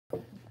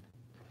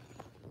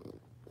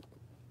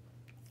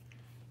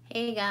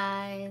Hey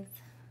guys,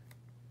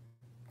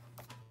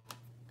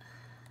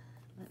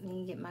 let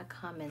me get my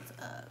comments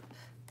up.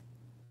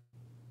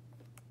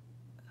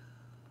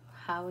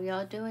 How are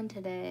y'all doing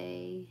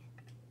today?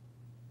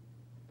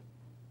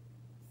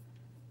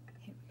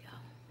 Here we go.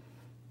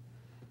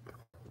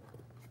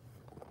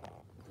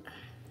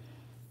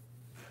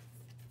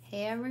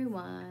 Hey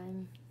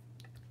everyone.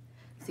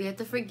 So you have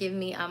to forgive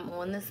me. I'm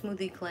on the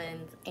smoothie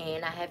cleanse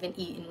and I haven't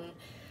eaten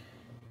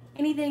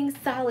anything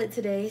solid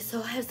today.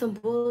 So I have some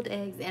boiled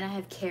eggs and I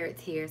have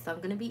carrots here. So I'm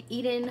going to be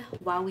eating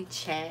while we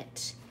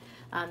chat.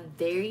 I'm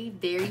very,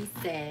 very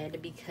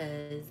sad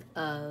because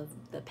of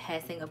the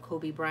passing of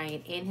Kobe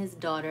Bryant and his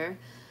daughter.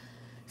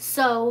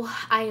 So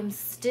I am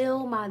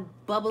still my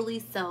bubbly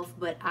self,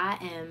 but I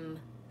am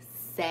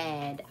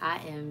sad. I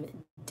am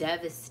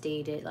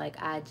devastated.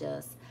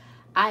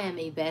 I am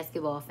a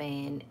basketball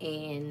fan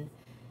and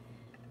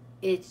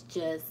it's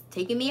just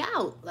taking me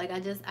out.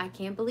 I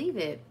can't believe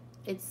it.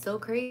 It's so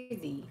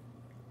crazy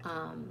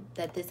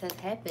that this has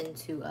happened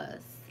to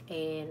us.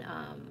 And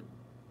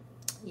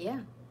yeah,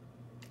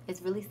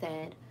 it's really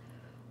sad.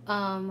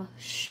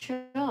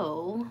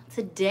 So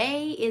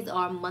today is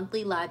our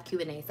monthly live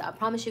Q&A. So I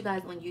promise you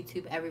guys on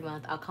YouTube every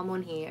month I'll come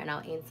on here and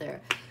I'll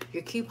answer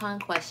your coupon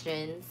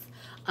questions,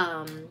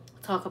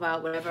 talk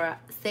about whatever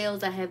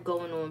sales I have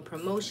going on,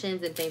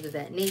 promotions and things of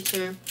that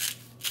nature.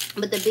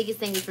 But the biggest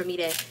thing is for me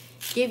to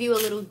give you a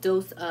little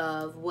dose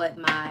of what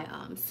my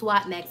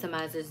SWOT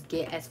maximizers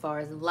get as far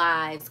as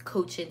lives,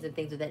 coachings, and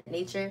things of that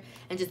nature,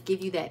 and just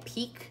give you that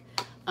peek.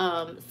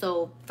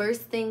 So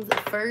first things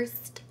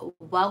first,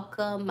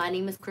 welcome. My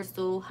name is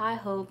Crystal. Hi,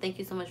 Hope. Thank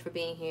you so much for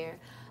being here.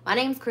 My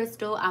name is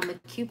Crystal. I'm a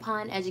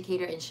coupon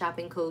educator and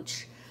shopping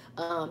coach,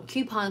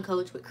 coupon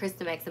coach with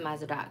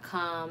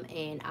CrystalMaximizer.com,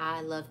 and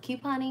I love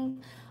couponing.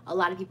 A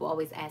lot of people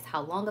always ask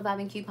how long have I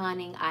been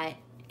couponing. I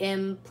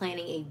am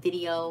planning a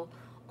video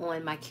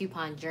on my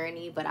coupon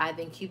journey, but I've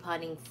been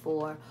couponing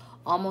for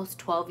almost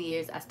 12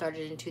 years. I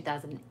started in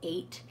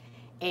 2008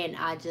 and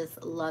I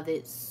just love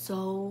it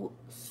so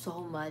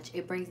much.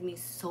 It brings me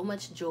so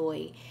much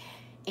joy.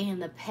 And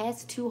the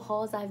past two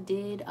hauls I've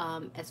did,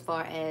 as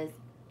far as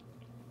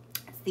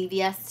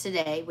CVS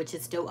today, which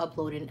is still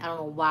uploading. I don't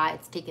know why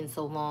it's taking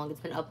so long. It's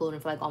been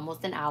uploading for like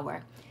almost an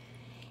hour.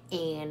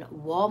 And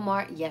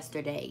Walmart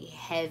yesterday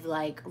have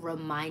like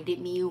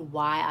reminded me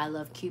why I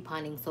love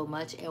couponing so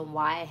much and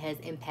why it has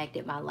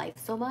impacted my life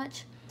so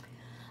much.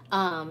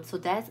 So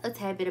that's a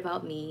tad bit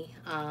about me.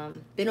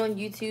 Been on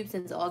YouTube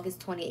since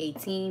August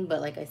 2018, but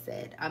like I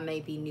said, I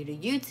may be new to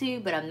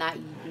YouTube, but I'm not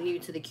new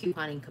to the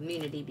couponing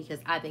community because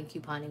I've been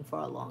couponing for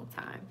a long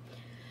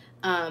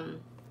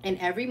time. And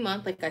every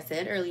month, like I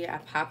said earlier, I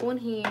pop on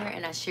here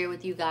and I share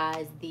with you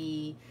guys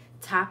the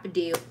top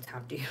deals.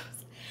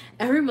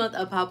 Every month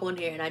I pop on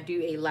here and I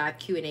do a live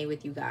Q&A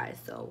with you guys.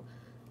 So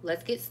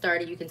let's get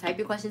started. You can type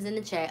your questions in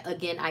the chat.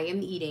 Again, I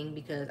am eating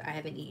because I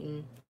haven't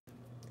eaten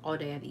all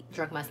day. I've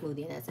drunk my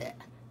smoothie and that's it.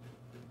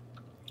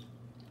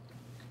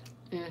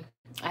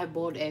 I have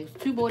boiled eggs,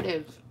 2 boiled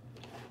eggs.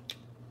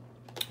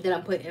 Then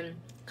I'm putting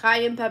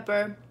cayenne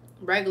pepper,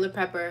 regular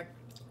pepper,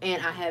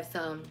 and I have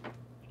some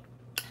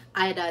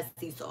iodized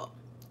sea salt.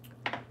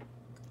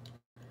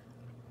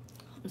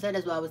 So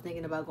that's why I was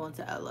thinking about going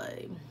to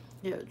LA.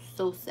 Yeah, it's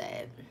so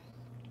sad.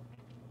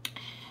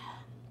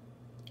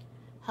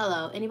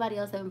 Hello, anybody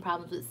else having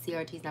problems with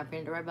CRTs not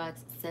printed? The red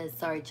box says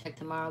sorry, check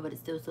tomorrow, but it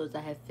still shows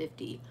I have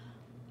 50.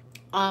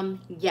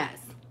 Yes.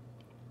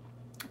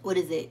 What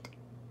is it?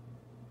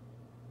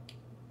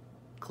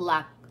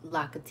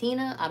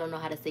 Lacatina? I don't know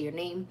how to say your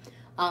name.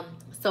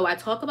 So I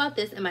talk about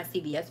this in my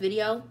CVS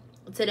video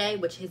today,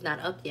 which is not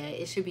up yet.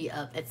 It should be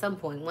up at some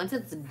point. Once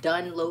it's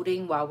done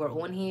loading while we're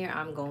on here,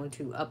 I'm going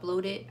to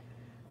upload it.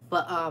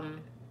 But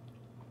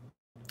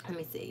let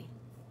me see.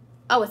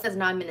 Oh, it says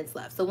 9 minutes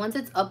left. So once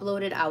it's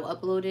uploaded, I'll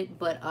upload it.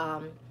 But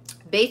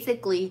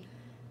basically,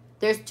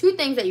 there's 2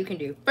 things that you can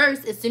do.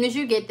 First, as soon as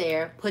you get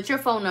there, put your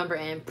phone number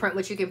in, print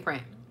what you can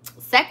print.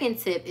 Second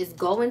tip is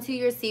go into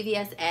your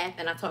CVS app,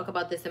 and I talk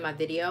about this in my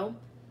video.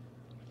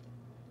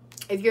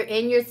 If you're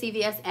in your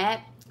CVS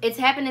app, it's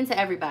happening to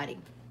everybody.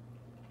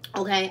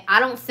 Okay, I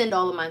don't send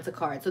all of mine to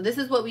cards. So this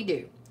is what we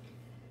do.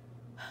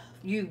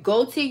 You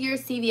go to your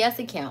CVS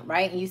account,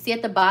 right? And you see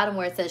at the bottom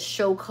where it says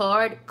show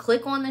card.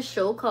 Click on the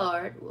show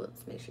card.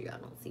 Whoops, make sure y'all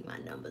don't see my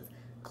numbers.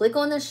 Click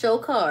on the show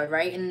card,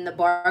 right? And the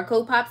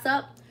barcode pops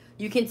up.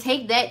 You can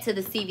take that to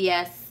the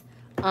CVS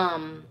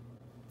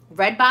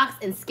red box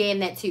and scan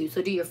that too.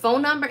 So do your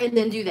phone number and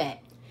then do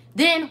that.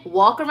 Then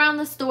walk around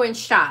the store and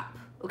shop,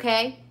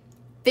 okay?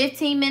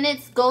 15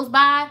 minutes goes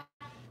by.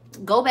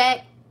 Go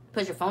back.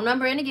 Put your phone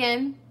number in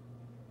again.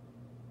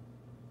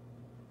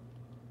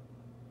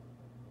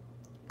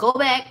 Go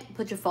back,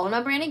 put your phone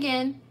number in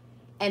again,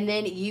 and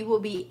then you will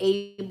be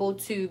able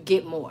to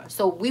get more.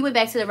 So we went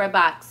back to the red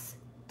box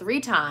 3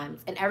 times,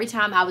 and every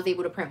time I was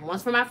able to print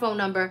once for my phone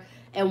number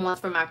and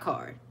once for my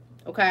card,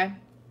 okay?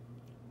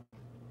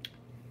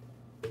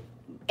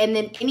 And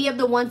then any of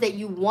the ones that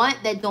you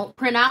want that don't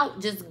print out,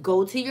 just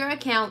go to your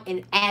account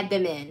and add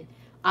them in.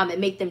 and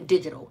make them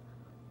digital.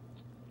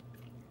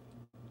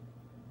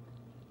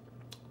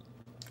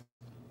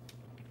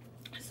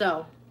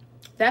 So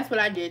that's what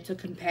I did to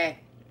combat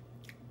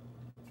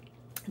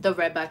the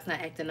Redbox not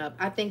acting up.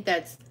 I think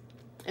it's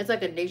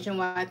like a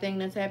nationwide thing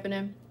that's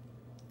happening.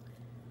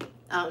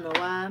 I don't know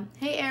why.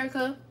 Hey,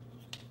 Erica.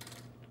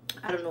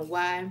 I don't know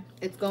why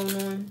it's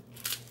going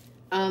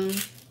on.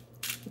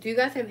 Do you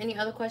guys have any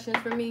other questions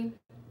for me?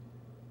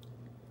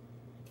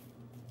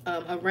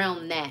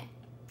 Around that.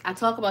 I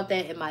talk about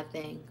that in my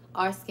thing.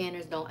 Our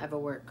scanners don't ever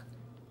work.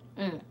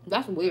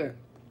 That's weird.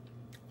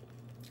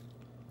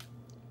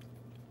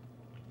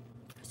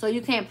 So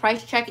you can't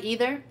price check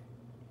either?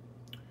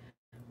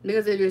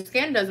 Because if your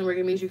scanner doesn't work,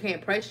 it means you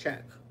can't price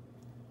check.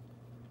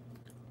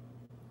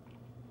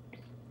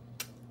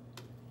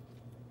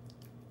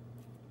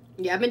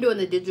 Yeah, I've been doing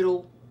the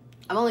digital.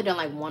 I've only done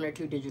like 1 or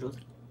 2 digitals.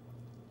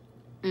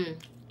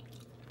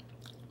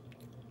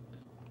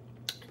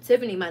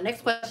 Tiffany, my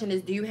next question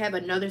is, do you have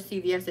another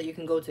CVS that you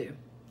can go to?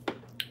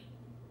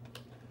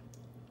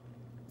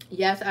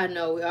 Yes, I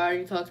know. We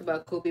already talked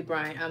about Kobe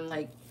Bryant. I'm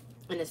like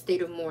in a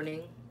state of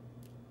mourning.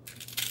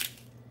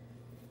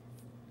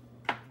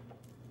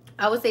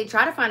 I would say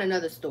try to find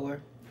another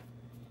store.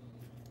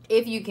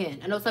 If you can.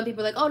 I know some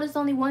people are like, oh, there's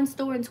only one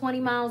store in 20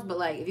 miles. But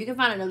like, if you can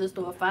find another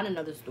store, find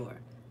another store.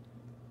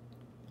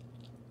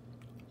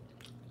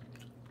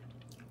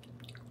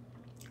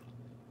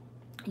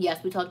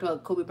 Yes, we talked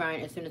about Kobe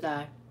Bryant as soon as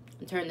I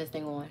turned this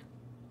thing on.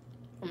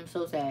 I'm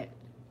so sad.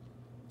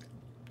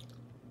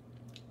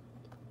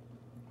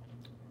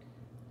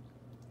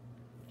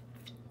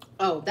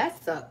 Oh,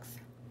 that sucks.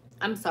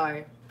 I'm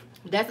sorry.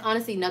 That's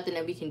honestly nothing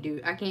that we can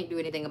do. I can't do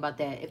anything about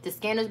that. If the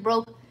scanner's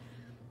broke,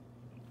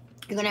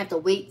 you're going to have to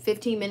wait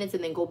 15 minutes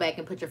and then go back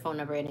and put your phone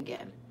number in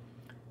again.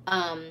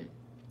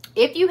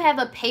 If you have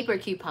a paper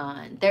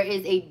coupon, there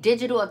is a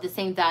digital of the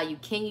same value.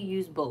 Can you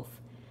use both?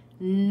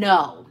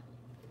 No.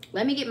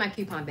 Let me get my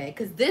coupon back,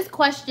 because this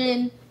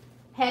question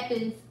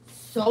happens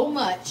so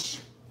much.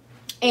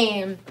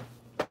 And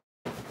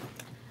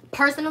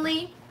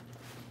personally,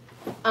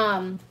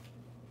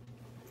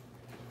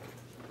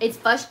 it's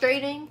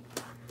frustrating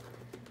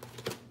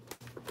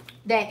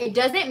that it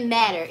doesn't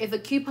matter if a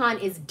coupon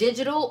is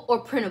digital or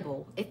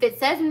printable. If it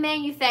says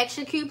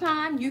manufacturer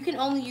coupon, you can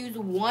only use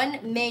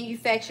 1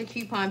 manufacturer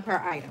coupon per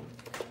item.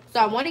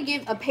 So I want to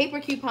give a paper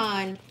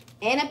coupon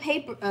and a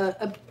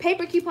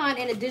paper coupon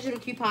and a digital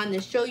coupon to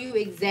show you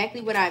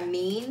exactly what I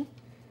mean.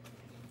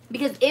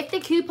 Because if the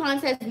coupon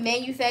says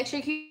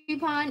manufacturer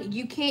coupon,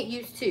 you can't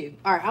use 2.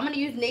 All right, I'm going to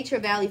use Nature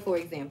Valley, for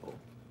example,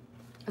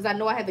 because I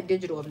know I have a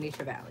digital of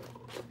Nature Valley.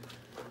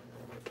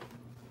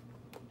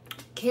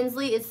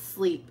 Kinsley is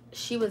asleep.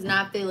 She was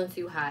not feeling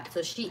too hot,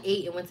 so she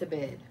ate and went to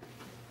bed.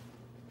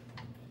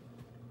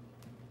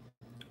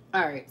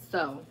 All right,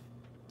 so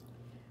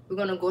we're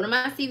going to go to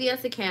my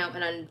CVS account,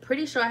 and I'm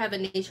pretty sure I have a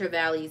Nature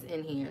Valley's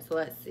in here, so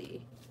let's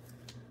see.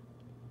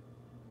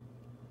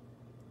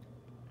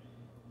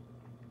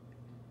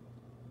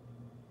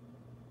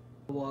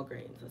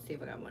 Walgreens. Let's see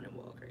if I got one in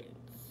Walgreens.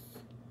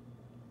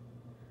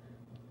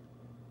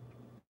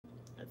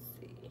 Let's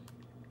see.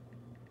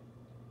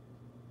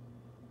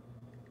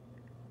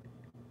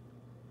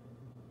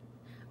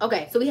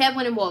 Okay, so we have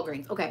one in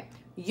Walgreens. Okay,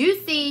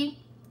 you see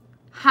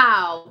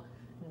how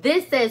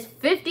this says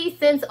 50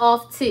 cents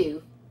off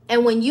 2,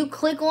 and when you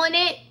click on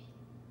it,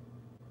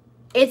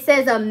 it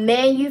says a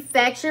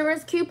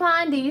manufacturer's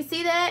coupon. Do you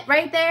see that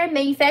right there?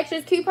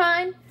 Manufacturer's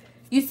coupon.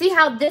 You see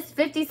how this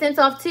 50 cents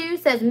off 2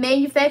 says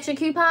manufacturer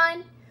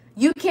coupon?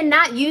 You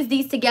cannot use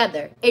these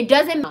together. It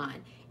doesn't matter.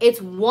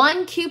 It's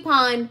 1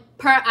 coupon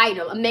per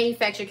item, a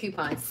manufacturer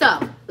coupon.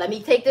 So let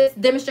me take this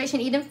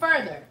demonstration even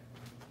further.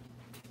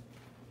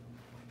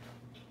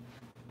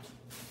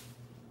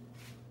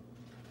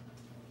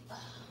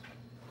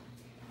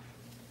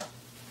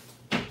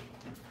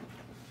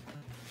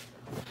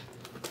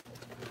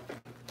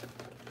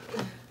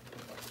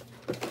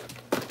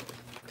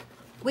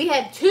 We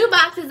have 2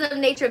 boxes of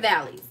Nature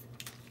Valleys.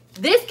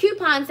 This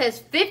coupon says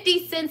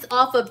 50 cents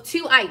off of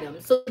 2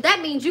 items. So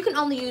that means you can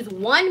only use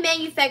 1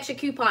 manufacturer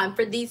coupon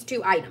for these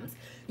 2 items.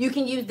 You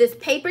can use this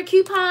paper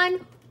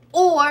coupon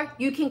or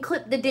you can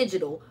clip the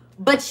digital,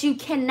 but you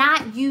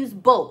cannot use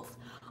both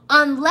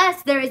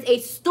unless there is a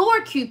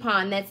store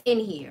coupon that's in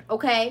here,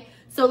 okay?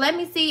 So let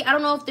me see. I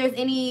don't know if there's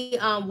any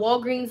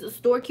Walgreens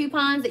store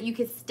coupons that you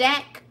can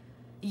stack.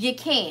 You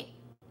can't.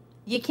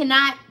 You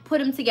cannot put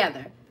them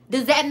together.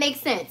 Does that make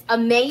sense? A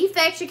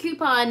manufacturer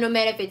coupon, no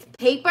matter if it's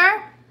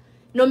paper,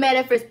 no matter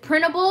if it's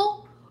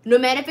printable, no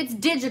matter if it's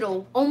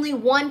digital, only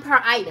 1 per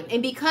item.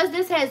 And because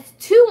this has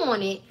 2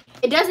 on it,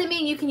 it doesn't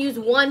mean you can use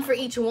 1 for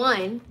each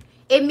one.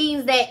 It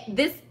means that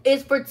this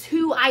is for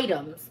 2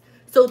 items.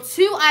 So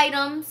 2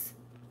 items,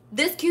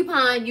 this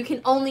coupon, you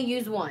can only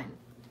use 1.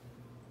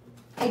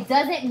 It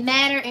doesn't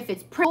matter if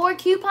it's print or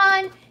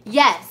coupon.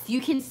 Yes,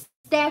 you can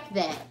stack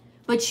that.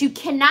 But you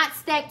cannot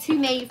stack 2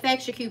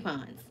 manufacturer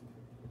coupons.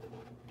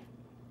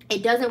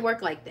 It doesn't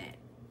work like that.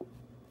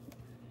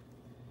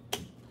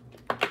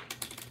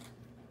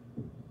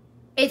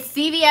 It's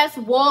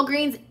CVS,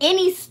 Walgreens,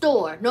 any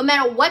store. No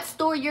matter what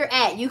store you're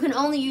at, you can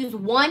only use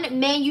one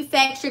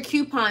manufacturer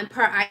coupon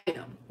per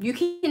item. You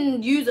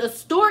can use a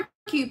store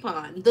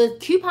coupon. The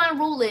coupon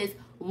rule is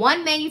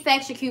one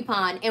manufacturer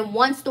coupon and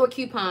one store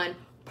coupon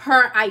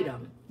per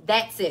item.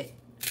 That's it.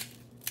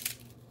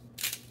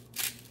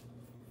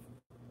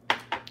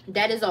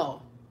 That is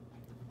all.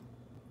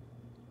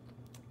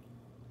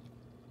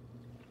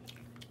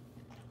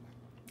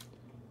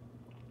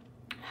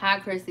 Hi,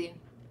 Chrissy.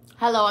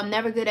 Hello, I'm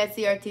never good at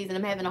CRTs and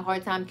I'm having a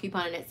hard time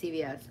couponing at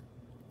CVS.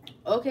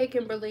 Okay,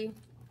 Kimberly.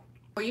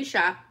 Or you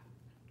shop.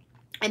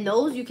 And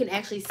those you can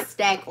actually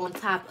stack on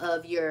top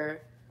of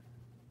your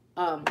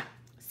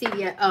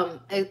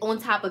CVS, on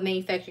top of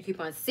manufacturer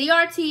coupons.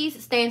 CRTs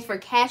stands for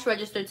cash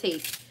register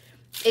tape.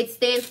 It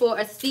stands for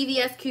a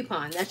CVS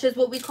coupon. That's just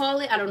what we call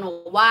it. I don't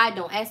know why.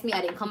 Don't ask me.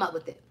 I didn't come up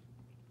with it.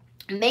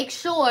 Make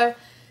sure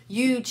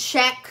you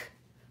check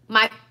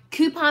my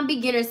coupon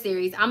beginner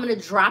series. I'm going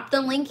to drop the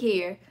link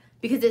here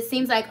because it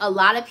seems like a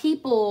lot of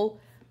people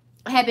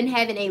have been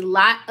having a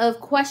lot of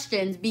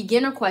questions,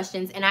 beginner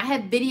questions, and I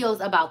have videos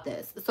about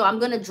this. So I'm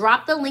going to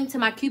drop the link to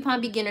my coupon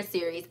beginner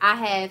series. I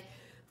have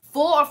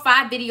 4 or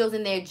 5 videos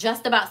in there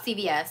just about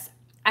CVS.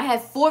 I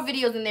have 4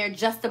 videos in there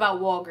just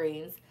about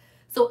Walgreens.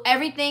 So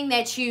everything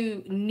that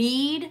you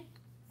need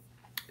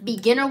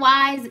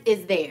beginner-wise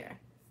is there.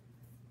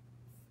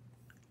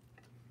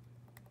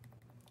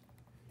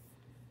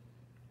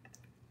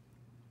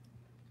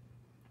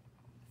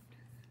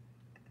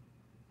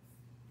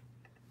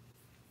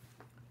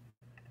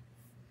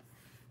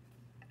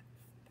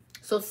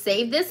 So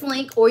save this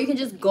link, or you can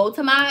just go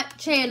to my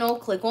channel,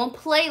 click on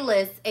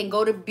playlist, and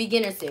go to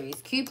beginner series.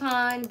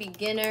 Coupon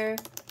beginner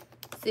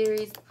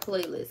series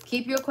playlist.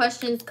 Keep your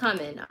questions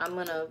coming. I'm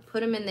going to put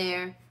them in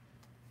there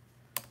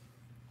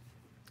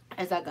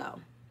as I go.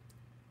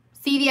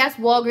 CVS,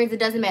 Walgreens, it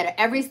doesn't matter.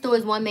 Every store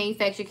is one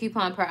manufacturer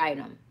coupon per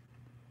item.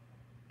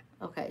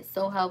 Okay,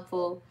 so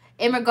helpful.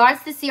 In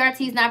regards to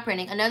CRTs not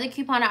printing, another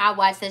couponer I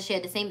watched said she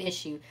had the same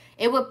issue.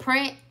 It would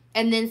print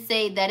and then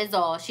say that is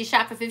all. She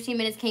shopped for 15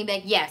 minutes, came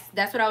back. Yes,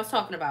 that's what I was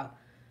talking about.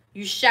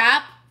 You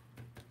shop,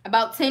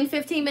 about 10,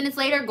 15 minutes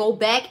later, go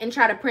back and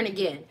try to print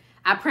again.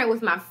 I print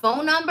with my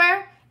phone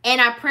number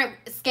and I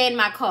scan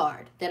my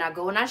card. Then I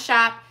go and I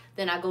shop.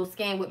 Then I go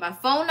scan with my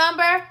phone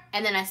number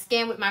and then I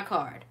scan with my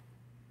card.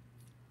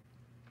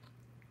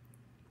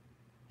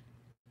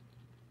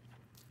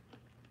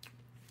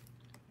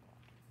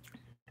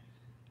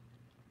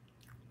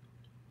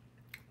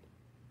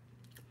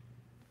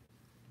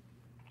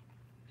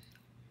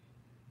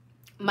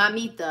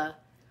 Mamita,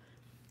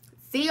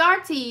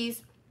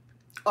 CRTs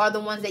are the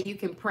ones that you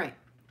can print.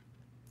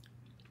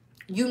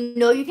 You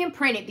know you can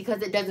print it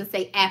because it doesn't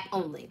say app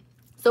only.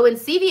 So in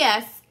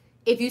CVS,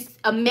 if you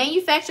a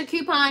manufacturer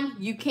coupon,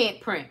 you can't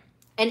print.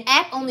 An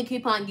app only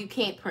coupon, you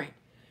can't print.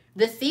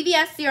 The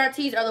CVS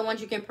CRTs are the ones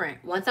you can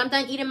print. Once I'm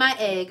done eating my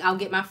egg, I'll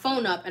get my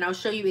phone up and I'll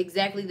show you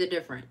exactly the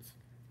difference.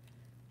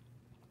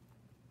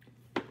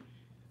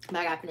 But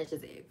I gotta finish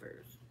this egg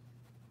first.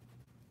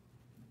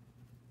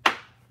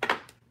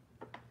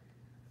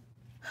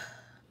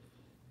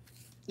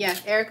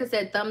 Yes, Erica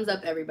said thumbs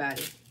up,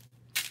 everybody.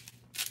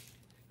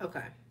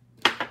 Okay.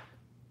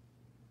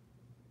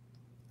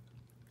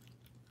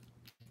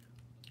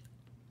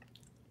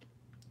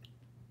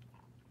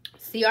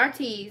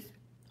 CRTs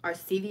are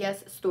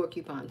CVS store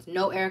coupons.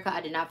 No, Erica,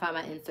 I did not find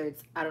my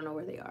inserts. I don't know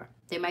where they are.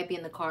 They might be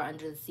in the car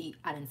under the seat.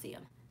 I didn't see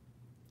them.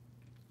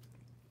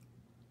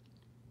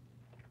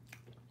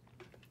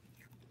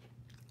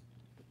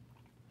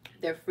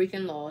 They're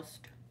freaking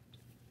lost.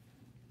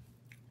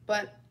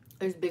 But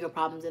there's bigger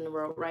problems in the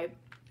world, right?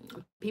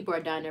 People are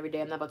dying every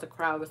day. I'm not about to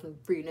cry with some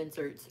freaking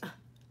inserts.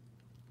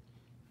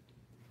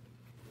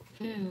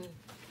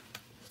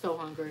 So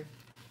hungry.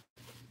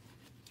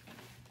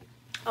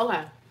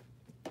 Okay.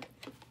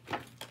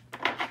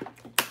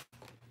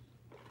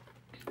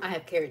 I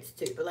have carrots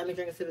too, but let me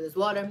drink a sip of this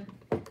water.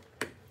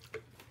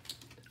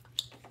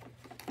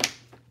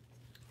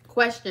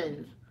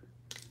 Questions.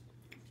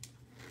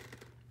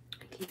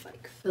 I keep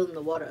like filling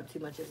the water up too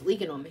much. It's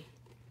leaking on me.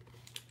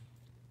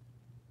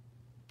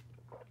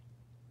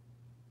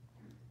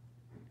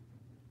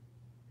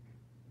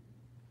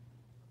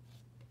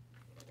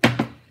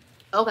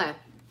 Okay.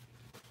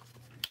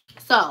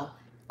 So,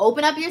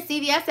 open up your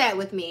CVS app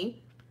with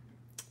me.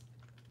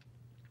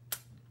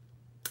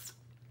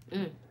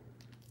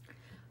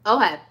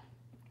 Okay.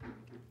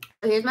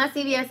 Here's my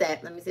CVS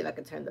app. Let me see if I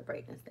can turn the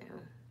brightness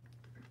down.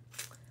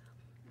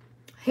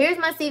 Here's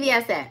my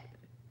CVS app.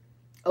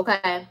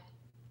 Okay.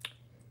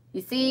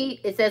 You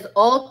see, it says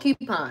all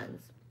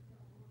coupons.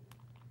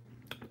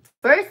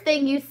 First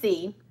thing you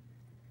see,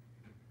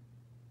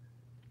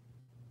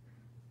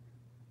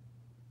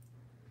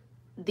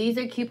 these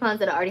are coupons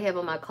that I already have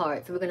on my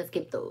card, so we're going to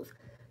skip those.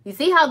 You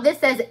see how this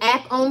says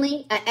app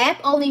only? An app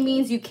only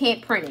means you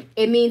can't print it.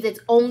 It means it's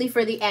only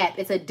for the app.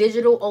 It's a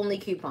digital only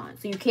coupon,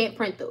 so you can't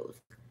print those.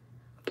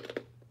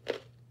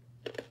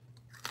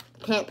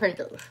 Can't print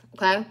those,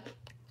 okay?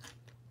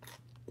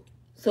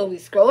 So we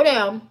scroll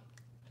down.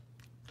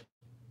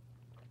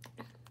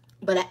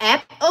 But an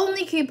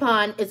app-only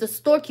coupon is a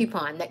store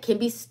coupon that can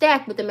be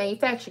stacked with the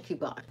manufacturer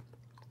coupon.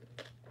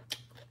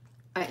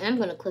 I am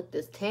going to click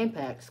this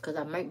Tampax because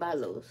I might buy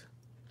those.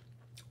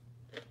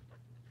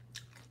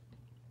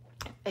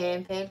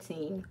 And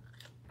Pantene.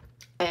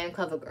 And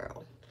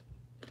CoverGirl.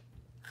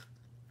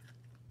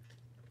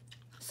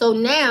 So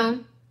now,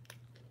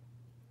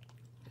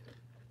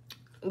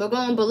 we're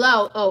going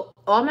below. Oh,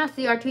 all my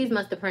CRTs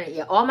must have printed.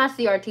 Yeah, all my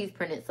CRTs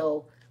printed.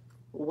 So,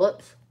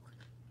 whoops.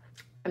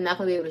 I'm not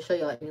going to be able to show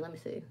y'all. Let me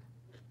see.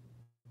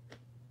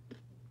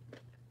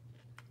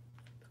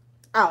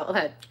 Oh,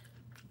 okay.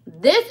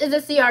 This is a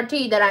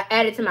CRT that I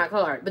added to my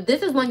card. But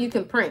this is one you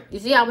can print. You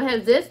see how it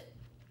has this?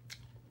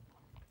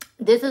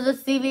 This is a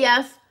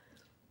CVS.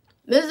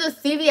 This is a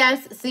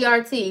CVS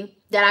CRT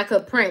that I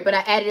could print. But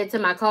I added it to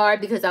my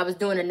card because I was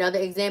doing another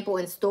example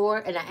in store.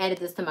 And I added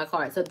this to my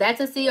card. So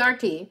that's a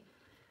CRT.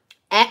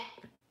 App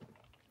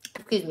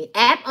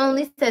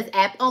only says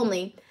app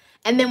only.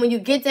 And then when you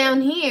get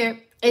down here,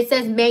 it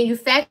says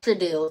manufacturer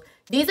deals.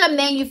 These are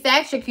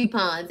manufacturer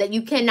coupons that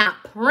you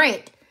cannot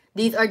print.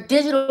 These are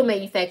digital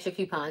manufacturer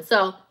coupons.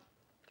 So,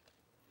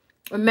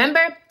 remember,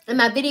 in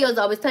my videos,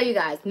 I always tell you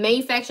guys,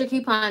 manufacturer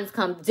coupons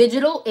come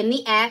digital in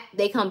the app.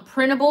 They come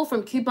printable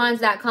from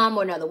coupons.com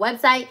or another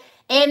website.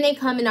 And they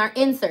come in our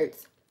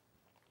inserts.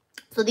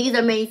 So, these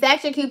are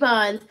manufacturer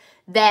coupons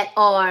that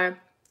are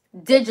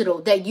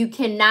digital that you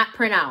cannot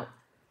print out.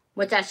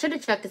 Which I should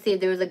have checked to see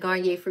if there was a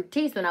Garnier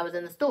Fructis when I was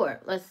in the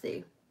store. Let's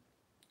see.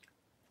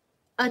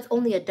 Oh, it's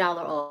only $1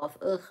 off.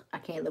 Ugh, I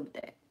can't live with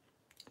that.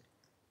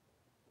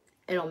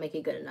 It don't make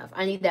it good enough.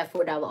 I need that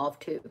 $4 off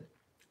too.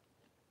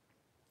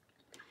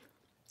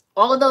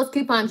 All of those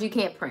coupons you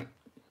can't print.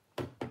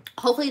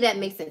 Hopefully that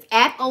makes sense.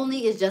 App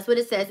only is just what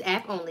it says,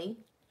 app only.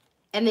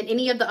 And then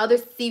any of the other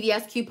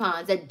CVS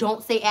coupons that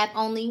don't say app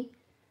only,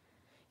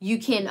 you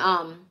can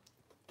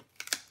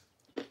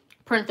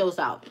print those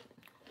out.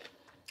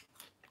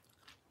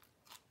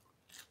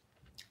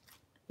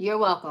 You're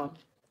welcome.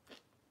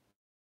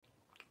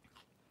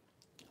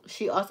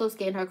 She also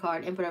scanned her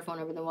card and put her phone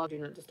over the wall. Do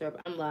not disturb.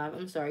 I'm live.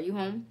 I'm sorry. You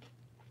home?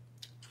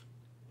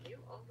 You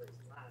always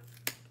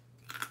live.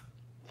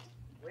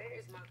 Where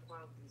is my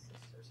quality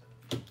sister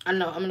son? I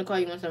know. I'm going to call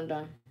you once I'm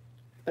done.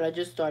 But I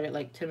just started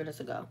like 10 minutes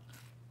ago.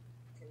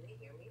 Can they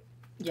hear me?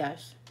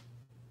 Yes.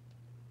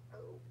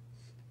 Oh,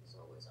 it's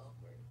always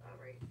awkward. All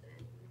right,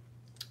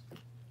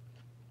 then.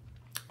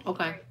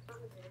 Okay. Right,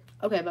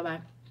 okay, bye-bye.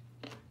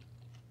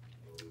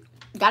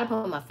 Gotta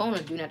put my phone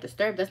on Do Not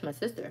Disturb. That's my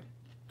sister.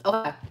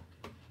 Okay.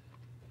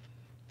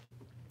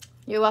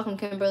 You're welcome,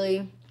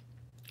 Kimberly.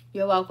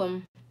 You're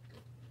welcome.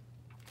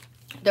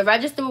 The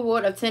register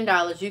reward of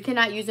 $10. You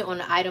cannot use it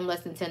on an item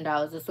less than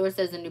 $10. The store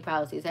says in new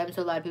policies. It happens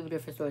to a lot of people in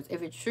different stores.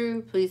 If it's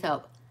true, please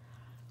help.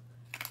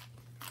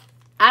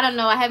 I don't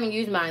know. I haven't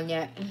used mine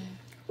yet.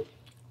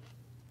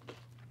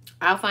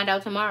 I'll find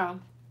out tomorrow.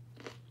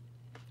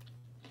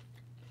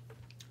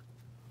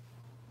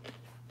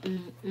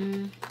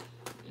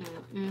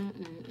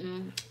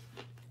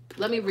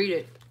 Let me read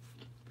it.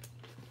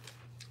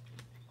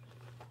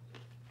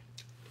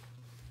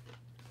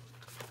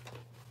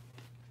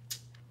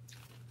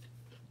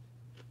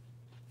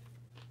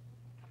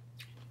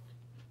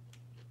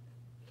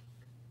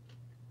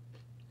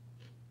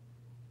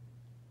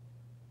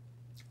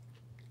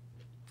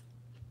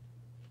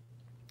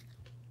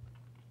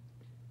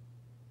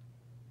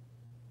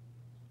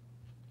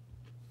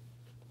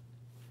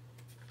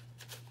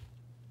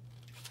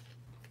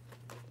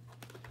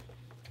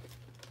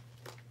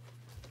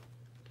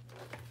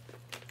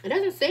 It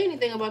doesn't say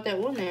anything about that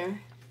one there.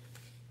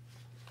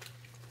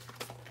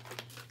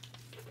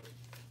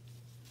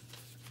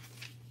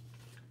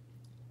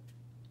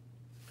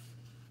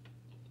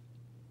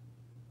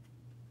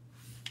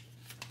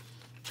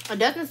 It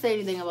doesn't say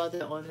anything about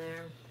that on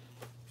there.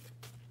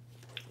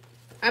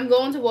 I'm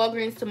going to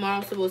Walgreens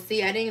tomorrow, so we'll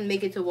see. I didn't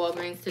make it to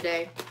Walgreens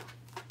today.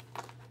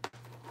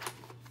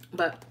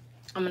 But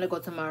I'm going to go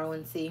tomorrow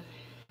and see.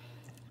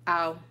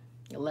 I'll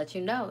let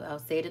you know. I'll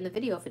say it in the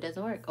video if it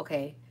doesn't work.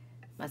 Okay.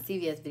 My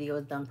CVS video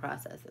is done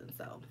processing,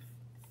 so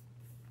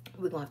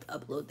we're going to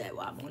have to upload that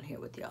while I'm on here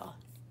with y'all.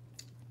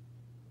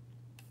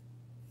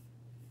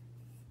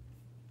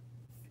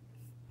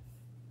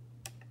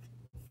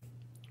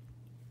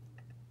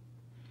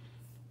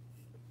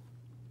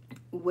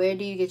 Where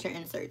do you get your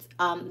inserts?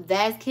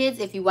 That's kids.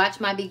 If you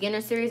watch my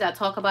beginner series, I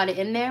talk about it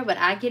in there, but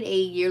I get a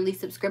yearly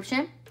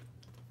subscription.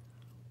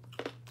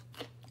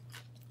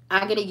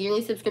 I get a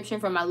yearly subscription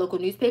from my local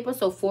newspaper,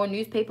 so 4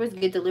 newspapers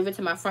get delivered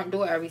to my front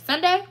door every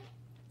Sunday.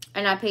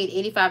 And I paid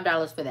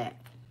 $85 for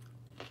that.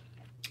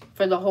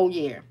 For the whole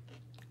year.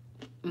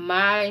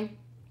 My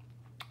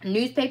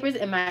newspapers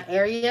in my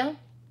area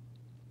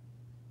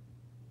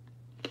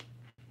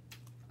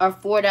are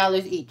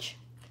 $4 each.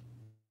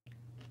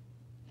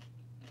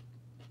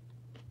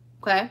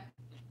 Okay?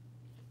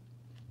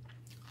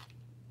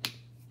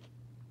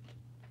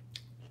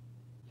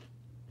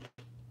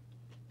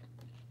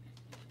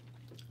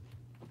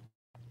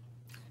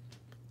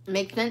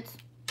 Make sense?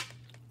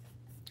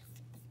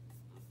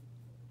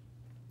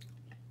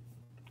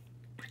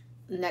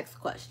 Next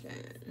question.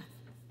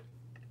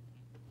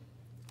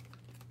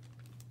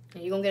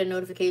 And you're going to get a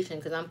notification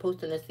because I'm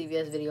posting this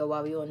CVS video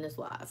while we're on this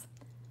live.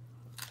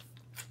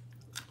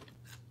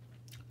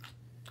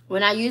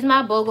 When I use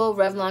my BOGO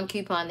Revlon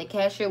coupon, the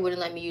cashier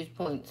wouldn't let me use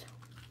points.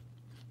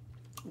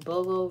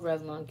 BOGO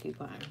Revlon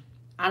coupon.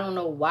 I don't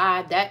know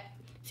why that...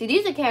 See,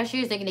 these are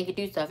cashiers thinking they could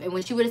do stuff. And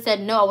when she would have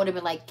said no, I would have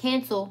been like,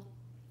 cancel.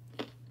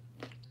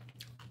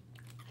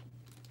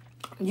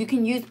 You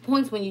can use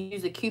points when you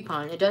use a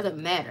coupon. It doesn't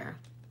matter.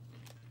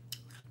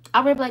 I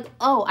would be like,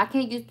 oh, I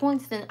can't use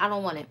points, then I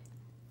don't want it.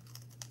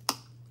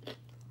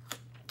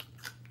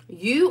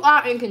 You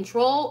are in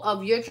control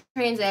of your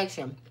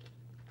transaction.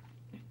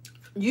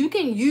 You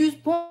can use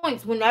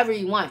points whenever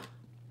you want.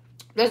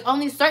 There's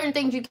only certain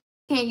things you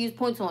can't use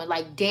points on,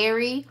 like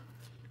dairy,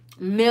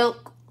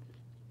 milk,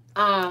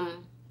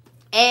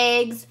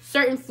 eggs,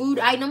 certain food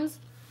items.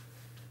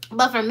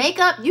 But for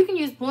makeup, you can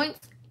use points.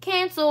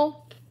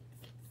 Cancel.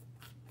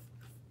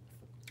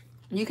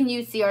 You can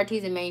use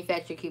CRTs and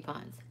manufacturer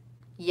coupons.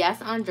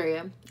 Yes,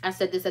 Andrea. I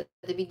said this at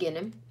the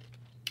beginning.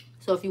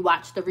 So if you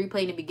watched the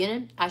replay in the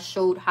beginning, I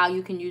showed how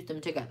you can use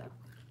them together.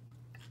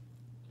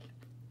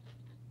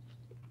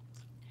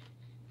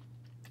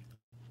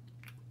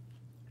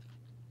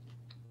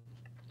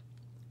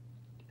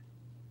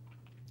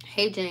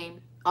 Hey,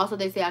 Jane. Also,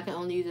 they say I can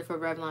only use it for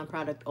Revlon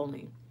product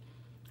only.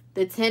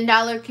 The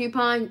 $10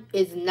 coupon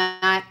is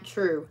not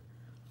true.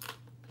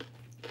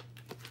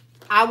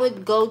 I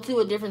would go to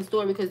a different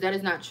store because that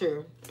is not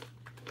true.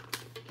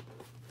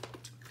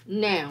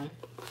 Now,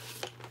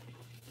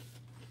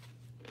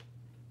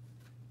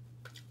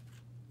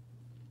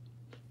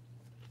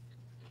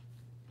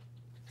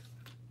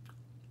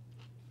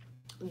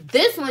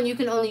 this one you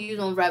can only use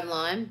on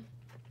Revlon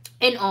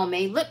and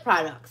Almay lip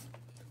products.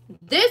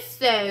 This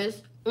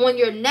says on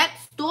your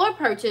next store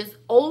purchase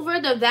over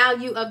the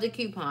value of the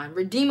coupon,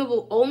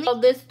 redeemable only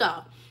of this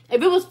stuff.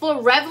 If it was for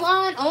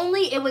Revlon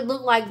only, it would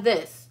look like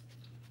this.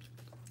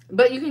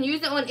 But you can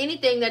use it on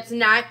anything that's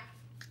not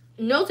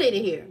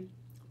notated here.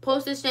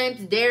 Postage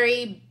stamps,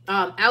 dairy,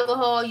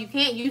 alcohol. You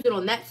can't use it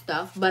on that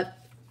stuff, but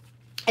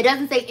it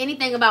doesn't say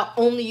anything about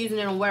only using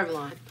it on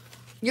Revlon.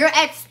 You're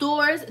at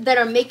stores that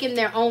are making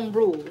their own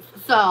rules.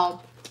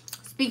 So,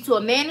 speak to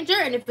a manager,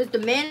 and if it's the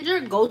manager,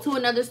 go to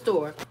another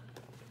store.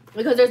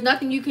 Because there's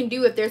nothing you can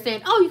do if they're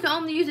saying, oh, you can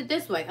only use it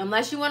this way.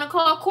 Unless you want to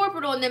call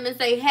corporate on them and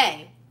say,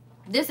 hey,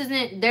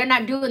 they're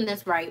not doing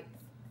this right.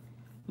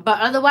 But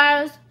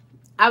otherwise,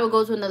 I would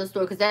go to another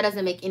store because that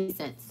doesn't make any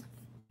sense.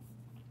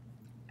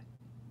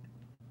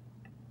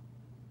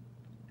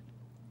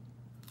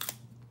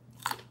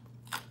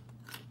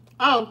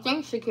 Oh,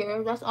 thanks,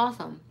 Shakira. That's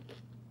awesome.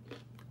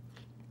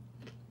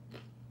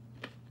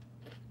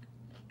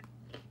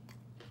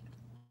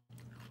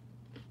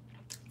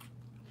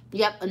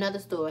 Yep, another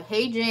store.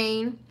 Hey,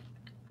 Jane.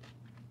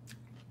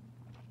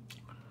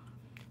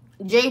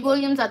 Jay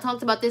Williams, I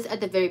talked about this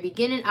at the very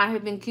beginning. I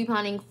have been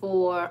couponing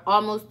for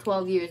almost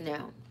 12 years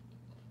now.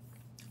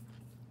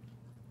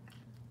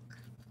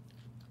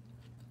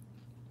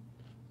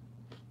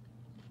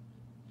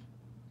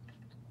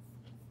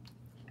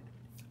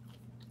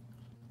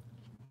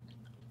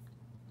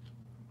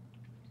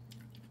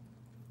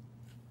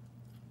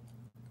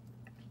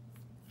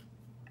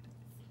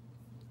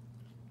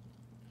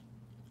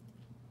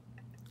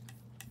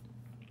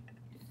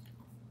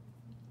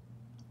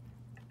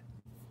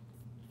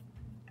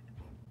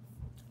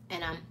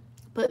 And I'm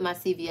putting my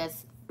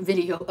CVS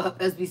video up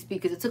as we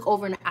speak because it took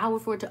over an hour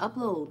for it to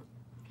upload.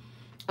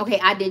 Okay,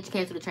 I did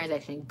cancel the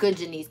transaction. Good,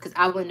 Janice, because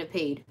I wouldn't have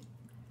paid.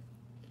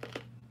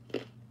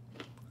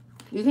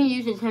 You can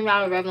use the $10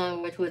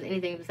 Revlon, which was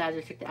anything besides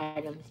restricted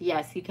items.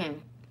 Yes, you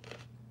can.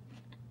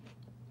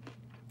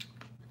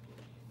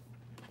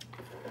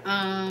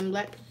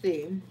 Let's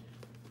see.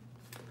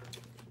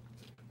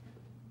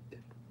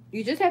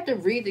 You just have to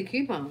read the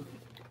coupon.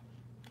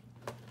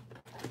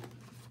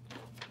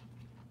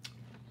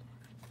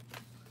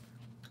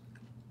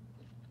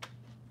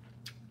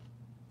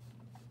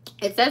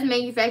 It says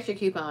manufacturer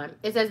coupon.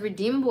 It says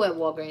redeemable at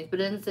Walgreens, but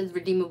it doesn't say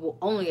redeemable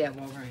only at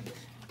Walgreens.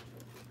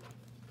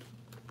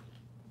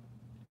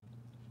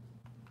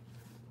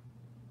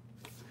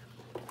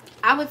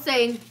 I would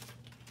say,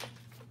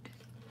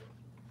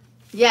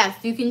 yes,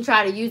 you can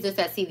try to use this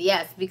at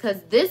CVS because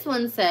this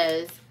one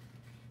says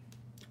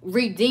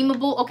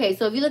redeemable. Okay,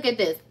 so if you look at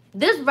this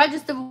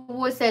register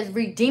reward says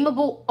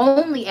redeemable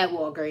only at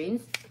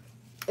Walgreens.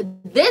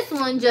 This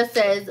one just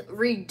says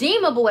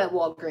redeemable at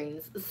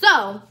Walgreens.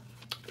 So,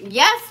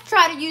 yes,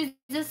 try to use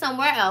this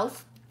somewhere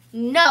else.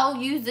 No,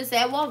 use this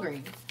at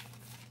Walgreens.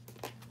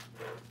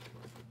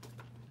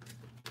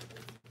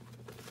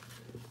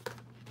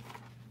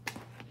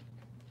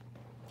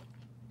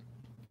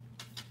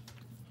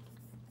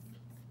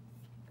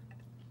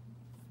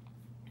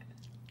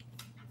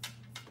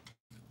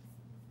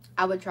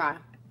 I would try.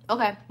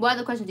 Okay, what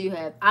other questions do you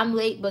have? I'm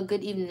late, but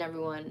good evening,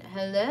 everyone.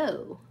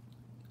 Hello.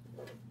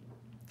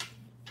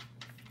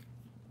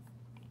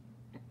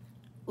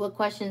 What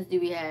questions do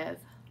we have?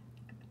 'Cause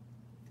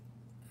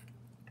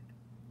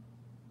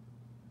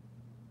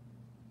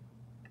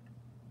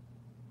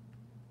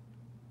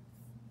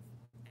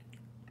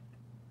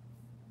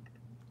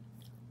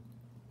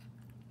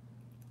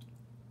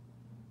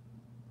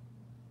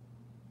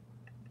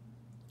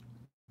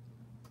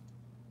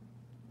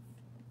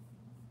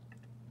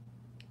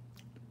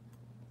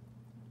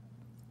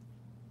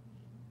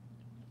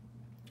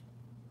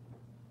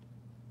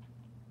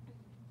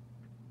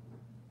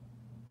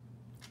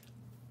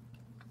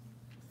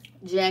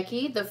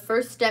Jackie, the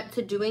first step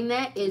to doing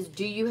that is,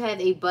 do you have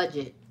a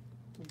budget?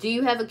 Do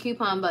you have a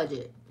coupon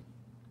budget?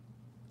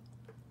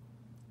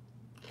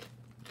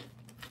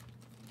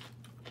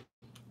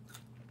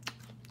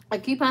 A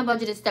coupon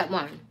budget is step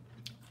one.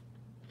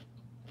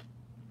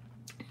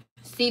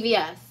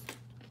 CVS.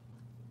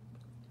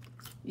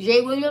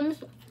 J.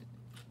 Williams,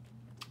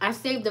 I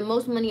saved the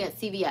most money at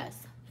CVS.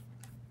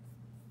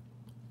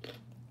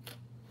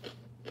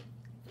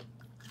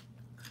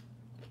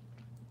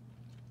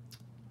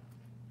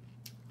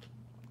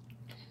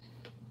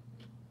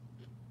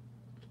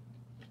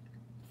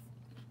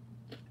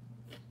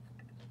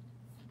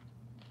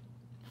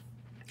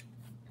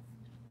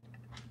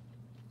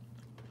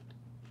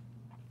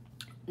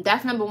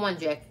 That's number one,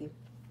 Jackie.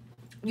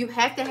 You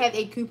have to have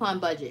a coupon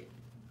budget.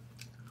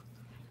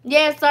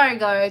 Yeah, sorry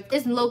guys.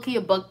 It's low-key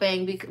a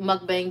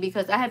mukbang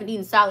because I haven't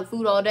eaten solid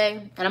food all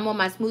day. And I'm on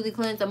my smoothie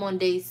cleanse. I'm on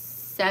day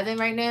 7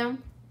 right now.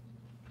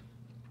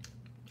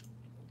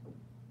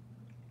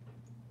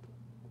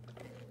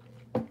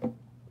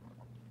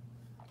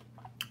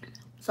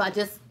 So I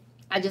just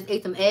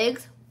ate some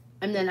eggs.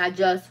 And then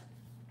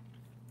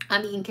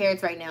I'm eating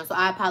carrots right now. So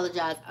I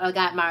apologize. I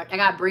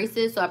got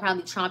braces, so I'm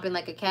probably chomping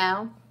like a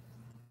cow.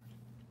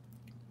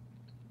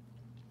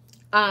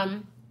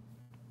 I'm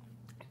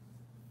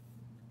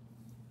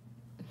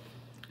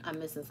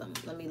missing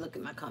something. Let me look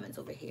at my comments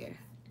over here.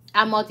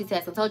 I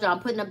multitask. I told you I'm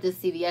putting up this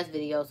CVS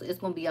video, so it's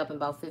going to be up in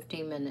about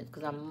 15 minutes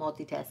because I'm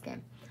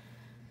multitasking.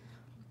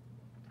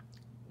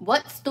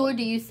 What store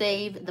do you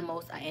save the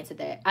most? I answered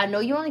that. I know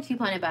you only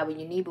coupon and buy what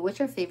you need, but what's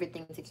your favorite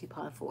thing to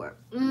coupon for?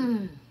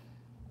 So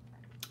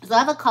I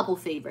have a couple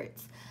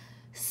favorites.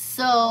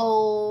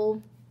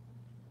 So,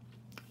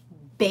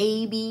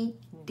 baby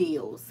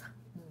deals.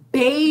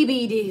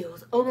 Baby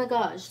deals. Oh my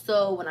gosh.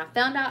 So when I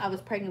found out I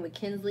was pregnant with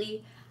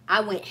Kinsley, I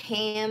went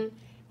ham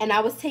and I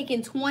was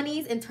taking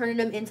 20s and turning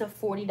them into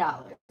 $40.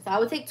 So I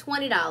would take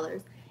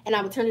 $20 and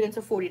I would turn it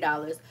into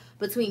 $40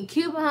 between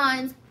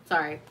coupons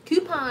and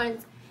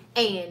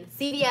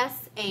CVS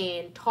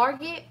and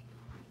Target.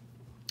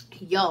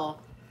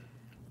 Y'all,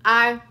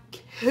 I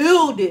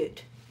killed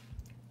it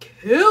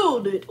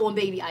on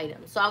baby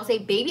items. So I would say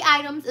baby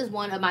items is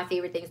one of my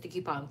favorite things to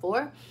coupon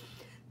for.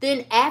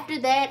 Then after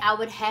that, I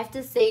would have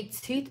to say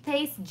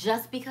toothpaste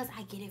just because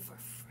I get it for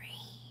free.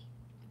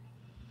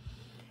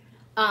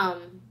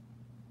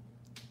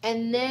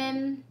 And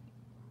then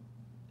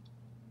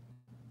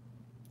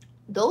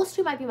those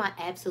two might be my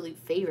absolute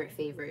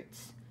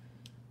favorites.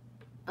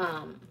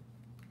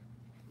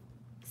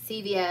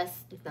 CVS,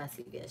 it's not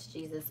CVS,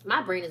 Jesus.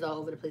 My brain is all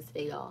over the place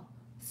today, y'all.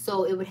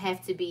 So it would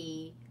have to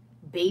be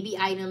baby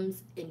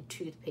items and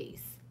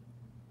toothpaste.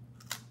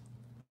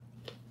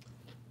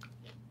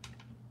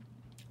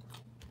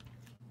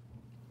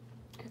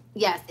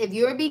 Yes, if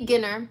you're a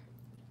beginner,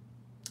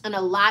 and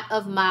a lot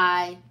of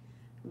my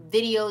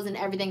videos and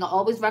everything, I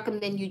always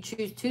recommend you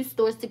choose 2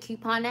 stores to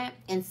coupon at,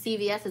 and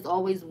CVS is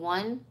always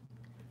one.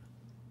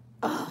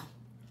 Ugh.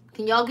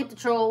 Can y'all get the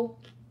troll?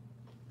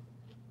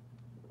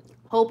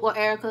 Hope or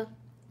Erica?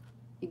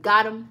 You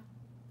got them?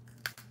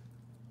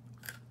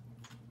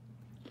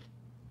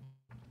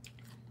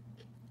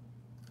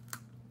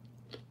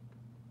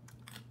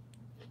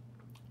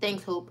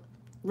 Thanks, Hope.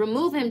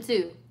 Remove him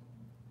too.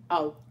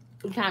 Oh,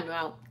 we timed him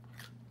out.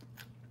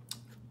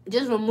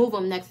 Just remove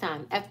them next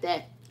time. F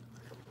that.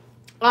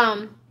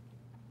 I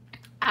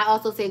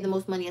also save the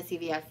most money at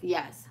CVS.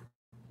 Yes.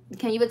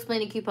 Can you explain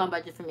the coupon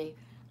budget for me?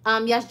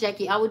 Yes,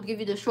 Jackie. I would give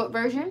you the short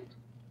version.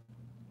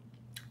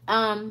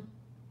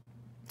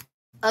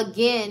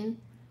 Again,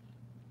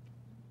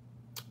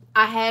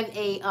 I have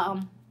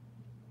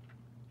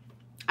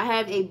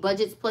a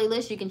budgets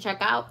playlist you can check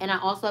out, and I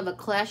also have a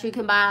class you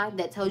can buy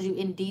that tells you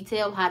in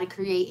detail how to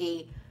create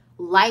a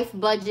life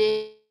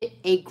budget,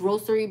 a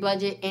grocery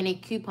budget, and a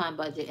coupon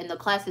budget. And the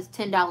class is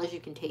 $10 you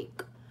can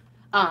take.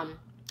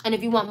 And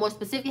if you want more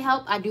specific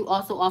help, I do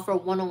also offer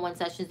one-on-one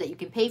sessions that you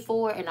can pay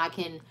for, and I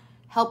can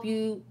help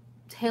you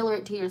tailor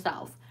it to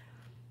yourself.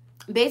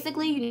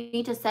 Basically, you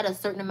need to set a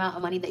certain amount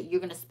of money that you're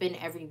going to spend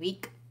every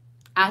week.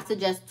 I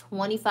suggest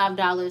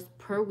 $25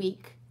 per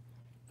week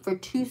for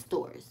 2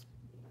 stores.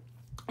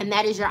 And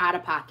that is your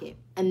out-of-pocket.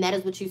 And that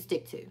is what you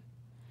stick to.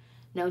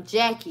 Now,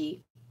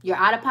 Jackie, your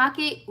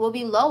out-of-pocket will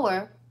be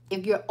lower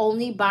if you're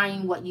only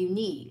buying what you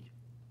need.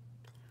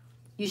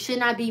 You should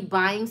not be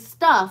buying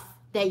stuff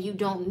that you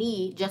don't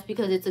need just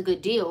because it's a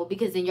good deal,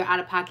 because then your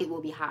out-of-pocket will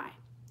be high.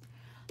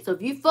 So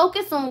if you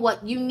focus on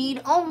what you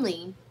need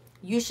only,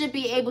 you should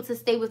be able to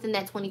stay within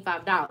that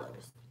 $25.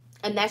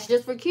 And that's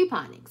just for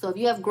couponing. So if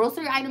you have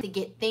grocery items, to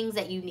get things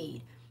that you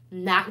need,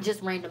 not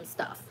just random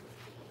stuff.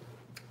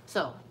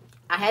 So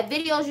I have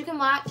videos you can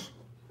watch.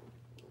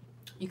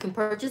 You can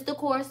purchase the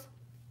course,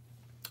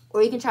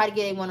 or you can try to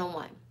get a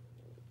one-on-one.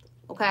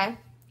 Okay?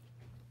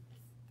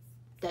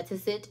 That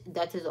is it.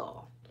 That is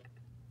all.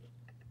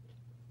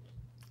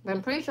 But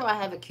I'm pretty sure I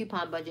have a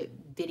coupon budget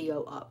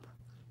video up.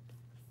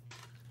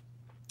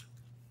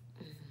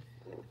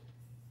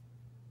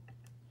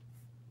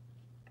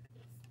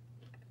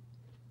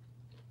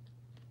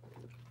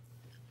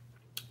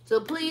 So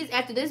please,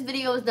 after this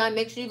video is done,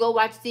 make sure you go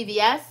watch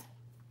CVS.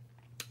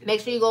 Make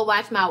sure you go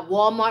watch my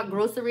Walmart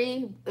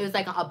grocery. It was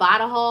like a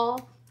bottle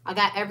haul. I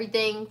got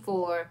everything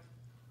for,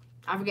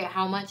 I forget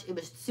how much. It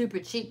was super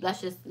cheap.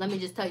 Let me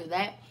just tell you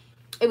that.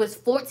 It was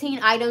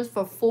 14 items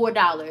for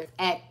 $4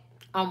 at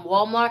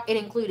Walmart. It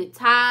included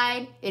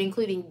Tide. It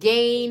included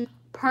Gain,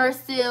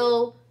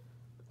 Persil.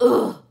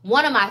 Ugh,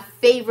 one of my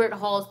favorite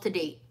hauls to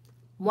date.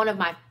 One of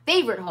my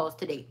favorite hauls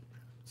to date.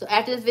 So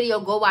after this video,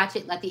 go watch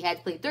it. Let the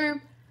ads play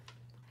through.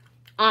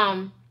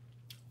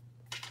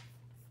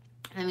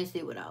 Let me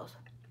see what else.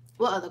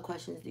 What other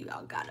questions do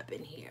y'all got up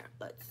in here?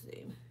 Let's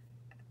see.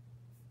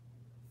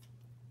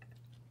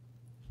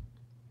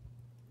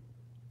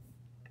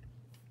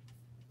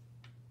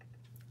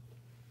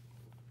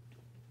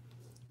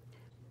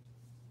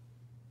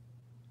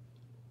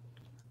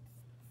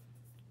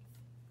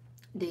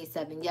 Day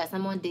 7. Yes,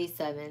 I'm on day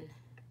 7.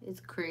 It's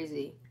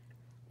crazy.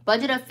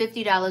 Budget of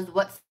 $50.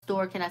 What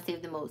store can I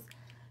save the most?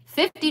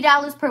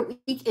 $50 per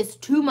week is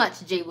too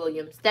much, Jay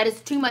Williams. That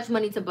is too much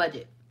money to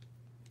budget.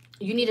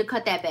 You need to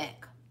cut that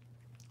back.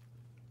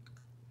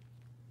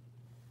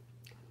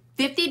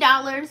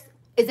 $50,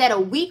 is that a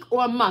week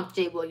or a month,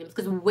 Jay Williams?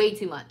 Because way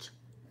too much.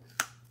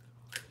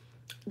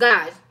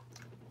 Guys,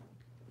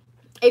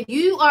 if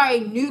you are a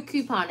new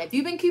couponer, if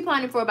you've been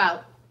couponing for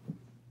about,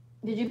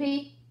 did you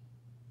pee?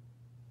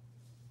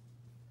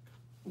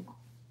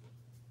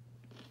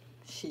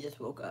 She just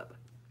woke up.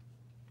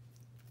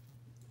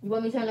 You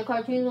want me to turn the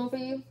cartoons on for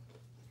you?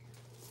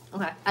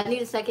 Okay, I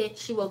need a second.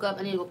 She woke up.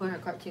 I need to go put her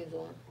cartoons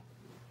on.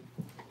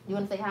 You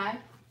want to say hi?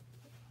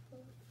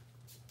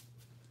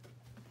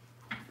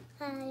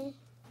 Hi.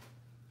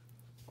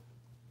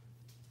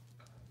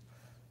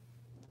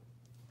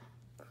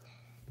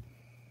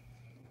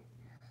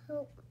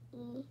 Help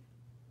me.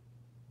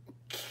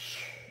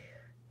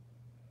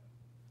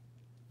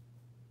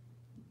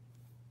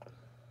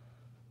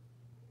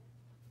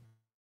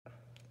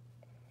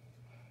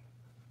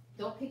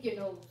 Don't pick your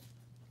nose.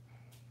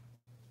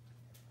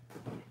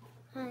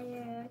 Hi,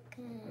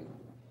 Erica.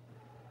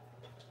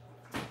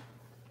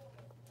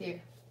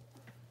 Here.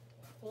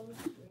 Thank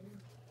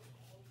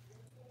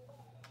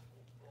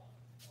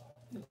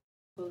you.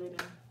 Pull it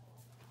down.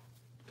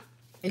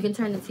 You can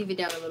turn the TV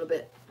down a little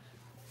bit.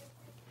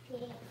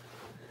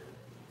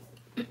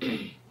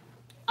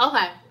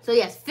 Okay, so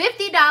yes,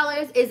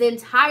 $50 is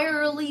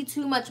entirely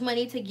too much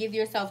money to give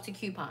yourself to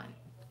coupon.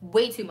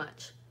 Way too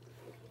much.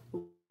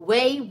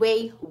 Way,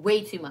 way,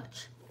 way too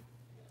much.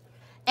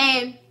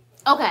 And,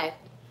 okay,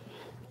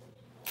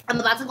 I'm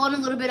about to go on a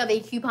little bit of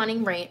a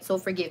couponing rant, so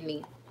forgive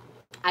me.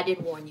 I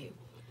did warn you.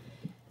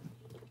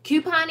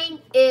 Couponing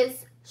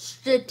is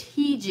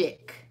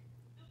strategic.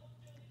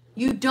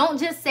 You don't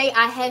just say,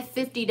 I have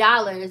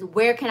 $50.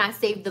 Where can I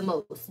save the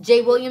most?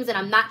 Jay Williams, and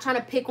I'm not trying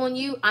to pick on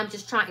you. I'm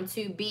just trying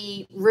to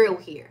be real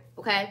here,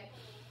 okay?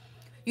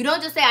 You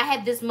don't just say, I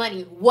have this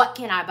money. What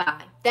can I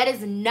buy? That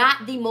is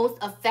not the most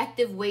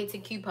effective way to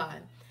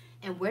coupon.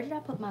 And where did I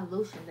put my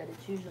lotion that is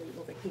usually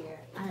over here?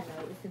 I don't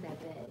know. It's in that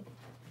bag.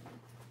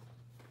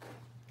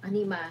 I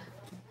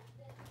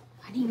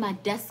need my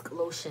desk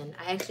lotion.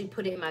 I actually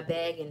put it in my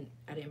bag and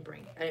I didn't put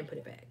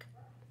it back.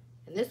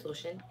 And this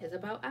lotion is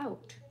about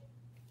out.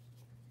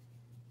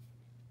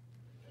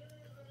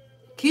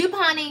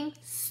 Couponing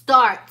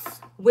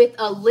starts with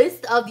a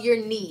list of your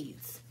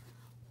needs.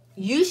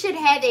 You should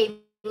have a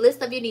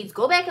list of your needs.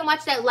 Go back and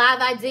watch that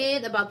live I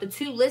did about the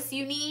 2 lists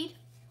you need.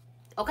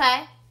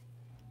 Okay?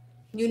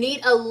 You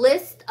need a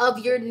list of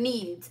your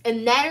needs.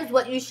 And that is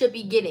what you should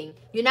be getting.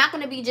 You're not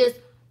going to be just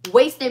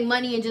wasting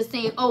money and just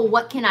saying, oh,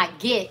 what can I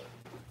get?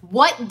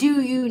 What do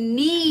you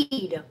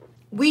need?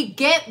 We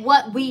get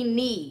what we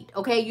need.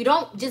 Okay? You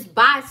don't just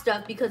buy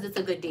stuff because it's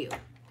a good deal.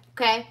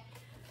 Okay?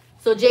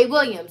 So, Jay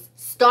Williams,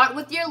 start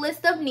with your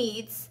list of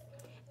needs.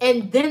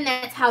 And then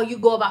that's how you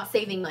go about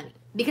saving money.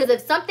 Because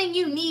if something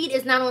you need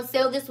is not on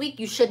sale this week,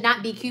 you should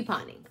not be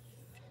couponing.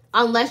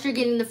 Unless you're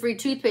getting the free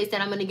toothpaste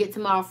that I'm going to get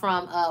tomorrow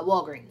from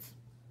Walgreens.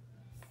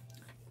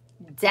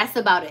 That's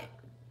about it.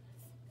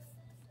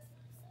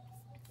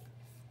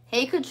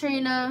 Hey,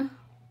 Katrina.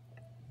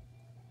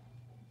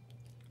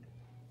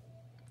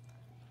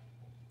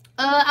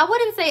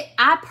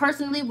 I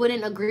personally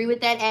wouldn't agree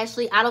with that,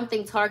 Ashley. I don't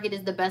think Target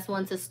is the best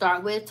one to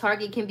start with.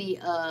 Target can be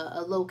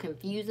a little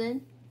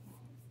confusing,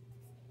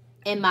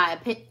 in my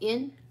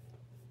opinion.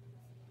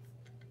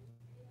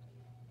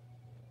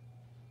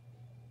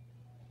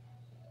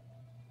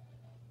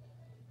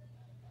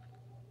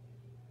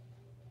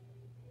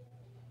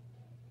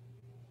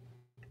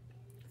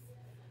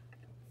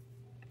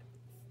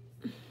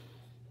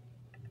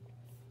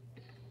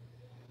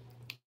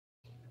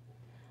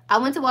 I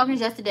went to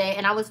Walgreens yesterday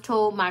and I was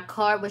told my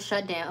card was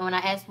shut down. And when I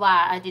asked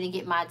why I didn't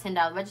get my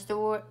 $10 register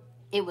reward,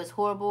 it was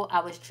horrible.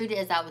 I was treated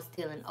as I was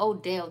stealing. Oh,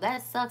 Dale,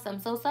 that sucks.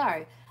 I'm so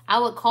sorry. I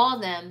would call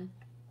them.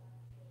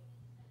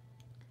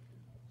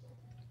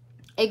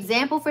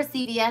 Example for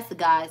CVS,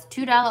 guys.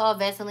 $2 off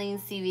Vaseline,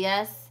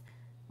 CVS.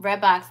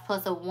 Redbox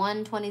plus a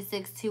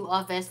 $1.26 2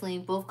 off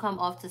Vaseline. Both come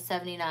off to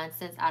 79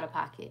 cents out of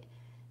pocket.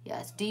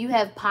 Yes. Do you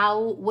have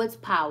Powell? What's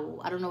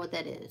Powell? I don't know what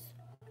that is.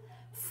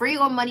 Free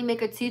or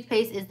Moneymaker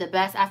toothpaste is the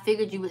best. I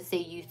figured you would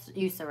say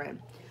Eucerin.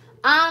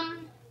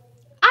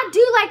 I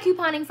do like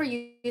couponing for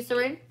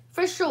Eucerin.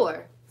 For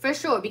sure. For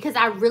sure. Because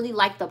I really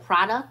like the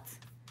product.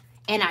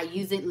 And I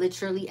use it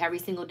literally every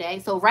single day.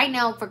 So right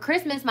now, for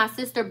Christmas, my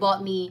sister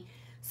bought me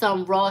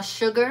some raw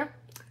sugar.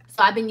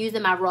 So I've been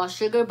using my raw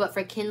sugar. But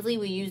for Kinsley,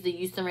 we use the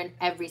Eucerin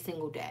every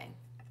single day.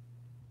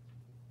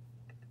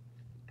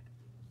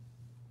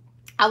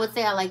 I would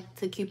say I like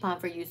to coupon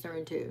for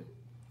Eucerin too.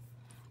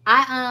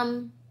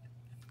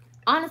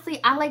 Honestly,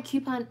 I like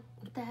coupon.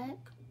 What the heck?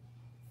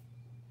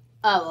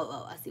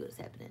 Oh, I see what's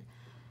happening.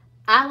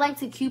 I like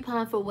to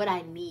coupon for what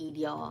I need,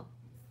 y'all.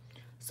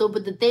 So,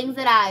 but the things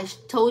that I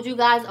told you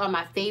guys are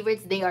my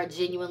favorites. They are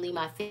genuinely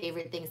my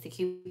favorite things to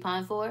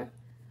coupon for.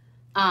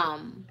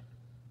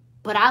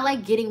 But I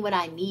like getting what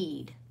I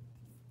need.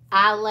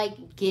 I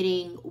like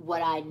getting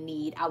what I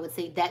need. I would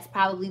say that's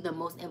probably the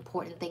most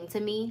important thing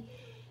to me,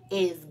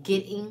 is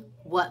getting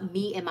what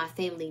me and my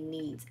family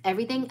needs.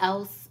 Everything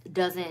else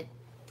doesn't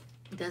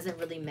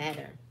really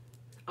matter.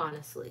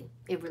 Honestly,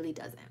 it really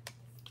doesn't.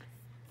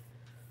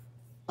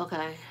 Okay,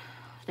 I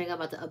think I'm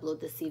about to upload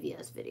the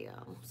CVS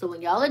video. So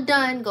when y'all are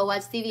done, go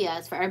watch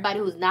CVS. For everybody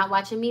who's not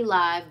watching me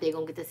live, they're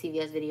gonna get the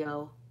CVS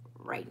video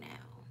right now.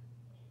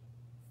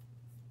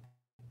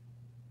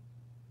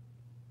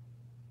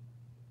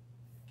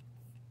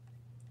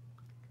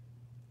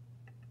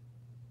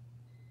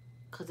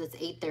 Because it's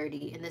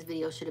 8:30 and this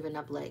video should have been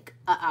up like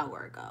an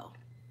hour ago.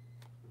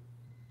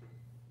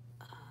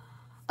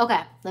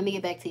 Okay, let me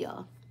get back to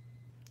y'all.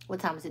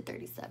 What time is it?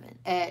 37.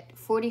 At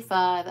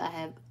 45, I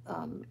have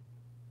an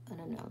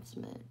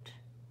announcement.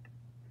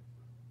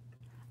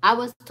 I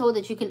was told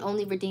that you can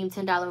only redeem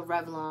 $10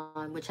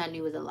 Revlon, which I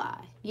knew was a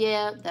lie.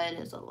 Yeah, that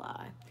is a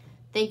lie.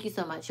 Thank you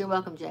so much. You're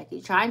welcome,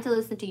 Jackie. Trying to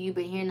listen to you,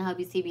 but hearing the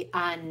hubby TV,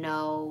 I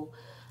know.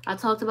 I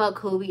talked about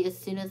Kobe as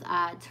soon as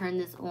I turned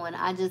this on.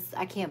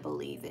 I can't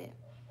believe it.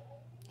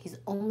 He's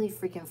only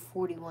freaking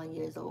 41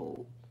 years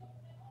old.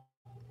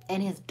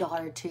 And his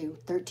daughter, too,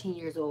 13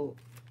 years old.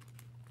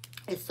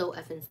 It's so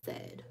effing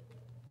sad.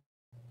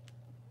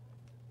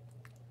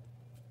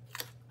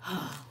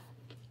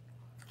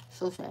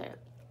 So sad.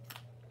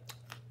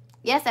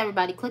 Yes,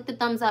 everybody, click the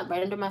thumbs up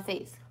right under my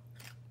face.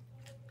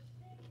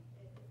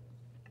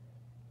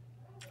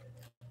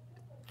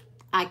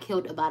 I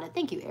killed Abada.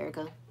 Thank you,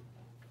 Erica.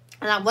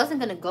 And I wasn't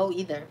going to go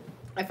either.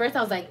 At first,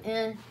 I was like,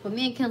 But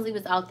me and Kinsley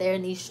was out there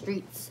in these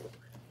streets.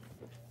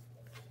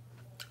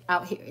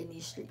 Out here in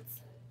these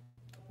streets.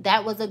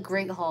 That was a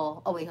great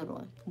haul. Oh, wait, hold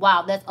on.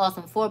 Wow, that's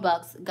awesome.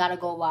 $4. Gotta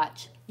go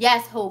watch.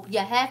 Yes, Hope. You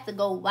have to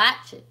go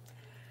watch it.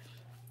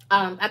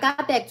 I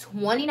got back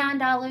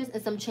 $29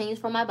 and some change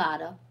from my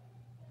Bada.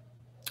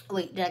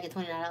 Wait, did I get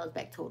 $29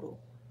 back total?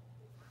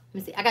 Let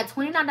me see. I got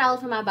 $29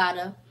 from my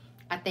Bada,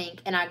 I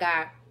think. And I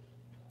got,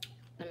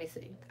 let me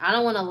see. I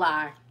don't want to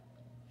lie.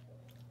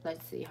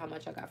 Let's see how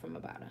much I got from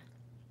my Bada.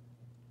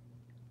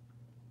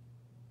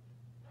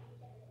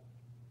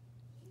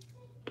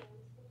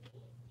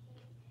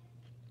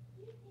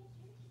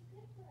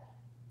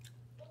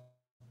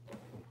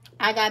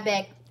 I got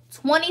back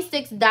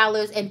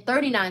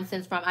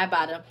 $26.39 from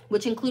Ibotta,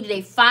 which included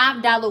a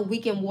 $5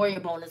 weekend warrior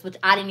bonus, which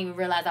I didn't even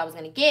realize I was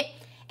going to get.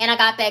 And I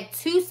got back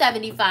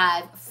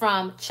 $2.75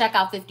 from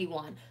Checkout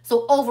 51.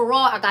 So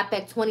overall, I got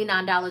back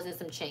 $29 and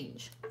some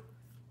change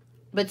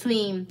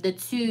between the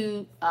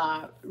two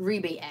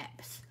rebate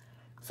apps.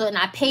 So, and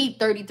I paid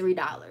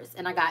 $33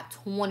 and I got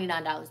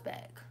 $29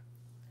 back.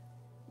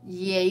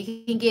 Yeah,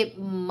 you can get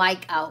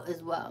Mike out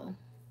as well.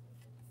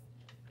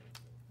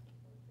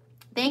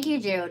 Thank you,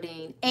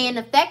 Geraldine. And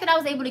the fact that I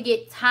was able to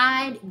get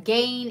Tide,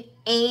 Gain,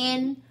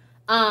 and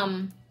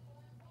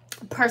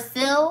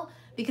Persil,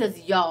 because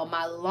y'all,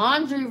 my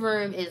laundry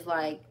room is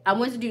like, I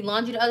went to do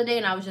laundry the other day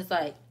and I was just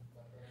like,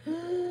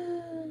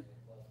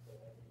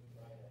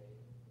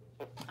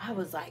 I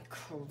was like,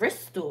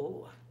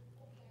 Crystal,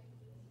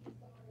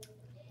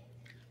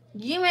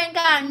 you ain't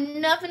got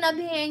nothing up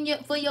here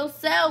for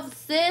yourself,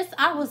 sis.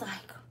 I was like,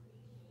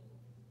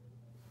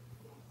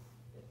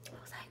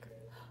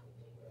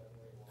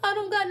 I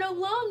don't got no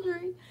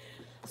laundry.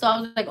 So I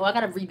was like, oh, I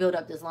gotta rebuild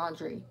up this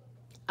laundry.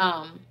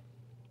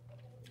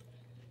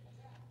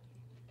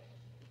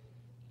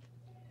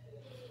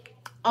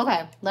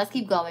 Okay, let's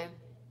keep going.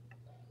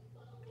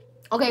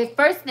 Okay,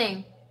 first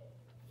thing,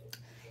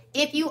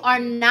 if you are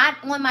not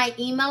on my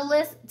email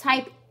list,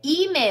 type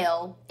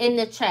email in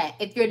the chat.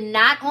 If you're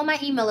not on my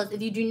email list,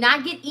 if you do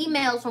not get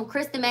emails from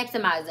Kristen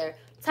Maximizer,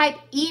 type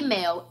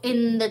email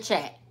in the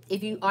chat.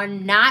 If you are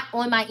not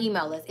on my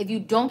email list, if you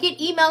don't get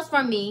emails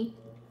from me,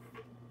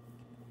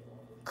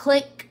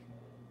 click,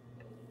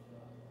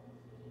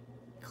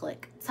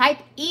 type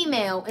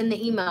email in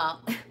the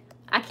email.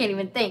 I can't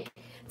even think.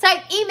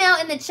 Type email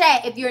in the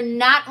chat if you're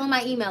not on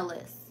my email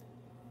list.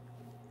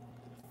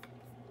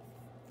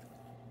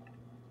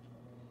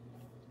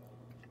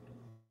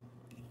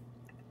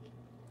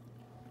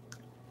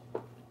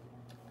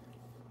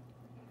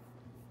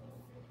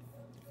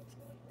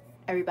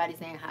 Everybody's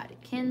saying hi to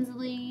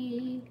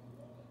Kinsley.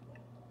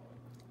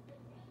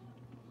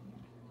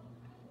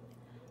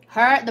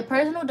 The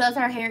person who does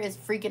her hair is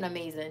freaking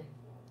amazing.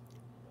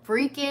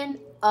 Freaking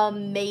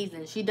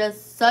amazing. She does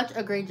such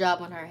a great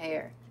job on her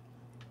hair.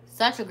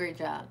 Such a great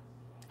job.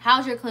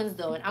 How's your cleanse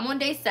doing? I'm on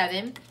day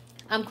 7.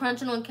 I'm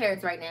crunching on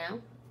carrots right now.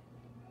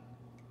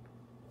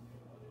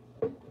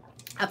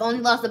 I've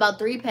only lost about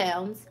 3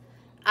 pounds.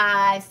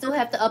 I still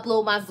have to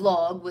upload my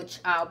vlog, which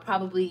I'll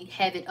probably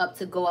have it up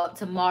to go up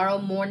tomorrow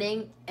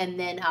morning, and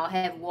then I'll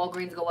have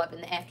Walgreens go up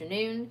in the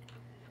afternoon.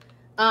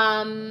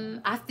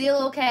 I feel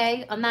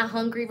okay. I'm not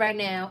hungry right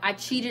now. I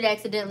cheated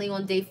accidentally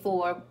on day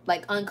 4,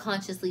 like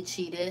unconsciously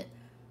cheated,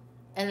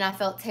 and I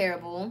felt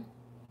terrible.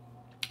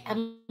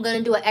 I'm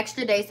gonna do an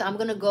extra day, so I'm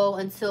gonna go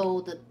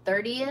until the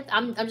 30th.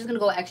 I'm just gonna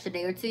go an extra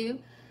day or 2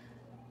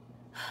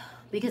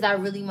 because I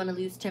really want to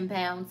lose 10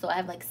 pounds. So I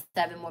have like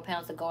 7 more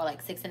pounds to go,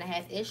 like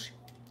 6.5 ish.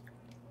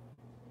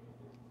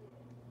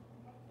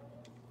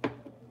 I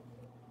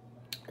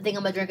think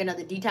I'm gonna drink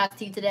another detox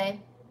tea today,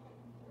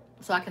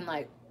 so I can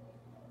like.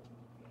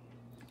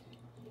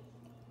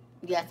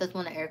 Yes, that's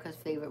one of Erica's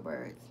favorite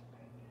words.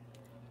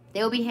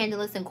 They will be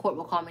handleless and court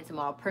will call me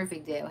tomorrow.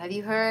 Perfect deal. Have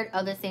you heard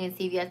others saying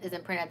CVS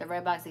isn't printing at the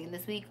red box again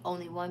this week?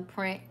 Only one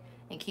print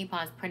and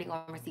coupons printing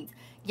on receipts.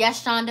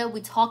 Yes, Shonda,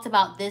 we talked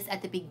about this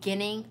at the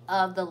beginning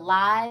of the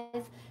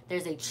live.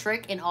 There's a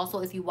trick, and also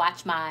if you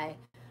watch my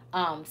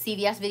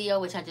CVS video,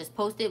 which I just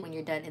posted when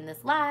you're done in this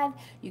live,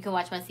 you can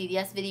watch my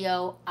CVS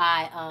video.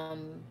 I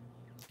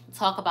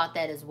talk about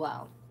that as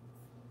well.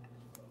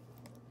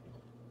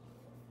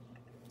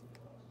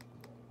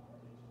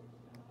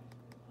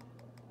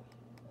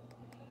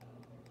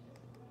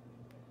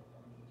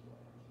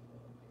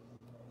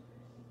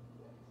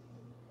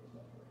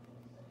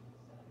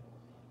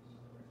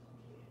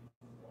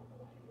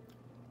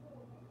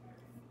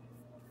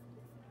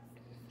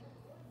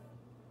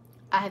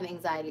 I have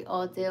anxiety.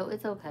 Oh, Dale,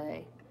 it's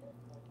okay.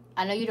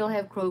 I know you don't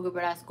have Kroger,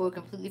 but I scored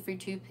completely free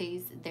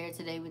toothpaste there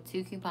today with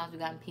 2 coupons we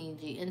got in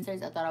P&G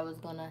inserts. I thought I was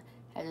going to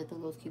have to throw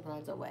those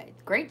coupons away.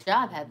 Great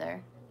job,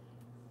 Heather.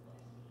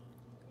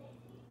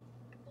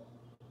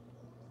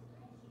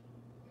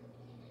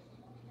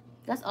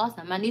 That's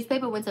awesome. My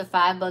newspaper went to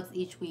 $5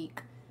 each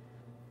week.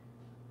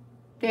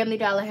 Family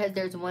Dollar has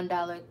theirs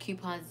 $1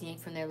 coupons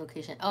yanked from their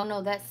location. Oh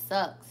no, that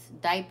sucks.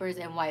 Diapers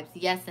and wipes.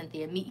 Yes,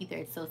 Cynthia. Me either.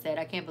 It's so sad.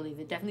 I can't believe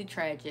it. Definitely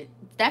tragic.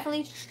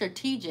 Definitely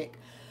strategic.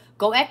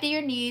 Go after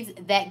your needs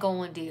that go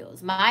on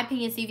deals. My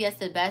opinion, CVS is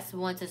the best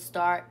one to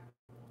start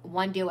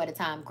one deal at a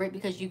time. Great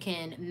because you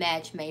can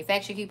match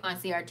manufacturer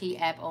coupons,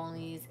 CRT, app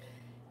onlys,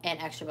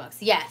 and extra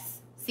bucks. Yes,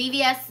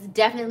 CVS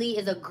definitely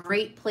is a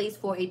great place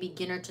for a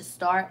beginner to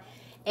start.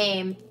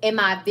 And in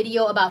my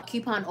video about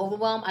coupon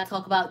overwhelm, I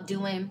talk about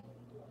doing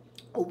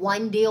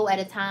one deal at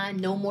a time,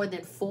 no more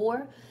than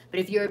 4. But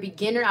if you're a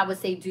beginner, I would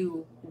say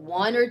do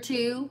 1 or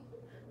 2,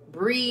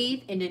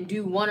 breathe, and then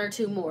do 1 or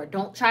 2 more.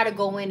 Don't try to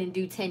go in and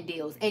do 10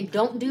 deals, and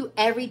don't do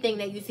everything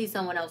that you see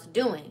someone else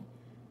doing.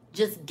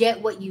 Just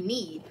get what you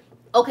need.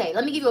 Okay,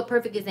 let me give you a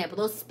perfect example.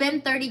 Those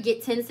spend 30,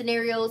 get 10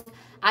 scenarios.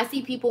 I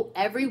see people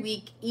every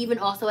week, even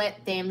also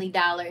at Family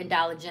Dollar and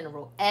Dollar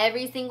General.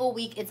 Every single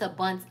week, it's a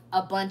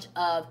bunch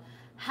of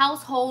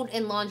household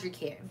and laundry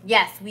care.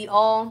 Yes, we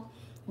all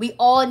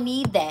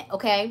need that,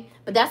 okay?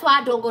 But that's why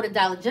I don't go to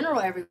Dollar General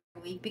every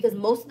week, because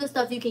most of the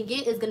stuff you can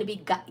get is going to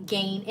be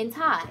Gain and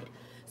Tide.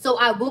 So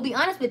I will be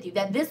honest with you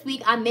that this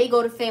week I may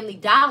go to Family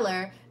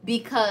Dollar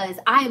because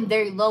I am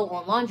very low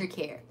on laundry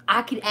care.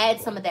 I could add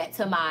some of that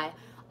to my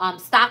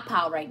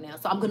stockpile right now.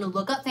 So I'm going to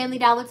look up Family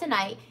Dollar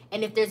tonight,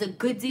 and if there's a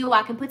good deal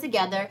I can put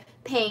together,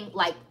 paying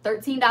like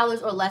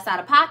 $13 or less out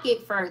of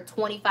pocket for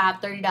 $25,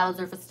 $30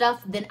 worth of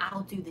stuff, then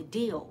I'll do the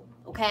deal,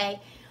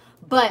 okay?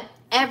 But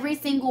every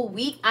single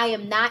week, I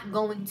am not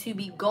going to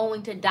be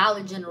going to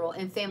Dollar General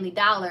and Family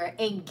Dollar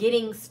and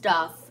getting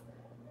stuff,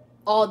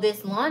 all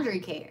this laundry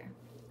care.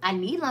 I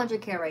need laundry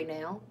care right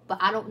now, but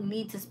I don't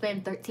need to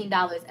spend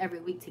 $13 every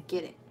week to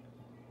get it.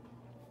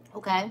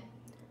 Okay?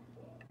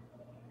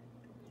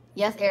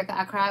 Yes, Erica,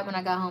 I cried when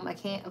I got home. I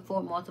can't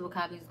afford multiple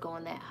copies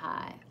going that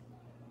high.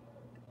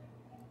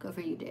 Good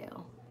for you,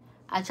 Dale.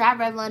 I tried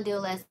Revlon deal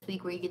last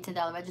week where you get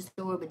 $10 register,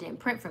 but didn't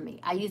print for me.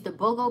 I used the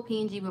BOGO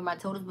P&G where my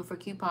totals before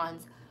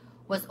coupons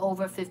was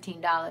over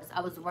 $15.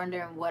 I was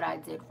wondering what I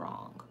did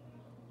wrong.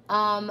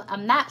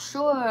 I'm not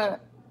sure,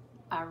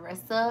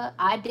 Arissa.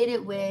 I did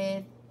it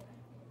with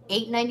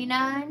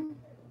 $8.99.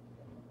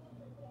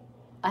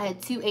 I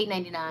had 2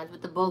 $8.99s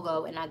with the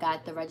BOGO, and I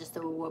got the register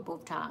reward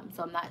both times,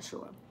 so I'm not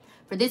sure.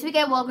 For this week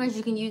at Walgreens,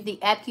 you can use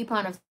the app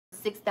coupon of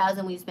 $6,000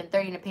 when you spend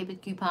 $30 in a paper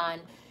coupon.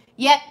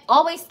 Yep,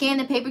 always scan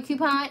the paper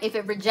coupon. If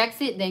it rejects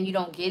it, then you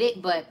don't get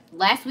it. But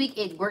last week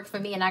it worked for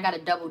me, and I got a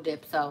double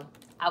dip, so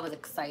I was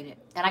excited.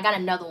 And I got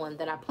another one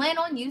that I plan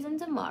on using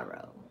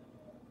tomorrow.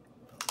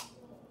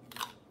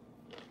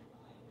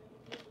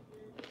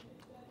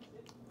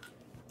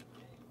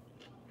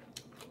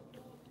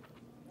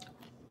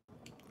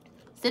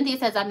 Cynthia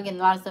says I've been getting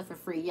a lot of stuff for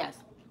free. Yes.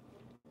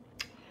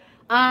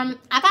 I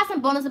got some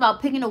bonus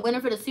about picking a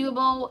winner for the Super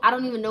Bowl. I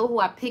don't even know who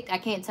I picked. I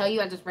can't tell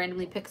you. I just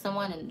randomly picked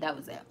someone, and that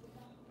was it.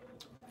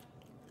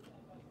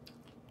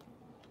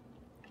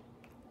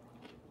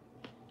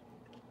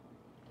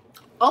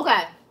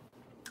 Okay.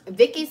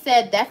 Vicky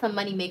said that's a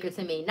moneymaker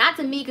to me. Not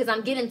to me, because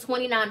I'm getting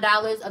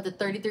 $29 of the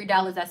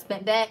 $33 I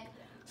spent back.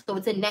 So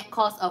it's a net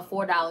cost of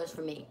 $4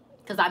 for me,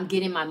 because I'm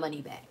getting my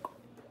money back.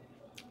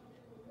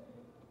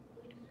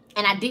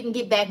 And I didn't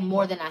get back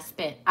more than I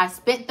spent. I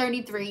spent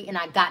 33 and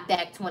I got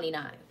back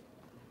 29.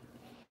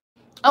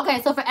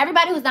 Okay, so for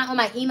everybody who's not on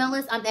my email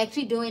list, I'm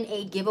actually doing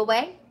a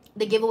giveaway.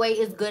 The giveaway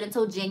is good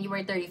until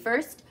January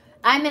 31st.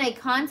 I'm in a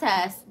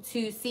contest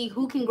to see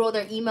who can grow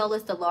their email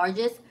list the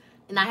largest,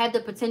 and I have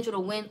the potential to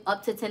win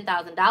up to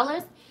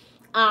 $10,000.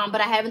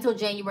 But I have until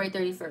January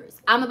 31st.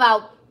 I'm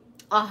about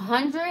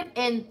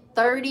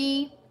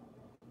 130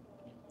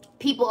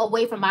 people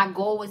away from my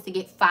goal was to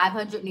get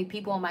 500 new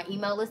people on my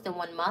email list in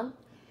 1 month.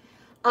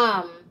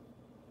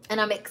 And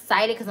I'm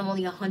excited because I'm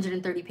only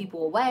 130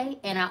 people away,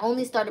 and I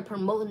only started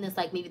promoting this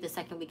like maybe the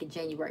second week of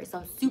January. So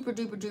I'm super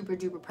duper duper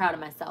duper proud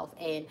of myself,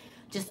 and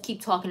just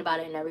keep talking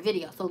about it in every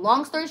video. So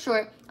long story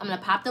short, I'm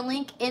gonna pop the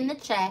link in the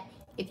chat.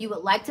 If you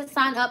would like to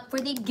sign up for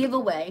the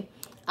giveaway,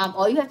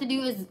 all you have to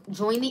do is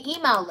join the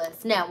email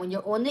list. Now, when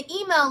you're on the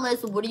email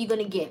list, what are you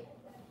gonna get?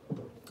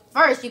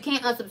 First, you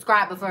can't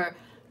unsubscribe before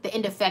the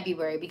end of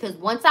February, because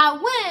once I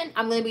win,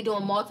 I'm gonna be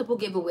doing multiple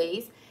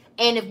giveaways.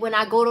 And if when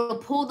I go to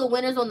pull the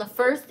winners on the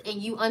 1st and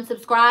you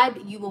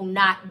unsubscribe, you will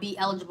not be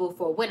eligible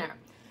for a winner.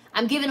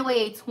 I'm giving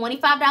away a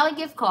 $25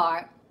 gift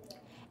card,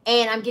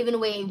 and I'm giving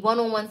away a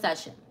one-on-one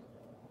session.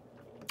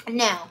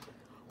 Now,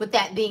 with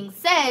that being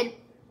said,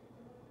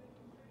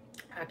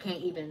 I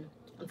can't even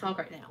talk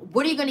right now.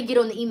 What are you going to get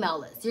on the email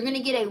list? You're going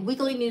to get a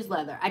weekly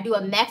newsletter. I do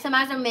a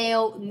Maximizer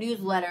Mail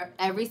newsletter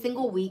every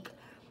single week.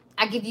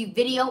 I give you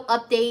video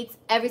updates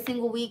every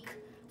single week.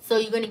 So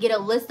you're going to get a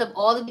list of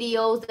all the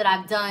videos that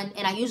I've done,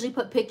 and I usually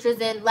put pictures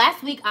in.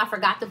 Last week, I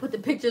forgot to put the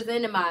pictures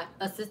in, and my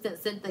assistant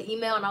sent the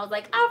email, and I was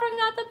like, I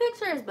forgot the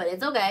pictures, but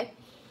it's okay.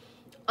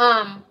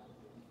 A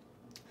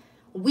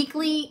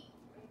weekly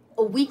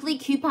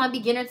coupon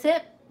beginner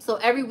tip. So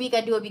every week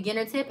I do a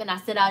beginner tip, and I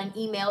send out an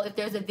email. If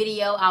there's a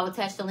video, I'll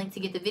attach the link to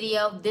get the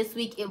video. This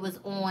week it was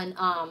on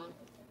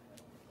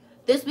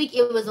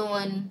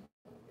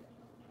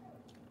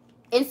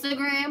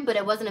Instagram, but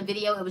it wasn't a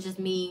video. It was just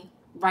me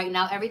writing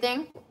out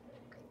everything.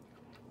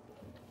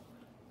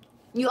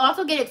 You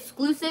also get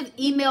exclusive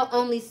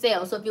email-only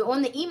sales. So if you're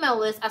on the email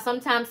list, I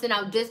sometimes send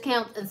out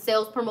discounts and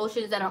sales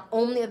promotions that are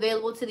only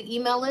available to the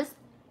email list.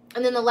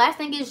 And then the last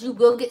thing is you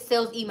will get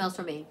sales emails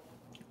from me.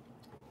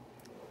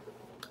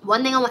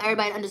 One thing I want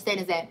everybody to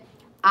understand is that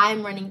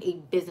I'm running a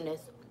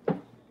business.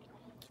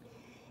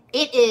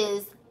 It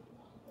is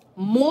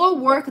more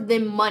work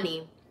than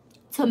money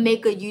to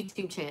make a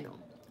YouTube channel,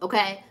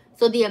 okay?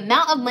 So the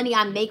amount of money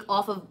I make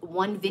off of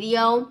one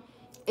video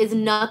is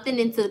nothing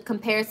into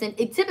comparison.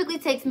 It typically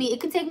takes me,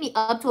 it can take me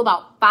up to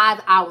about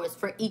 5 hours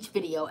for each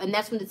video. And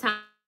that's from the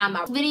time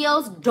my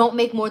videos don't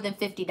make more than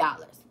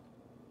 $50.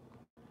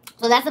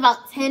 So that's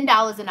about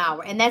 $10 an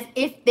hour. And that's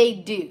if they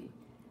do.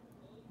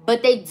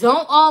 But they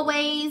don't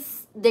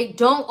always make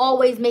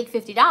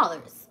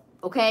 $50.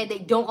 Okay? They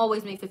don't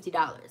always make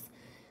 $50.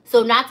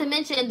 So not to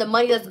mention the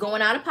money that's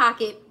going out of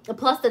pocket,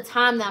 plus the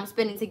time that I'm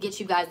spending to get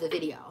you guys the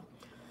video.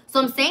 So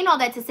I'm saying all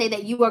that to say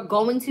that you are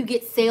going to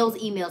get sales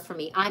emails from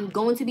me. I'm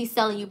going to be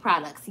selling you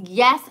products.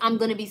 Yes, I'm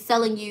going to be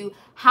selling you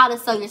how to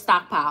sell your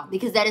stockpile,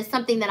 because that is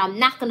something that I'm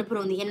not going to put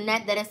on the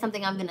internet. That is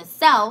something I'm going to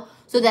sell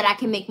so that I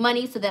can make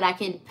money, so that I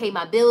can pay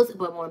my bills,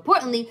 but more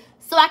importantly,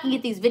 so I can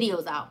get these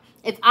videos out.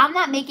 If I'm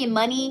not making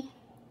money,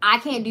 I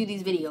can't do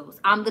these videos.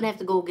 I'm going to have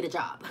to go get a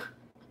job.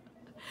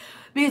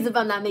 Because if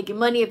I'm not making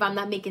money, if I'm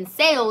not making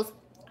sales,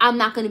 I'm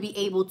not going to be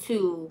able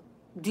to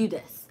do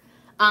this.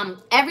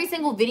 Every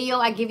single video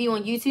I give you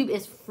on YouTube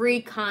is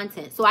free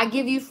content. So I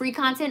give you free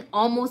content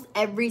almost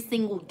every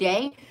single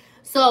day.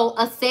 So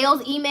a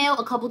sales email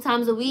a couple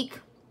times a week,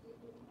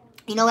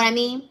 you know what I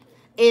mean,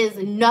 is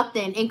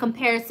nothing in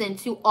comparison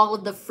to all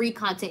of the free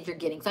content you're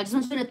getting. So I just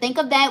want you to think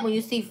of that when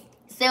you see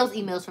sales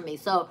emails from me.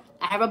 So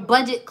I have a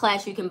budget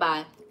class you can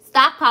buy,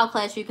 stockpile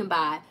class you can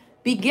buy,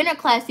 beginner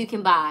class you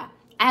can buy.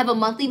 I have a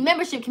monthly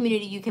membership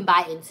community you can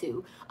buy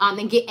into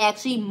and get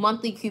actually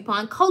monthly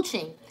coupon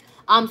coaching.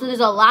 So there's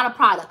a lot of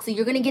products. So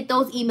you're going to get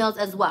those emails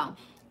as well.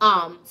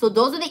 So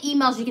those are the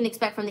emails you can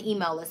expect from the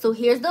email list. So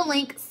here's the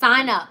link.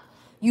 Sign up.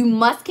 You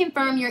must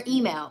confirm your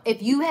email.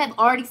 If you have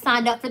already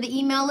signed up for the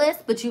email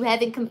list, but you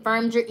haven't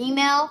confirmed your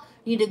email,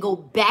 you need to go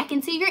back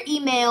into your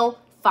email,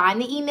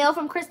 find the email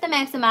from Chris the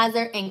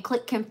Maximizer, and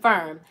click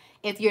confirm.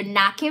 If you're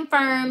not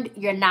confirmed,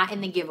 you're not in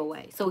the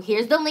giveaway. So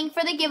here's the link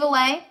for the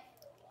giveaway.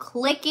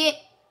 Click it,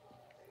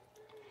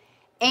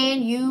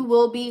 and you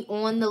will be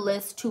on the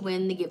list to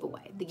win the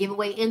giveaway. The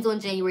giveaway ends on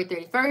January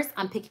 31st.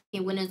 I'm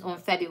picking winners on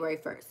February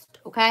 1st,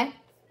 okay?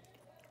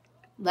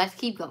 Let's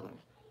keep going.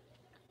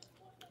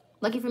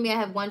 Lucky for me, I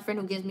have one friend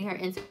who gives me her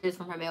answers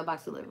from her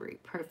mailbox delivery.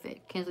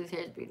 Perfect. Kinsley's hair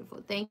is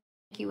beautiful. Thank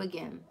you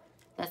again.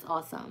 That's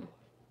awesome.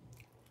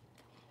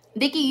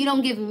 Vicky, you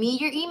don't give me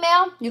your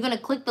email. You're going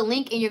to click the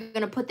link, and you're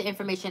going to put the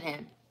information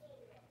in.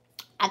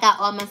 I got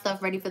all my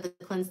stuff ready for the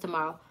cleanse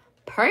tomorrow.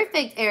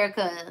 Perfect,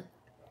 Erica.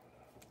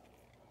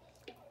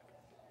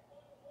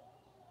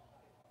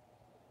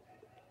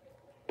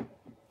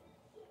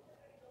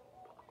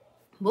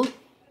 Whoop.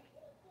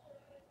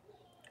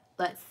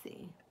 Let's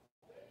see.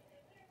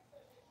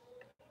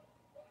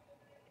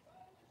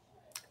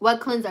 What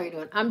cleanse are you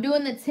doing? I'm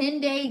doing the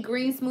 10-day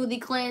green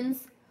smoothie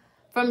cleanse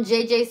from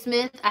JJ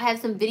Smith. I have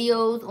some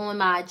videos on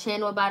my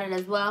channel about it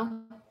as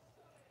well.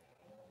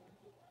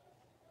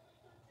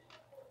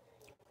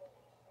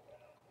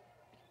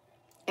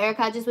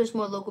 Erica, I just wish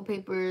more local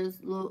papers,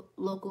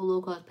 local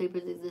low-cost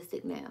papers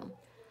existed now.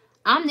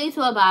 I'm new to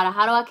Ibotta.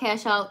 How do I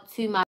cash out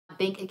to my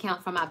bank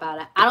account from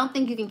Ibotta? I don't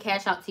think you can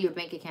cash out to your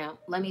bank account.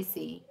 Let me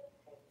see.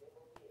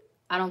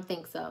 I don't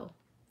think so.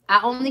 I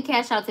only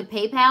cash out to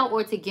PayPal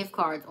or to gift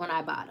cards on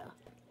Ibotta.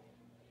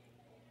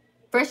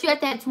 First, you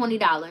have to have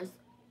 $20.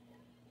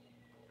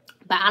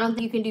 But I don't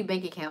think you can do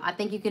bank account. I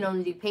think you can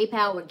only do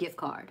PayPal or gift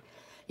card.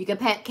 You can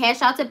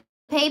cash out to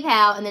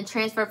PayPal and then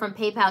transfer from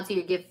PayPal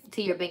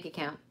to your bank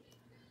account.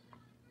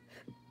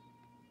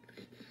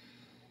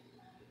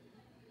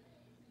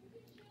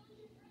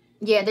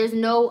 Yeah, there's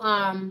no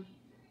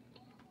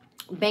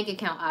bank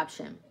account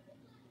option.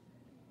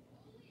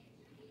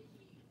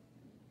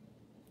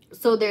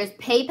 So there's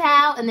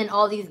PayPal and then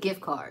all these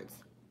gift cards.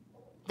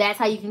 That's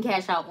how you can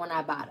cash out on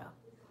Ibotta.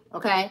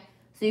 Okay?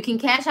 So you can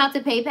cash out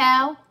to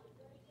PayPal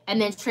and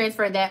then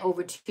transfer that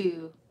over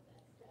to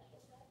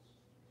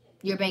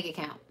your bank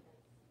account.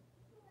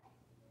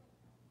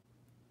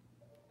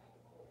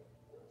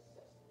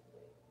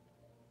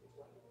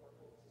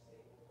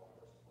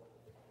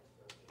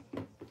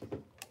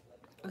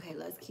 Okay,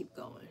 let's keep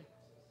going.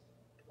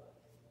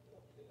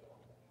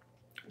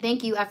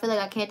 Thank you. I feel like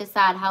I can't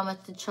decide how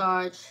much to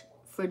charge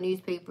for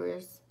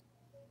newspapers.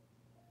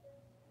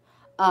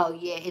 Oh,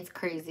 yeah, it's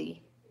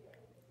crazy.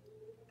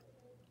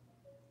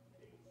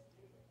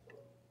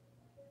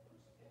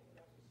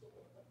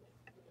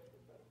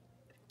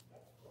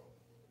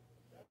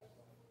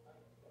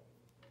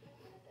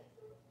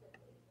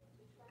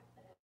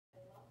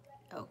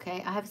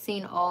 Okay, I have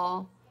seen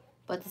all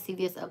but the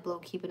CVS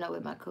upload, Keeping Up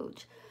with My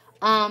Coach.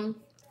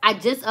 I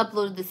just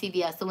uploaded the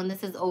CVS, so when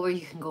this is over,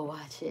 you can go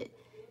watch it.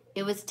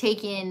 It was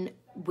taking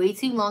way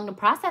too long to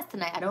process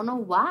tonight. I don't know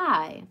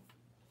why.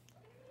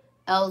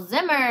 El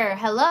Zimmer,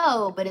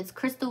 hello, but it's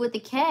Crystal with a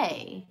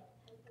K.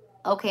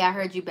 Okay, I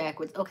heard you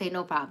backwards. Okay,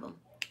 no problem.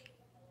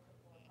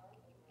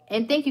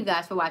 And thank you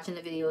guys for watching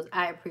the videos.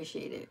 I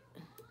appreciate it.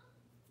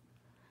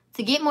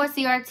 To get more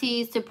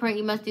CRTs to print,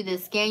 you must do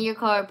this. Scan your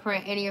card,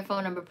 print, enter your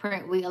phone number,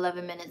 print, wait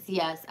 11 minutes.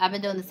 Yes, I've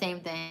been doing the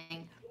same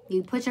thing.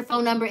 You put your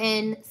phone number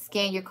in,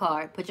 scan your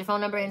card. Put your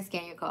phone number in,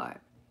 scan your card.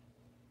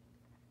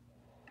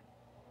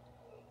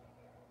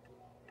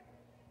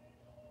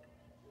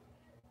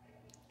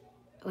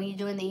 When you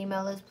join the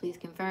email list, please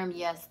confirm.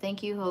 Yes,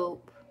 thank you,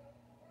 Hope.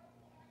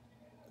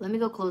 Let me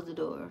go close the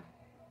door.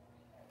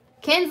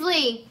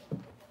 Kinsley,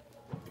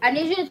 I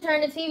need you to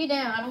turn the TV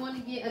down. I don't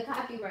want to get a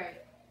copyright.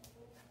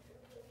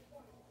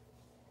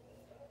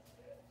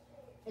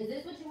 Is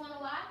this what you want to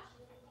watch?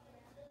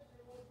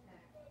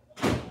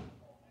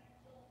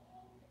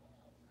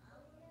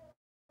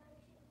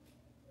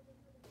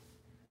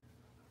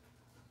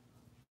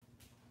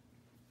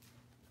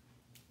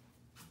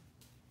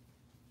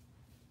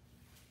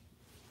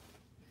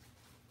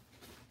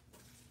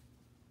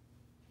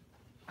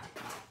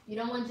 You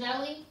don't want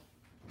jelly?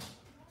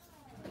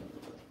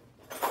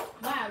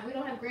 Why? We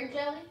don't have grape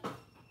jelly?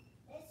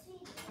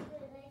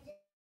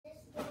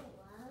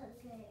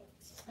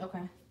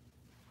 Okay.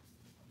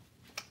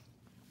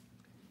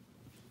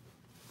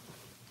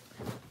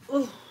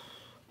 Ooh.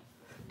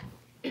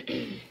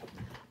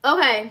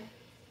 Okay.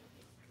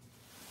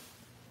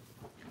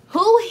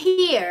 Who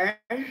here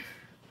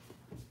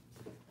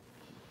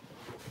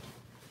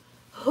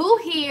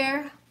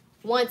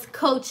wants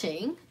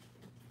coaching?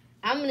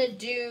 I'm going to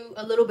do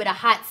a little bit of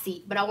hot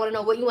seat, but I want to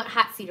know what you want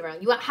hot seat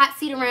around. You want hot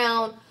seat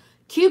around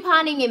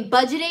couponing and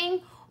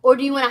budgeting, or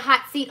do you want a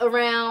hot seat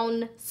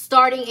around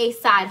starting a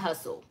side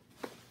hustle?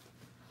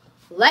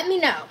 Let me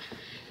know.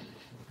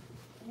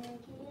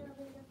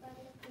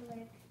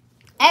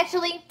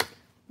 Actually,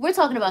 we're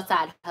talking about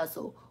side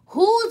hustle.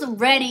 Who's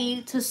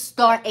ready to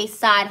start a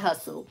side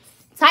hustle?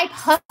 Type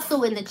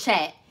hustle in the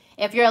chat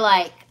if you're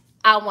like,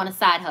 I want a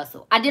side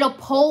hustle. I did a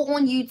poll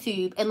on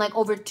YouTube and like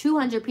over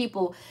 200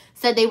 people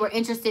said they were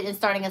interested in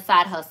starting a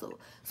side hustle.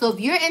 So if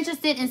you're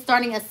interested in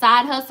starting a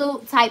side hustle,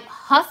 type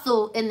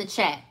hustle in the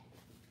chat.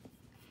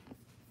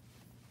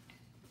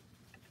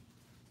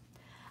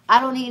 I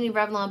don't need any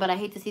Revlon, but I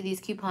hate to see these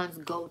coupons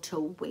go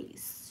to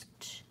waste.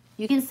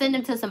 You can send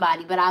them to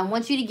somebody, but I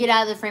want you to get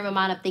out of the frame of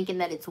mind of thinking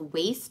that it's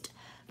waste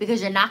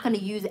because you're not going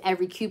to use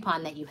every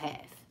coupon that you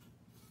have.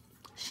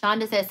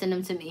 Shonda says send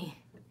them to me.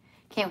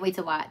 Can't wait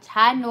to watch.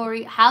 Hi,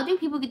 Nori. How do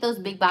people get those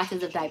big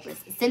boxes of diapers?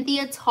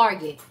 Cynthia,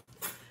 Target.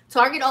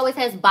 Target always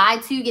has buy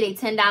two, get a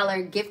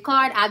 $10 gift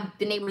card. I've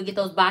been able to get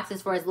those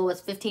boxes for as low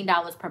as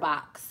 $15 per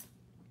box.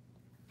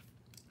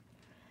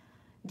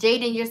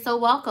 Jaden, you're so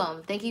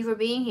welcome. Thank you for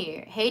being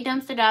here. Hey,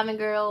 Dumpster Diving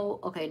Girl.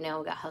 Okay, now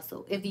we got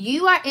hustle. If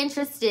you are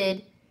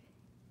interested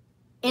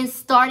in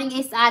starting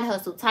a side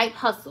hustle, type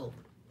hustle.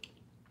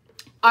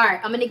 All right,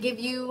 I'm going to give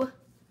you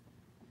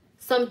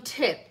some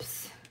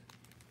tips.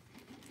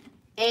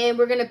 And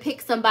we're going to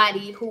pick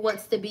somebody who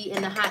wants to be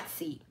in the hot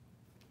seat.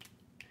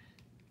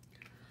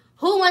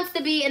 Who wants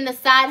to be in the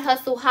side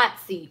hustle hot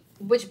seat?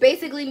 Which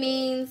basically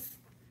means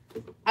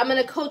I'm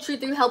going to coach you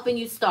through helping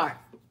you start.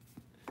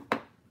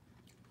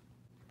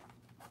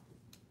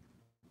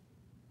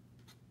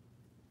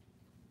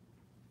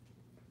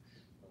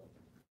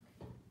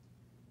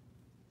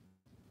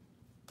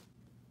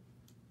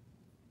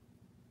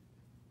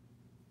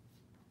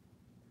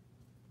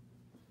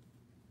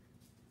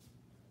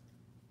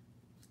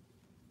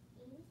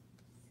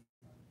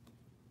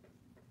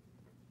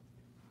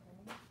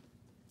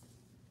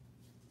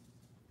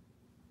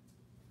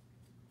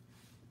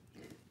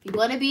 If you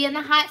want to be in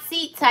the hot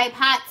seat, type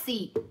hot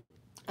seat.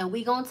 And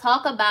we going to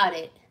talk about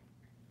it.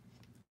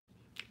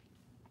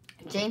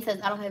 Jane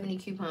says, I don't have any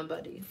coupon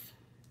buddies.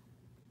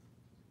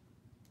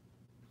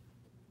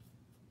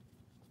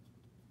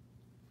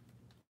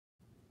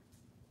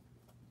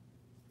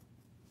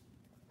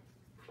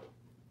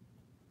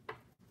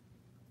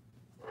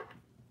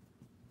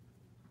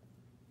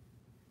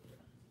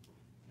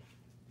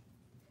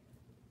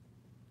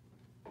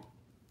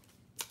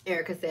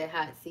 Erica said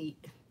hot seat.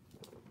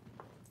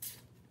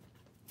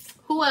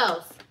 Who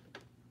else?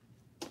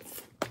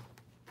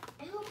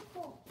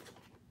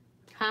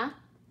 Huh?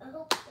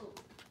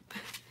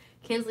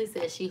 Kinsley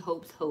says she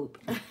hopes hope.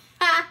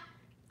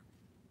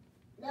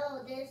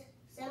 No, there's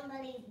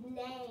somebody's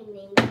name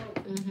named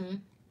Hope. Mm-hmm.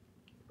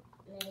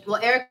 Well,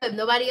 Erica, if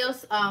nobody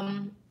else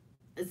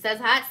it says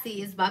hot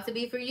seat, it's about to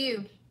be for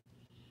you.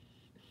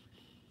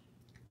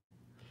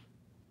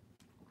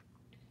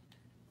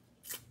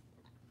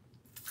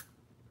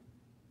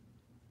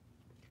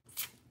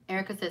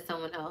 Erica said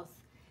someone else.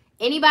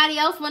 Anybody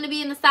else want to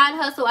be in the side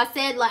hustle? I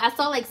said, like, I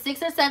saw like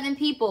 6 or 7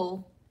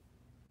 people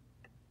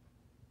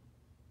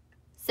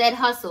said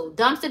hustle.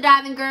 Dumpster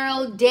diving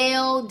girl,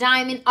 Dale,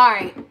 Diamond. All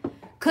right,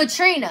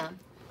 Katrina.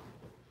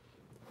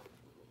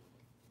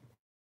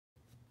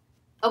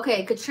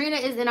 Okay, Katrina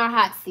is in our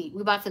hot seat.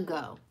 We about to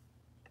go.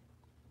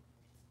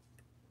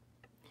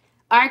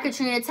 All right,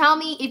 Katrina, tell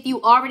me if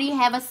you already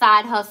have a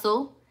side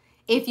hustle.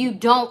 If you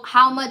don't,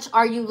 how much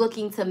are you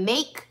looking to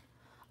make?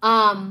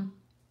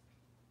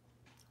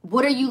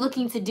 What are you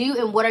looking to do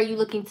and what are you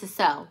looking to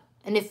sell?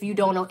 And if you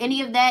don't know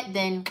any of that,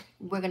 then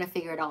we're going to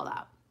figure it all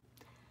out.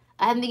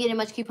 I haven't been getting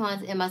much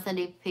coupons in my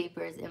Sunday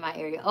papers in my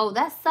area. Oh,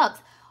 that sucks.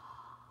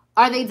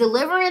 Are they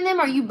delivering them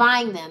or are you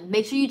buying them?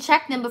 Make sure you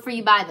check them before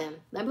you buy them.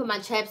 Let me put my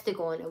chapstick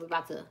on and we're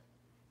about to...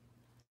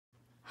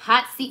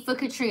 Hot seat for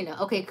Katrina.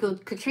 Okay, cool.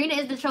 Katrina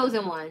is the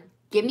chosen one.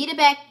 Give me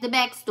the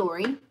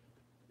backstory.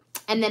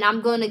 And then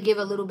I'm going to give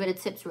a little bit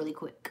of tips really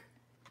quick.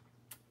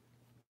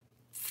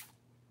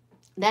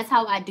 That's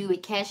how I do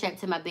it. Cash App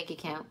to my bank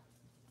account.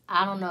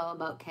 I don't know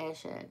about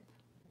Cash App.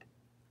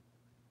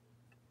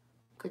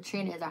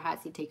 Katrina is our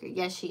hot seat taker.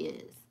 Yes, she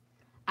is.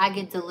 I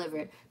get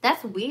delivered.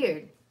 That's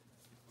weird.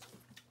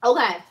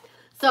 Okay.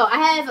 So I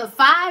have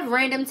 5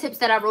 random tips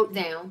that I wrote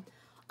down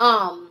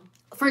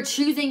for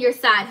choosing your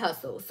side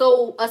hustle.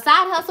 So a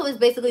side hustle is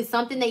basically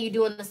something that you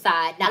do on the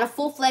side. Not a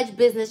full-fledged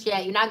business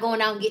yet. You're not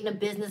going out and getting a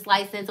business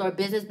license or a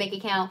business bank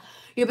account.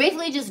 You're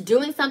basically just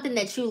doing something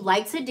that you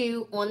like to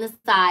do on the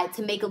side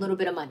to make a little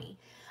bit of money.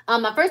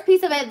 My first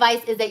piece of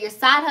advice is that your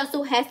side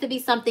hustle has to be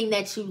something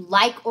that you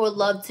like or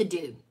love to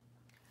do.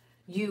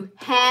 You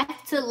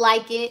have to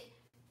like it.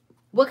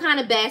 What kind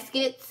of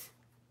baskets?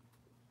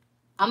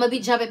 I'm going to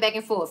be jumping back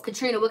and forth.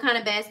 Katrina, what kind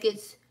of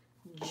baskets?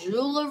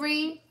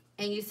 Jewelry.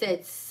 And you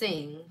said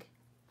sing.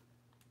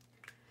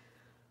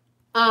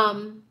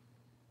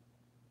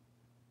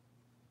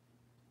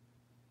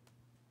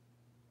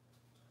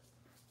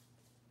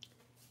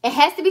 It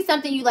has to be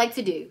something you like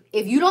to do.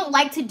 If you don't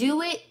like to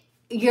do it,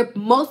 you're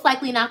most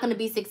likely not going to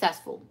be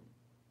successful.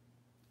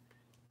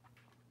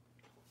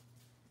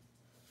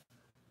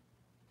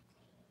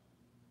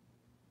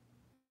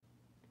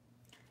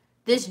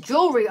 This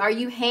jewelry, are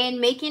you hand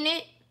making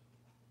it?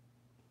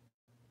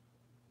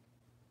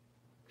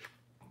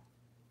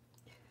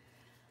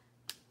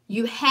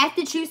 You have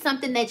to choose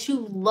something that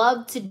you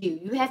love to do.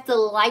 You have to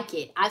like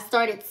it. I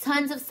started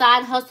tons of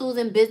side hustles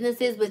and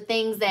businesses with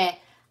things that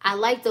I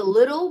liked a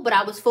little, but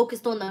I was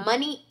focused on the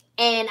money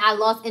and I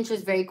lost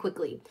interest very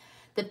quickly.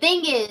 The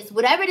thing is,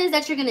 whatever it is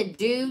that you're going to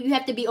do, you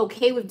have to be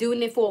okay with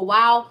doing it for a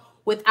while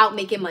without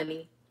making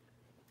money.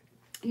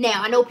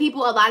 Now, I know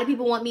a lot of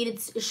people want me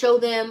to show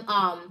them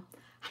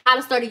how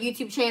to start a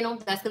YouTube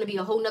channel. That's going to be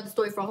a whole nother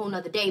story for a whole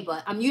nother day,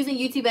 but I'm using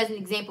YouTube as an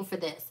example for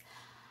this.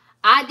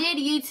 I did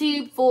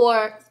YouTube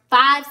for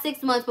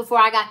 5-6 months before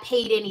I got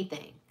paid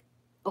anything.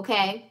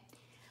 Okay?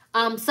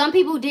 Some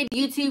people did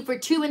YouTube for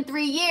 2 and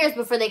 3 years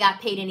before they got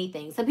paid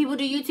anything. Some people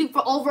do YouTube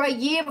for over a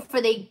year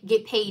before they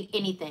get paid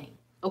anything.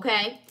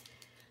 Okay?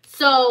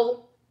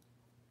 So,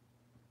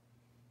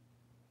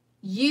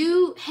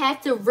 you have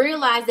to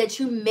realize that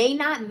you may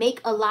not make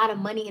a lot of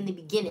money in the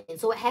beginning.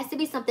 So, it has to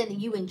be something that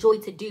you enjoy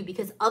to do.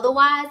 Because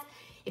otherwise,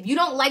 if you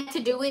don't like to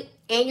do it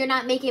and you're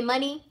not making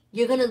money,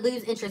 you're going to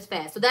lose interest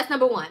fast. So, that's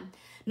number 1.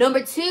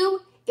 Number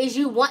 2 is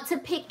you want to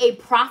pick a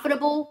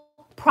profitable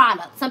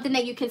product. Something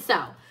that you can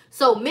sell.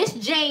 So Miss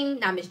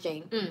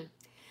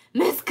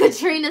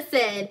Katrina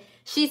said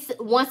she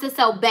wants to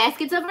sell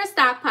baskets of her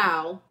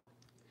stockpile,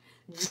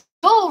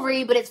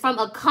 jewelry, but it's from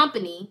a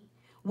company.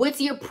 What's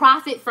your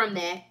profit from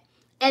that?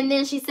 And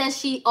then she says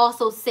she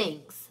also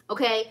sings.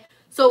 Okay.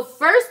 So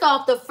first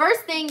off, the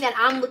first thing that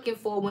I'm looking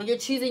for when you're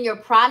choosing your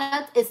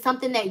product is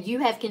something that you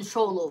have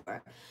control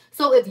over.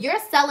 So if you're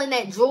selling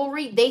that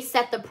jewelry, they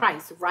set the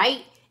price,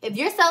 right? If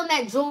you're selling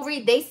that jewelry,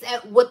 they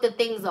set what the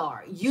things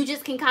are. You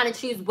just can kind of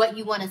choose what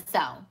you want to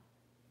sell.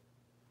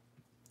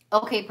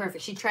 Okay,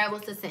 perfect. She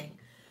travels to sing.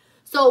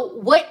 So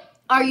what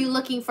are you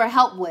looking for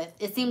help with?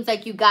 It seems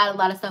like you got a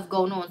lot of stuff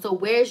going on. So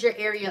where's your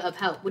area of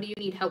help? What do you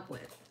need help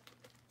with?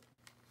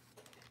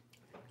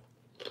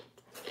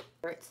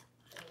 I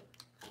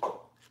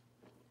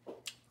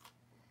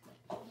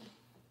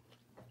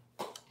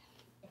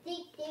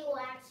think they will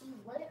ask you,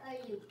 what are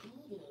you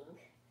eating?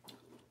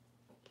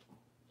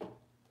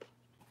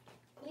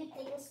 You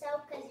think so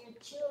because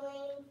you're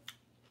chewing.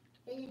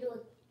 Then you do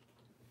it.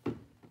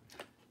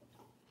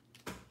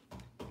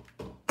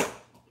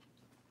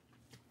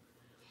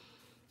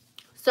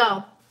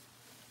 So,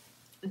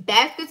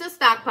 baskets of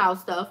stockpile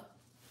stuff,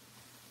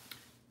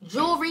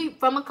 jewelry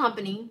from a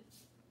company,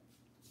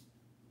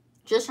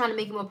 just trying to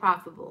make it more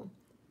profitable,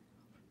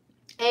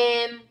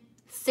 and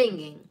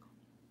singing.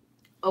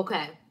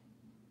 Okay.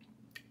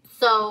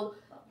 So,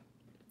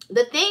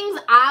 the things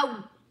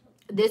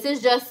this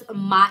is just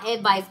my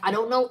advice. I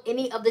don't know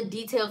any of the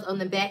details on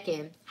the back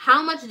end.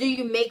 How much do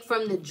you make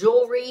from the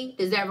jewelry?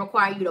 Does that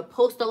require you to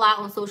post a lot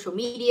on social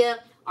media?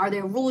 Are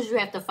there rules you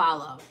have to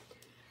follow?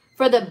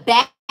 For the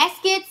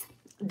baskets,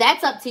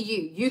 that's up to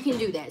you. You can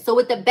do that. So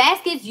with the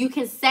baskets, you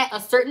can set a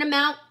certain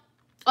amount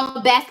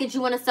of baskets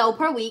you want to sell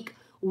per week,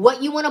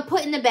 what you want to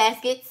put in the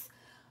baskets.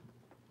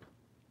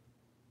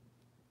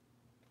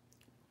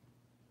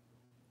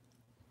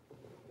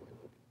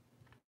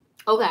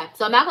 Okay,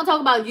 so I'm not going to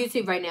talk about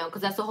YouTube right now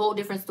because that's a whole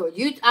different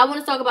story. I want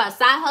to talk about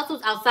side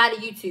hustles outside of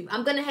YouTube.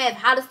 I'm going to have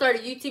how to start a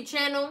YouTube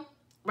channel.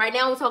 Right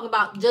now, we're talking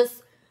about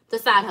just the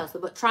side hustle,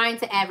 but trying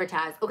to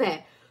advertise.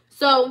 Okay,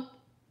 so...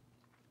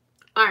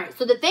 all right,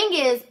 so the thing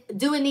is,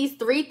 doing these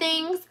three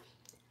things,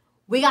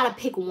 we got to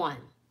pick one.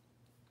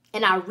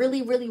 And I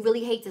really, really,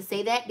 really hate to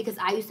say that because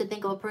I used to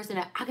think of a person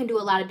that I can do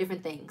a lot of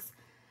different things.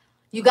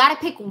 You got to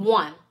pick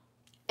one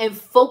and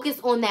focus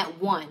on that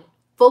one.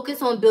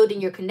 Focus on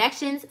building your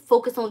connections.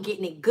 Focus on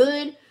getting it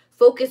good.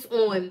 Focus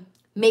on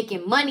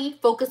making money.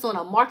 Focus on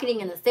a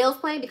marketing and a sales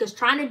plan because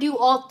trying to do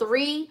all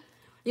three,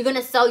 you're going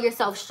to sell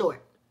yourself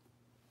short.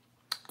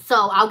 So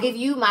I'll give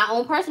you my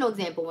own personal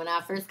example. When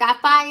I first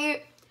got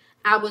fired,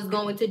 I was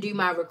going to do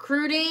my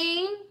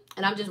recruiting,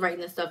 and I'm just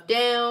writing this stuff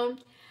down.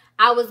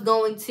 I was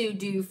going to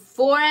do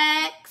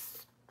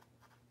Forex,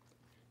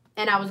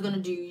 and I was going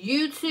to do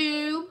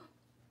YouTube,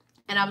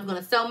 and I was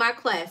going to sell my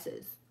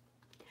classes.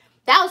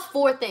 That was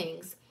 4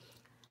 things.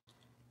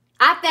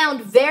 I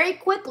found very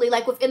quickly,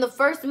 like within the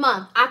first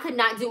month, I could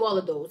not do all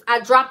of those. I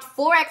dropped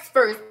Forex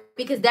first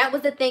because that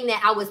was the thing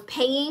that I was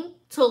paying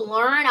to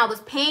learn. I was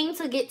paying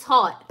to get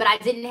taught, but I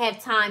didn't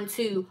have time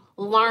to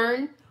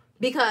learn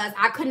because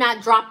I could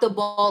not drop the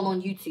ball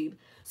on YouTube.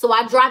 So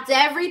I dropped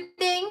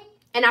everything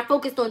and I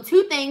focused on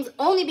 2 things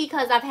only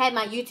because I've had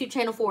my YouTube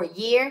channel for a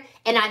year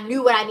and I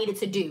knew what I needed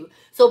to do.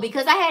 So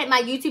because I had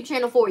my YouTube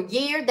channel for a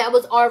year, that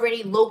was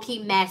already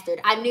low-key mastered.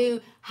 I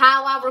knew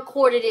how I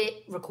recorded.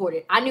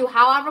 I knew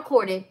how I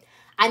recorded.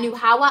 I knew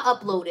how I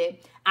uploaded.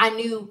 I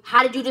knew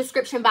how to do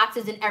description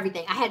boxes and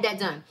everything. I had that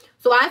done.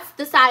 So I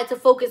decided to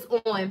focus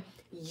on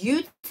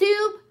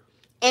YouTube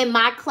and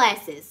my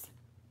classes,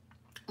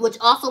 which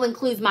also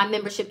includes my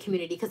membership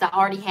community because I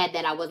already had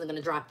that. I wasn't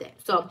going to drop that.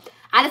 So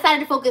I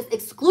decided to focus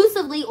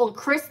exclusively on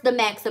Chris the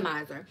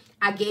Maximizer.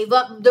 I gave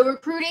up the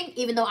recruiting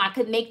even though I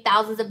could make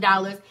thousands of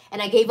dollars,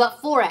 and I gave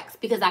up Forex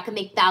because I could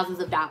make thousands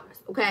of dollars,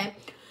 okay?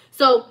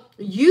 So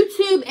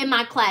YouTube and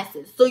my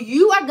classes. So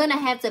you are going to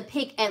have to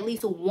pick at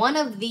least one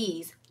of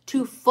these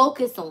to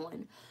focus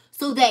on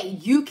so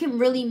that you can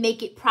really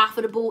make it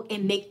profitable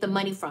and make the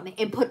money from it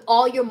and put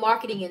all your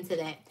marketing into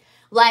that.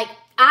 Like,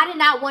 I did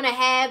not want to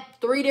have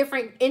 3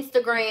 different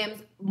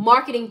Instagrams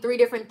marketing 3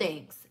 different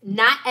things.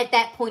 Not at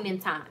that point in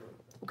time,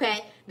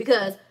 okay?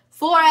 Because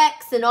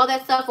Forex and all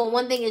that stuff on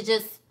one thing is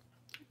just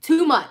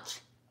too much.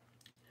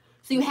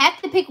 So you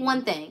have to pick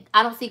one thing.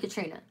 I don't see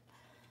Katrina.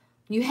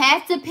 You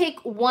have to pick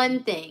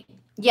one thing.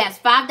 Yes,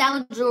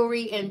 $5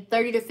 jewelry and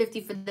 $30 to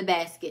 $50 for the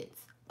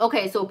baskets.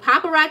 Okay, so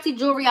paparazzi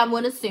jewelry, I'm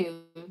going to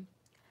assume.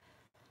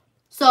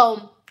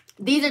 So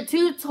these are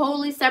 2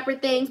 totally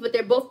separate things, but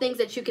they're both things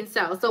that you can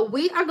sell. So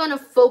we are going to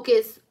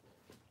focus.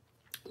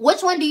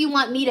 Which one do you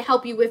want me to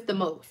help you with the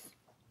most?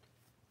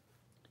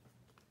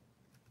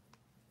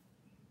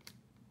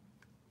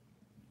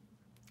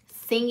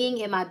 Singing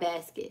in my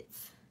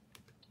baskets.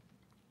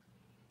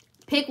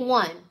 Pick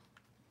one.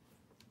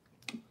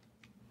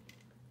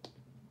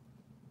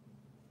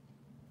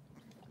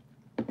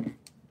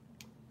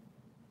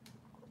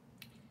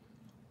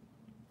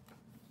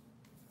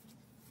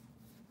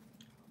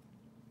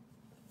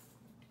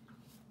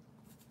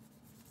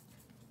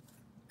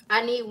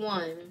 I need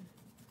one.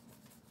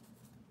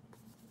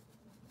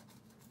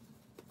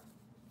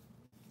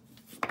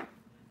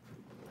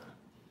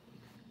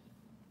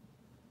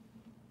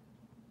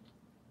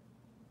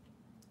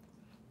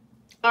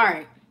 All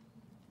right.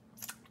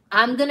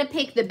 I'm going to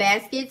pick the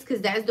baskets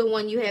because that's the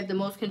one you have the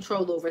most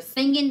control over.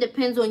 Singing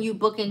depends on you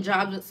booking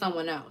jobs with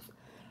someone else.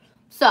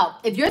 So,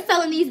 if you're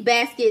selling these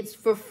baskets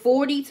for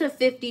 $40 to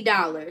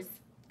 $50,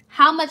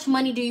 how much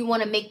money do you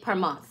want to make per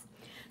month?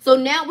 So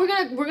now we're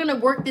gonna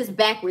work this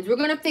backwards. We're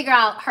gonna figure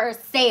out her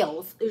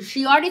sales.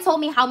 She already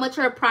told me how much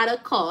her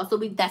product costs. So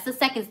that's the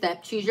second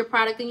step. Choose your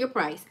product and your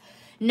price.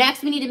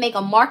 Next, we need to make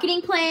a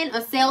marketing plan,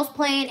 a sales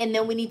plan, and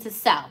then we need to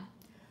sell.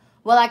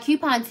 Well, I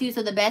coupon too,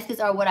 so the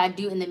baskets are what I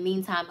do in the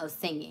meantime of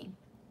singing.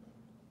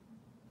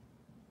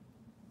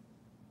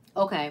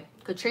 Okay,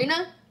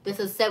 Katrina, this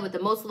is said with the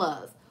most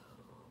love.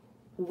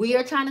 We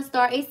are trying to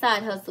start a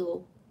side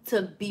hustle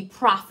to be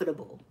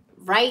profitable,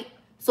 right?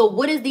 So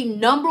what is the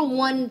number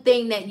one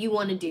thing that you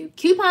want to do?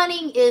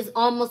 Couponing is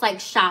almost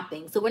like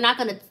shopping. So we're not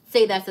going to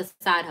say that's a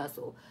side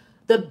hustle.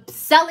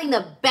 Selling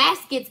the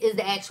baskets is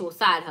the actual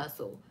side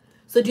hustle.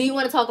 So do you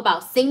want to talk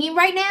about singing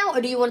right now,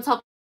 or do you want to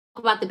talk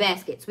about the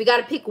baskets? We got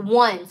to pick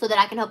one so that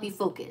I can help you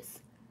focus.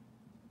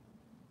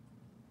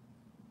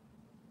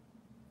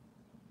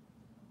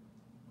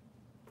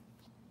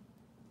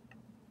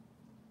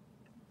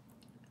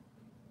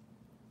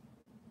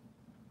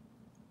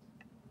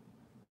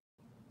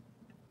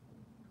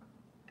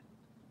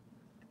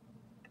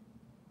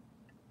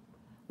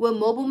 Will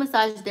mobile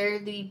massage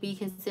therapy be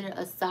considered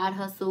a side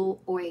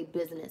hustle or a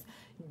business?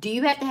 Do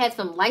you have to have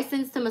some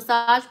license to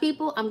massage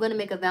people? I'm going to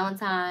make a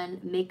Valentine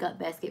makeup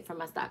basket for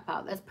my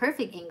stockpile. That's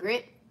perfect,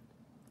 Ingrid.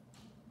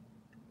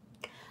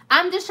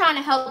 I'm just trying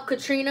to help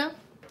Katrina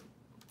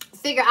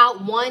figure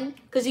out one,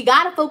 because you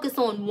got to focus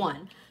on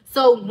one.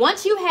 So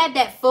once you have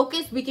that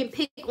focus, we can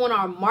pick on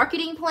our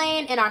marketing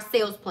plan and our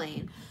sales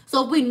plan.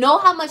 So if we know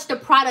how much the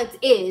product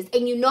is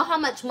and you know how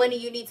much money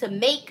you need to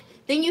make,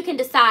 then you can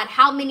decide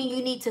how many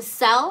you need to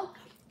sell,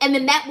 and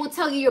then that will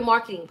tell you your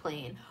marketing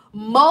plan.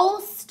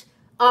 Most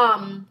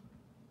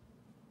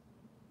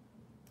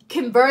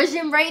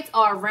conversion rates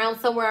are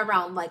somewhere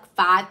around like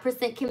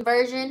 5%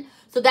 conversion.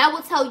 So that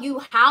will tell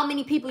you how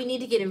many people you need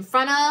to get in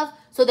front of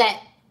so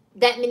that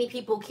many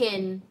people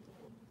can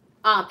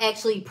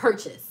actually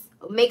purchase.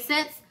 Make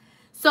sense?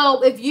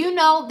 So if you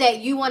know that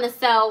you want to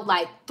sell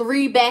like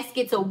 3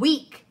 baskets a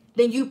week,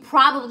 then you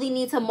probably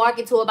need to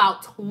market to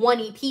about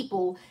 20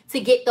 people to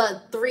get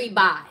the 3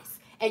 buys.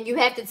 And you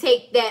have to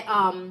take that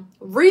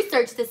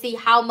research to see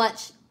how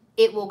much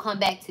it will come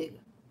back to.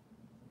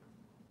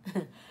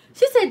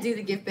 She said do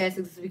the gift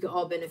baskets so we can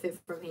all benefit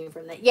from hearing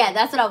from that. Yeah,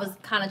 that's what I was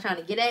kind of trying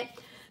to get at.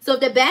 So if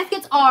the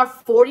baskets are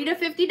 $40 to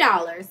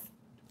 $50,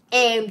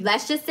 and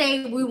let's just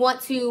say we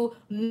want to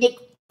make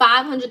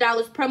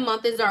 $500 per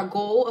month is our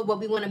goal of what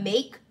we want to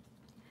make,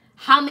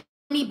 how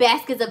many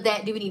baskets of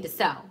that do we need to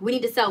sell? We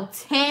need to sell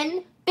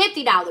 10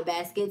 $50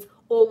 baskets,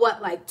 or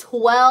what, like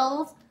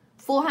 12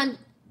 $40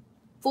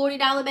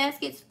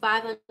 baskets?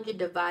 500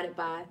 divided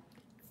by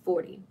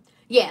 40.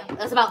 Yeah,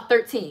 that's about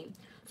 13.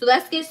 So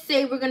let's just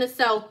say we're going to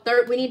sell,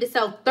 we need to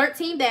sell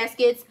 13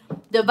 baskets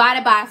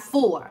divided by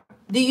 4.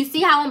 Do you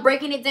see how I'm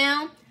breaking it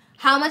down?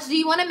 How much do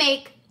you want to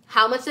make?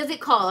 How much does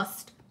it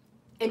cost?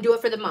 And do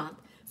it for the month.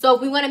 So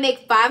if we want to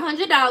make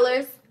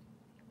 $500,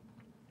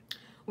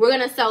 we're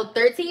going to sell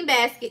 13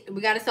 baskets.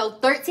 We got to sell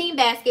 13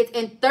 baskets,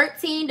 and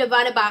 13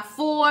 divided by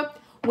 4.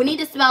 We need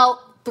to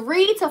sell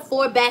 3 to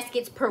 4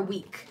 baskets per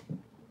week.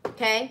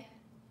 Okay?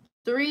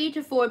 3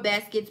 to 4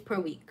 baskets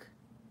per week.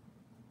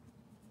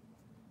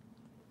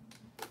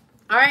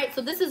 All right,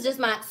 so this is just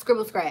my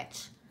scribble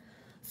scratch.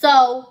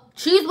 So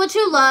choose what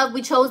you love.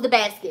 We chose the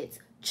baskets.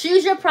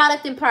 Choose your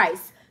product and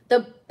price.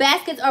 The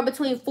baskets are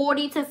between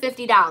 $40 to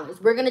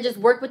 $50. We're going to just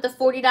work with the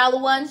 $40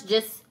 ones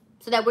just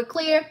so that we're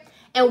clear.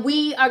 And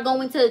we are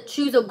going to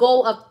choose a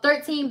goal of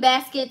 13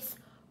 baskets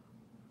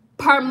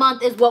per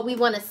month is what we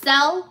want to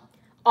sell.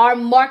 Our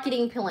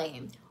marketing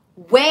plan.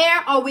 Where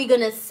are we going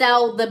to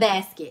sell the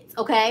baskets?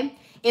 Okay.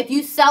 If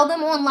you sell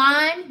them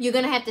online, you're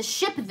going to have to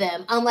ship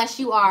them unless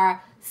you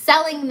are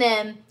selling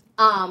them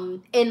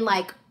in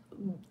like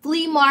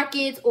flea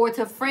markets or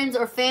to friends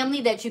or family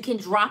that you can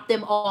drop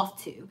them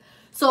off to.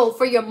 So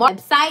for your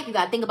website, you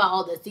got to think about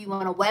all this. Do you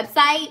want a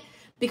website?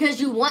 Because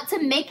you want to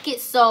make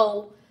it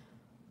so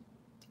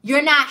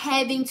you're not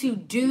having to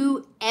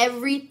do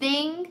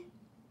everything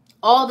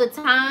all the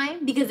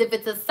time. Because if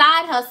it's a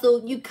side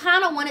hustle, you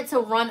kind of want it to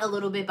run a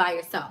little bit by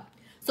yourself.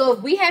 So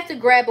if we have to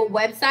grab a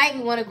website,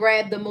 we want to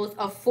grab the most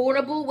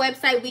affordable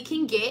website we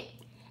can get.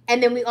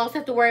 And then we also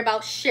have to worry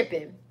about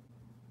shipping.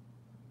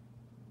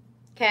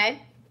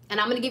 Okay? And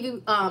I'm going to give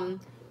you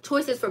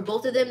choices for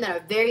both of them that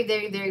are very,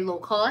 very, very low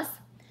cost.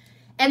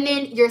 And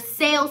then your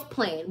sales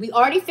plan. We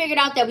already figured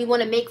out that we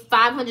want to make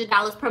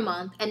 $500 per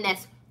month. And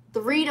that's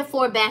 3 to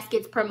 4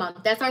 baskets per month.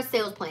 That's our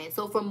sales plan.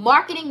 So for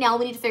marketing now,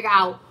 we need to figure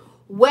out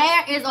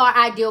where is our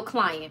ideal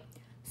client.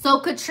 So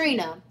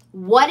Katrina,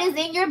 what is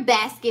in your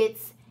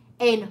baskets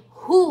and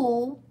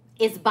who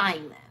is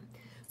buying them?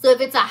 So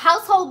if it's a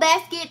household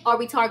basket, are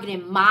we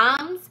targeting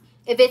moms?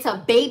 If it's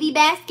a baby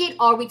basket,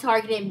 are we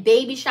targeting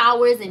baby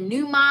showers and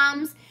new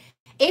moms?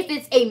 If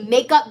it's a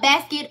makeup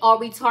basket, are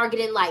we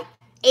targeting like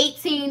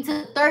 18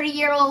 to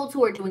 30-year-olds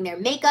who are doing their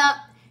makeup?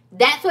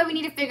 That's what we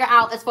need to figure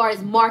out as far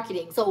as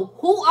marketing. So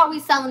who are we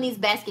selling these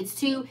baskets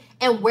to,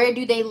 and where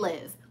do they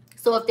live?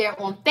 So if they're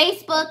on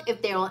Facebook,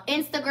 if they're on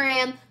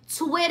Instagram,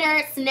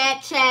 Twitter,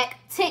 Snapchat,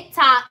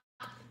 TikTok,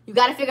 you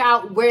got to figure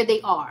out where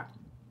they are.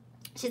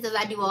 She says,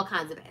 I do all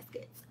kinds of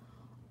baskets.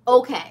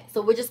 Okay,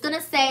 so we're just going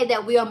to say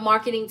that we are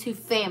marketing to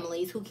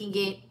families who can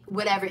get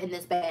whatever in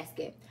this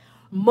basket.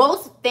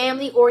 Most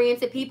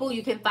family-oriented people,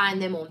 you can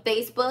find them on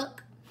Facebook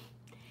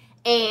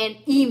and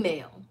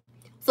email.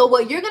 So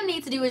what you're going to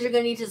need to do is you're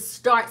going to need to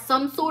start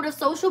some sort of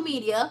social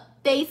media,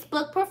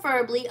 Facebook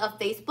preferably, a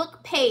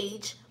Facebook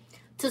page,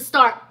 to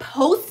start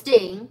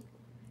posting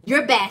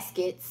your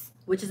baskets,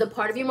 which is a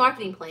part of your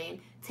marketing plan.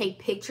 Take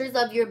pictures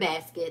of your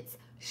baskets,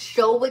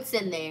 show what's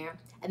in there,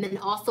 and then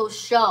also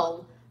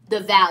show the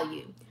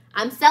value.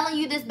 I'm selling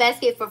you this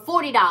basket for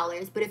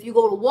 $40, but if you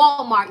go to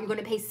Walmart, you're going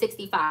to pay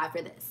 $65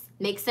 for this.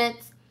 Make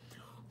sense?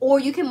 Or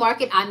you can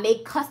market, I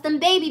make custom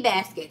baby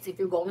baskets if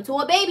you're going to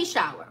a baby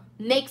shower.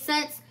 Make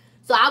sense?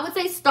 So I would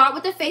say start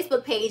with the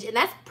Facebook page, and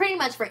that's pretty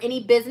much for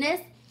any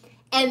business.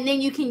 And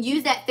then you can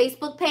use that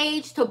Facebook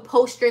page to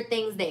post your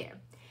things there.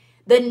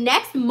 The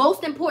next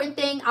most important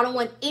thing, I don't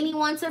want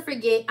anyone to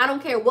forget, I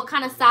don't care what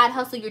kind of side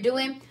hustle you're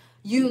doing,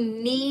 you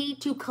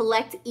need to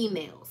collect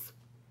emails.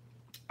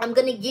 I'm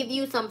going to give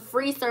you some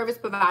free service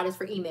providers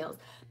for emails.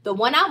 The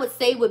one I would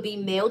say would be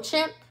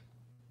MailChimp.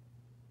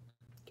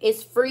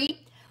 It's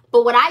free.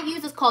 But what I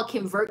use is called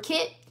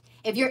ConvertKit.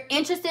 If you're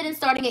interested in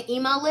starting an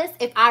email list,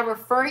 if I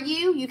refer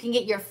you, you can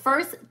get your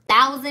first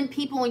 1,000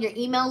 people on your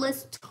email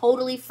list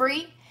totally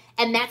free.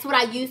 And that's what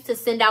I use to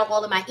send out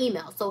all of my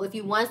emails. So if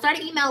you want to start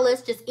an email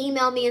list, just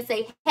email me and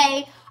say,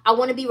 hey, I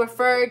want to be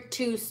referred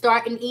to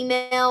start an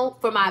email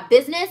for my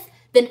business.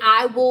 Then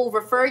I will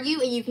refer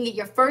you and you can get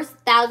your first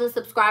 1,000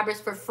 subscribers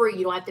for free.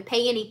 You don't have to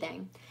pay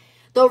anything.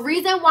 The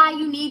reason why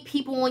you need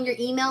people on your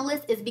email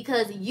list is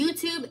because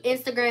YouTube,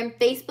 Instagram,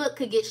 Facebook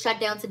could get shut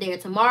down today or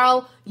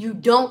tomorrow. You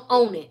don't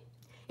own it.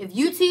 If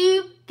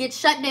YouTube gets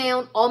shut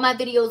down, all my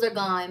videos are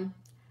gone.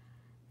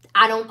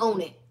 I don't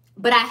own it.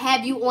 But I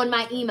have you on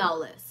my email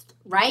list,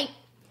 right?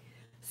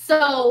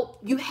 So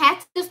you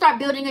have to start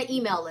building an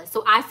email list.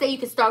 So I say you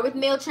can start with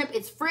MailChimp.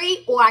 It's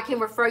free, or I can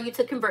refer you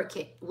to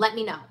ConvertKit. Let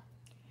me know.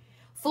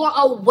 For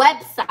a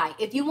website,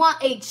 if you want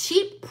a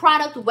cheap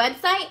product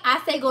website,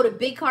 I say go to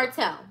Big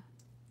Cartel.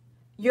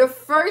 Your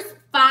first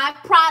 5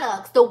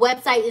 products, the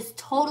website is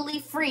totally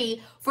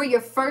free for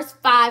your first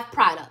 5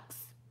 products.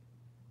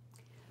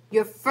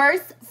 Your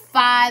first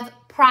 5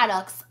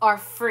 products are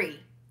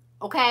free,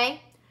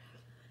 okay?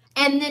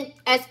 And then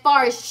as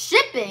far as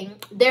shipping,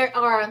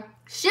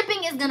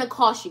 shipping is going to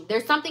cost you.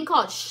 There's something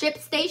called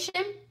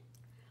ShipStation.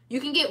 You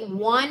can get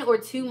 1 or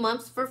 2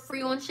 months for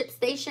free on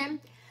ShipStation.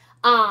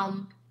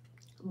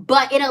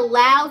 But it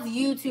allows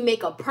you to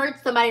make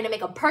somebody to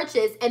make a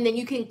purchase, and then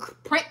you can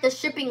print the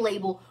shipping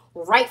label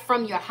right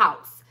from your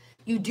house.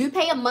 You do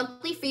pay a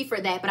monthly fee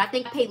for that, but I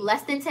think I pay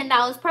less than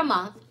 $10 per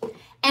month.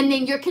 And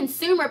then your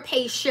consumer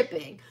pays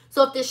shipping.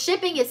 So if the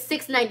shipping is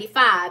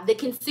 $6.95, the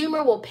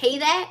consumer will pay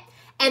that,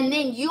 and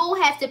then you'll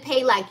have to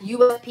pay like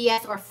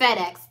USPS or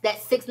FedEx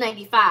that's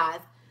 $6.95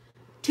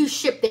 to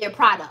ship their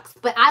products.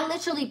 But I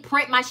literally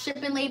print my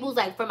shipping labels,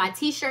 like for my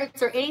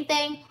t-shirts or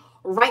anything,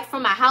 right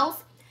from my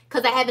house,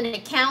 because I have an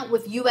account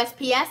with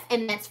USPS,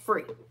 and that's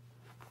free.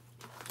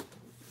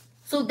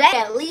 So that's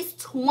at least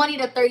 20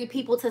 to 30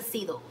 people to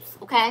see those,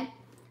 okay?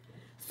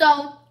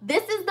 So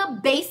this is the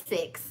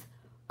basics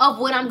of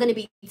what I'm going to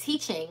be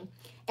teaching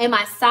in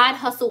my Side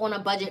Hustle on a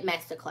Budget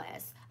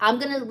Masterclass. I'm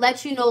going to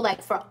let you know,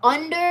 like, for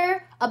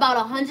under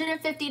about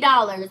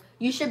 $150,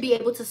 you should be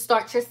able to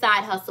start your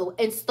side hustle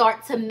and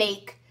start to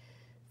make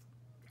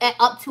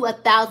up to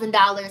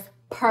 $1,000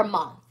 per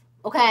month,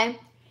 okay?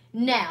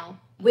 Now,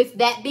 with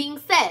that being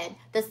said,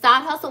 the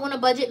Side Hustle on a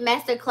Budget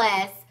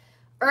Masterclass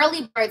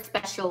early bird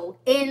special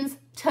ends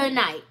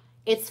tonight.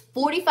 It's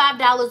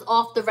 $45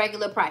 off the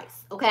regular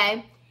price,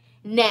 okay?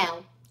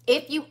 Now,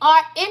 if you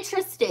are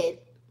interested,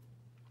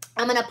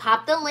 I'm going to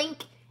pop the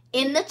link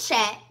in the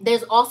chat.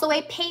 There's also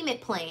a payment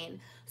plan.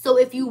 So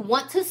if you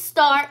want to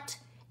start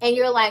and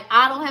you're like,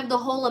 I don't have the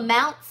whole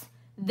amount,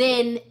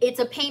 then it's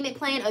a payment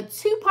plan, a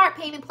 2-part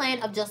payment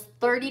plan of just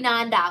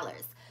 $39.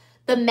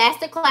 The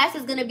masterclass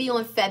is going to be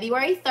on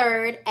February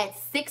 3rd at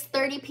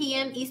 6:30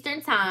 p.m.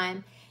 Eastern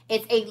Time.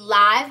 It's a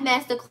live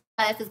masterclass.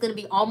 It's going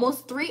to be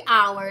almost 3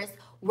 hours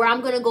where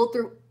I'm going to go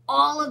through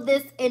all of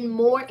this and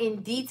more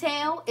in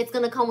detail. It's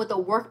going to come with a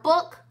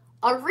workbook,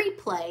 a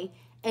replay,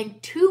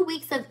 and 2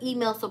 weeks of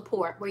email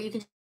support where you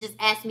can just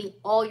ask me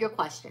all your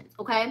questions,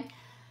 okay?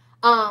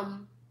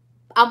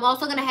 I'm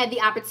also going to have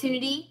the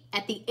opportunity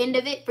at the end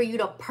of it for you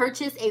to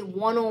purchase a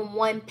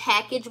one-on-one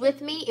package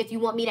with me. If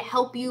you want me to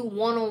help you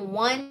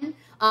one-on-one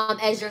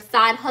as your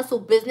side hustle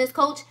business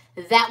coach,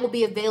 that will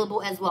be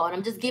available as well. And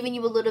I'm just giving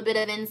you a little bit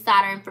of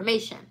insider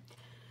information.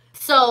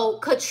 So,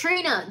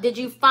 Katrina, did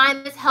you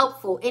find this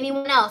helpful?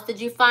 Anyone else,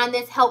 did you find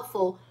this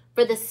helpful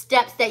for the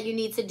steps that you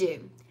need to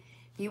do?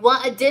 If you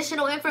want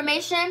additional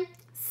information,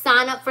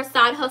 sign up for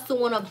Side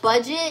Hustle on a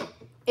Budget.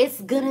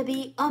 It's going to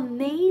be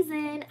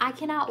amazing. I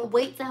cannot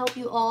wait to help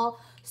you all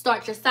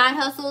start your side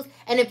hustles.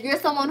 And if you're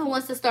someone who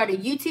wants to start a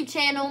YouTube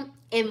channel,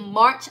 in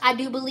March, I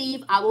do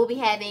believe, I will be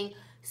having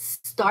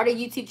Start a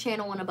YouTube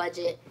Channel on a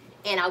Budget.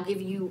 And I'll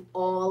give you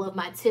all of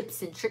my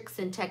tips and tricks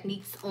and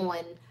techniques on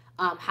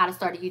how to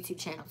start a YouTube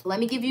channel. So let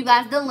me give you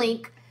guys the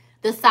link.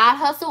 The Side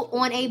Hustle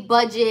on a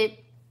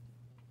Budget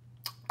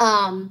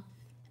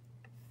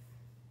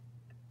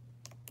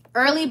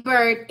early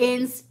bird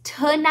ends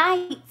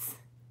tonight.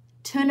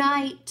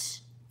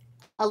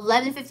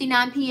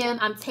 11:59 p.m.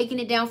 I'm taking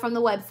it down from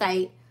the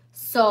website.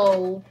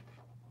 So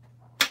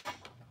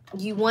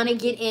you want to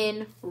get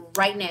in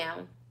right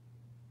now.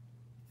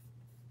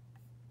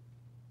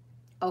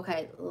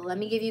 Okay, let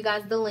me give you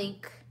guys the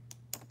link.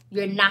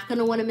 You're not going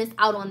to want to miss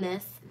out on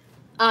this.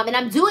 And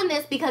I'm doing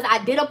this because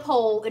I did a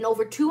poll and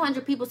over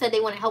 200 people said they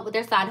want to help with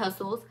their side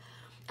hustles.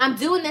 I'm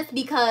doing this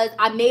because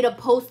I made a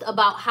post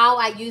about how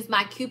I use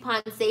my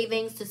coupon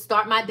savings to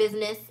start my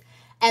business,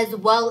 as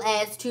well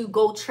as to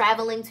go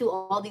traveling to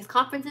all these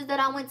conferences that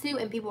I went to,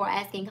 and people were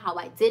asking how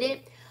I did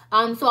it.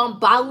 So I'm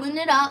bottling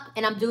it up,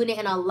 and I'm doing it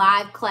in a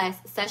live class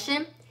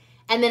session.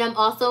 And then I'm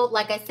also,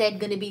 like I said,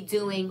 going to be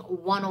doing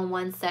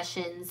one-on-one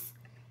sessions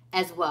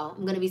as well.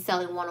 I'm going to be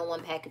selling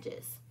one-on-one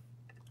packages.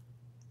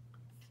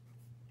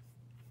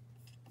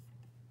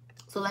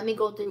 So let me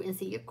go through and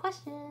see your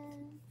questions.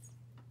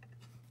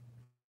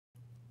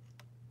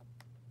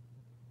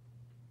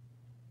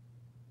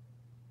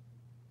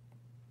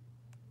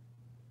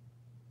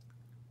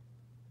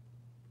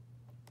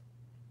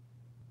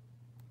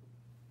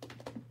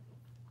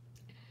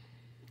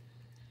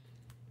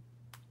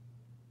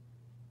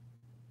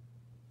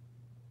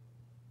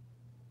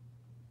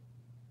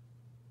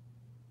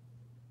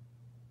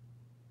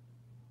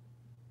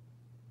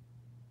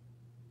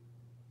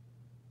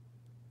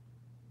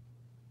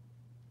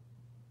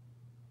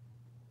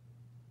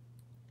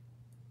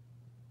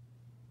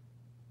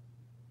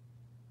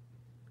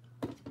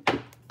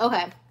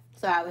 Okay,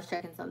 sorry, I was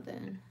checking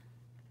something.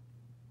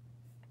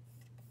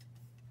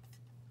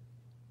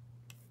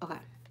 Okay.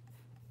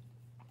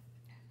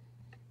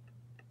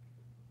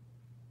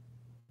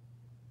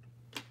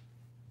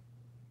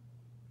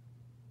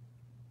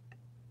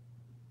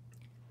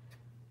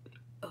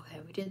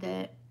 Okay, we did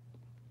that.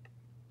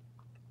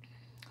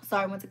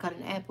 Sorry, I went to cut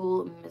an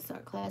apple. Missed our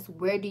class.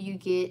 Where do you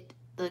get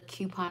the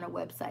couponer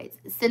websites?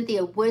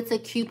 Cynthia, what's a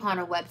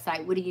couponer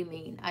website? What do you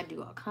mean? I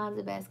do all kinds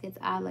of baskets.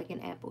 I like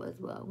an apple as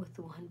well with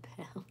 1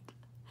 pound.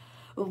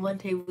 With 1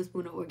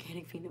 tablespoon of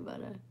organic peanut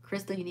butter.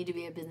 Crystal, you need to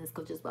be a business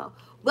coach as well.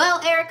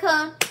 Well,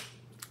 Erica,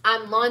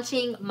 I'm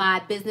launching my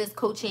business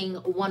coaching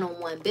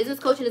one-on-one. Business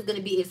coaching is going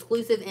to be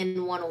exclusive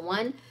and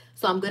one-on-one.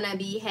 So I'm going to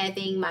be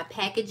having my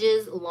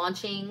packages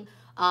launching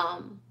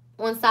on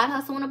Side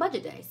Hustle on a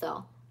Budget Day.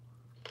 So,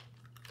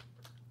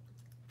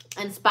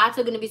 and spots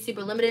are going to be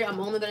super limited. I'm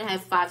only going to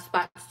have 5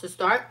 spots to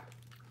start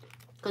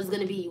because it's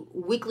going to be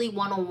weekly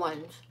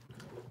one-on-ones.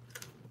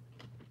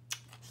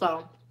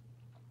 So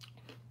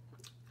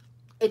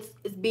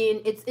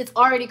it's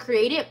already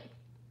created.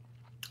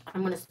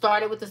 I'm going to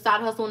start it with the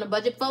Side Hustle on a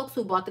Budget folks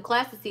who bought the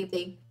class to see if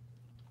they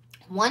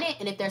want it.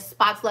 And if there's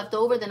spots left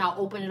over, then I'll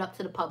open it up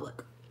to the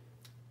public.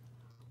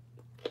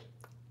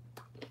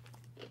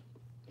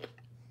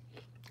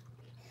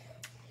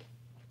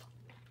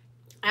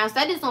 And I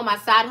said this on my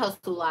Side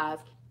Hustle Live.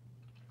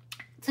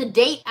 To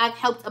date, I've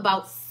helped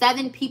about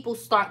 7 people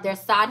start their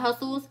side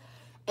hustles.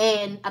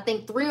 And I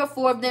think 3 or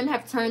 4 of them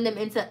have turned them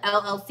into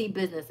LLC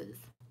businesses.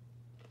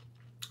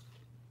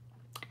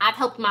 I've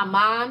helped my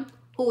mom,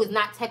 who is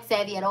not tech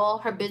savvy at all.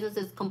 Her business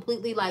is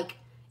completely like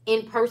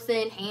in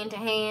person, hand to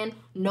hand,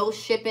 no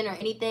shipping or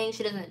anything.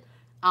 She doesn't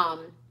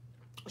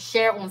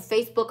share on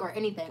Facebook or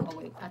anything. Oh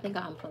wait, I think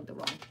I unplugged the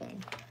wrong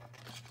thing.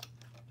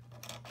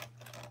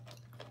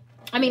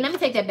 I mean, let me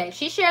take that back.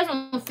 She shares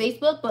on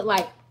Facebook, but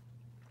like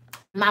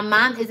my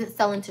mom isn't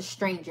selling to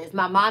strangers.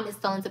 My mom is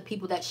selling to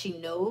people that she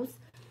knows.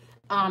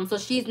 So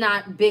she's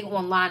not big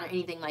online or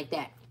anything like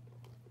that.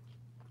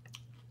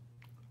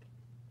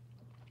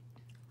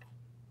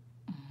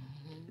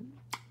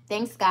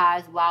 Thanks,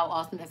 guys. Wow,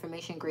 awesome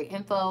information. Great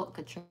info.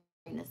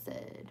 Katrina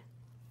said.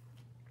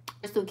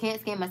 I still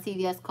can't scan my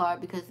CVS card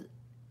because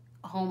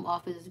home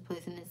office is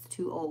replacing it's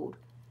too old.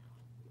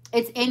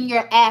 It's in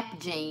your app,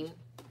 Jane.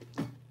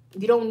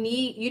 You don't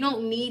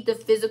need the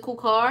physical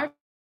card.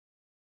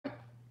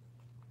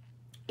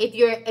 If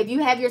you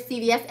have your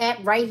CVS app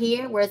right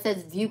here where it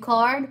says view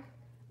card,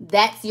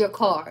 that's your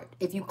card.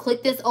 If you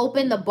click this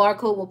open, the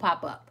barcode will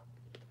pop up.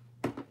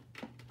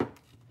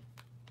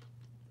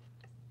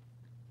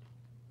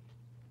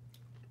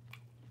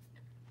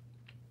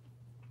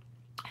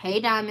 Hey,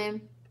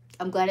 Diamond.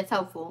 I'm glad it's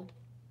helpful.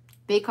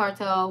 Big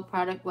Cartel,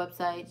 product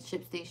website,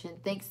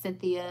 ShipStation. Thanks,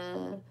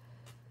 Cynthia.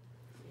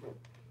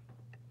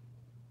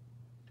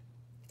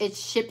 It's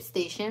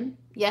ShipStation.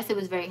 Yes, it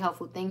was very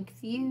helpful. Thank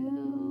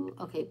you.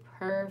 Okay,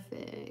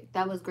 perfect.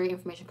 That was great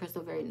information,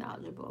 Crystal. Very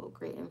knowledgeable.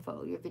 Great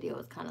info. Your video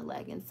is kind of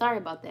lagging. Sorry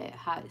about that.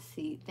 Hot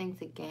seat.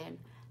 Thanks again.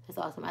 That's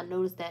awesome. I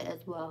noticed that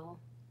as well.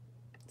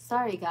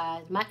 Sorry,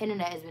 guys. My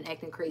internet has been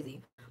acting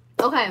crazy.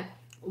 Okay.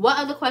 What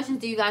other questions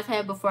do you guys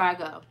have before I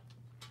go?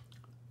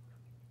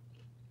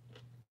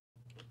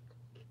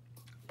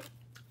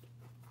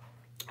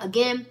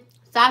 Again,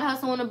 Side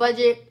Hustle on a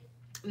Budget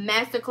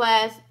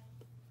Masterclass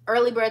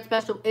early bird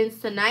special ends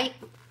tonight.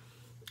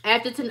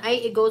 After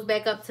tonight, it goes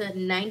back up to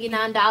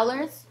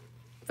 $99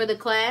 for the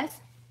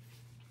class.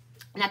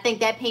 And I think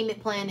that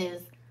payment plan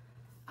is,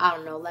 I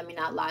don't know, let me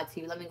not lie to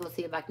you. Let me go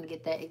see if I can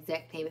get that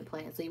exact payment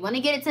plan. So you want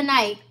to get it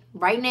tonight,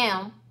 right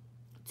now.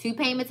 2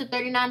 payments of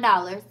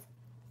 $39.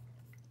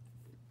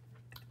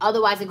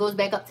 Otherwise, it goes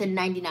back up to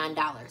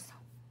 $99.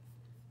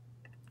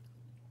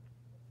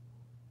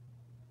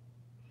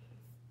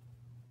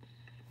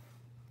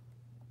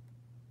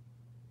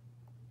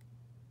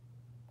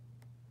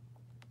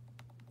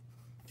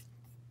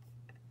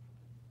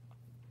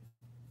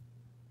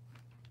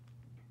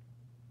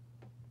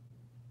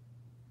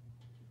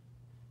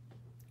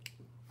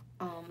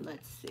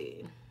 Let's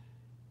see.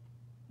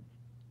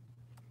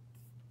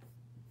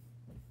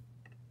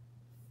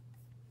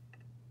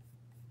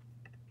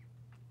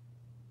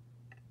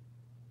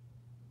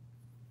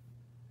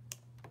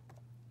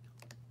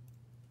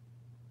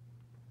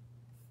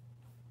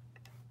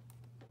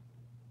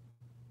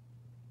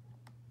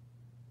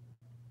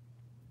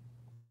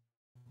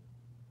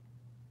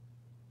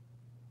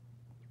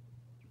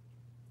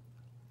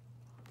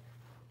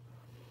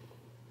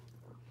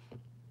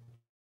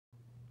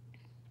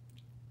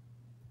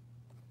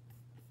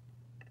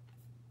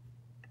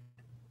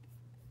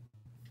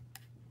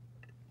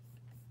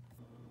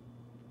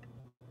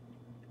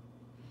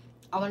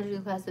 I want to do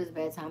the class, so it's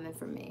bad timing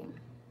for me.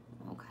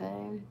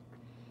 Okay.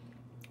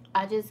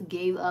 I just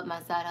gave up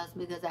my side hustle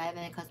because I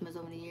haven't had customers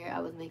over the year. I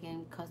was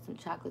making custom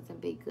chocolates and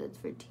baked goods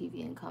for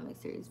TV and comic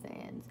series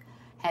fans.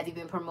 Have you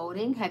been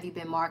promoting? Have you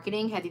been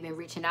marketing? Have you been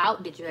reaching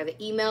out? Did you have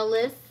an email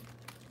list?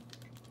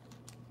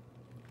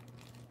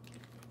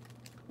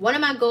 One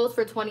of my goals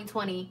for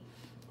 2020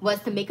 was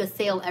to make a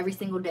sale every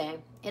single day.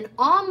 And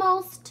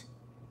almost,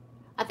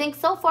 I think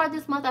so far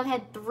this month, I've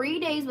had 3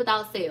 days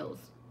without sales.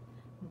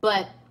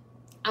 But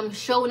I'm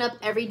showing up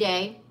every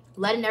day,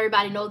 letting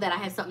everybody know that I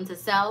have something to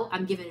sell.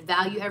 I'm giving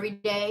value every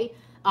day,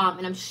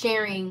 and I'm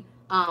sharing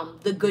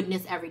the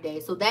goodness every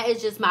day. So that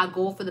is just my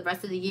goal for the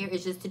rest of the year,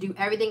 is just to do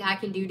everything I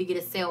can do to get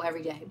a sale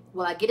every day.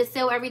 Will I get a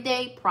sale every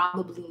day?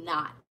 Probably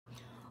not.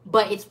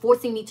 But it's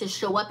forcing me to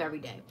show up every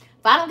day.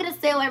 If I don't get a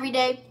sale every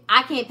day,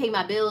 I can't pay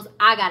my bills.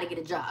 I got to get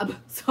a job.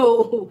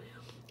 So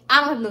I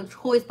don't have no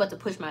choice but to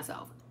push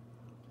myself.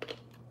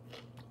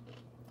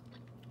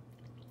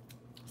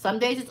 Some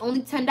days it's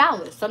only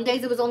 $10. Some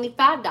days it was only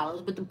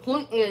 $5. But the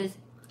point is,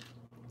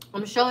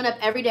 I'm showing up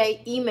every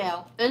day,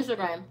 email,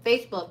 Instagram,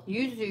 Facebook,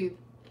 YouTube,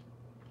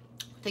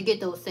 to get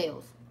those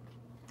sales.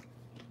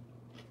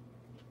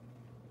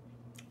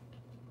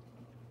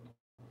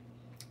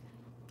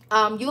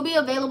 You'll be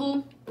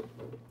available.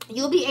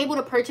 You'll be able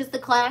to purchase the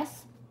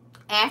class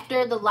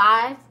after the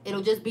live.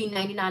 It'll just be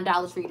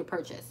 $99 for you to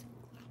purchase.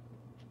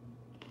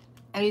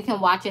 And you can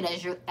watch it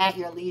at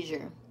your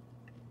leisure.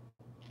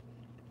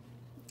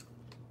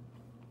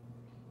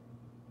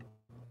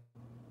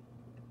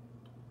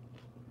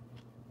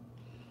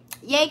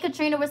 Yay,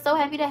 Katrina, we're so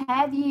happy to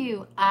have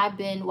you. I've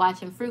been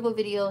watching frugal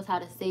videos, how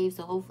to save,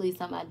 so hopefully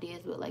some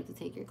ideas would like to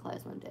take your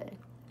class one day.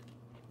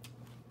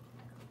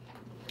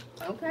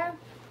 Okay.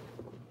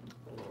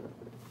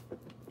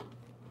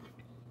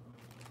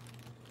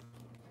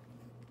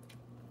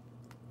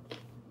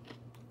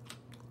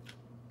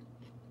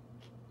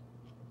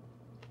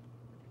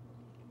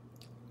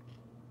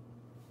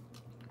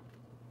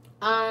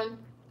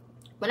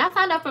 When I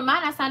signed up for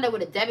mine, I signed up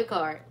with a debit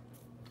card.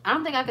 I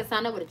don't think I could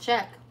sign up with a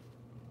check.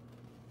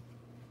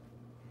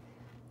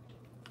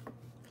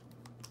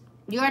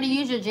 You already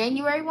used your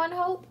January one,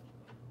 Hope?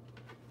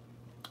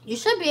 You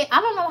should be.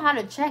 I don't know how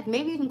to check.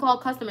 Maybe you can call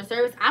customer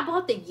service. I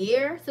bought the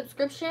year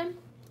subscription,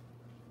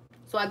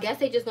 so I guess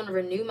they're just going to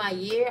renew my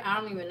year. I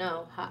don't even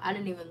know. I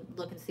didn't even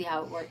look and see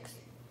how it works.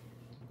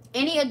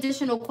 Any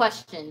additional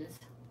questions?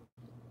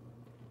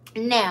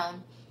 Now,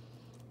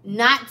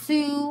 not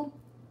to...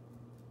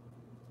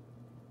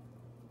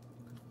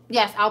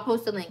 Yes, I'll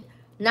post a link.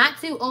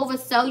 Not to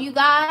oversell you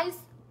guys,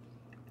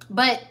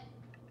 but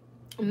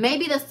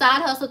maybe the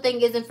side hustle thing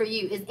isn't for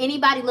you. Is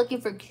anybody looking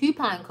for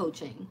coupon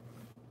coaching?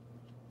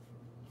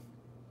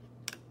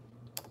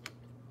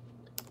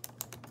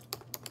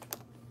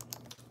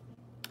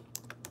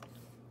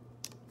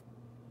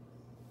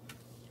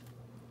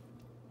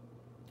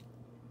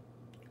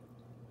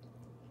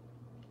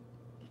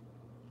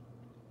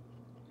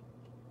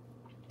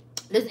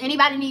 Does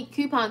anybody need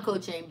coupon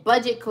coaching,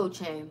 budget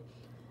coaching?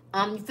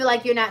 You feel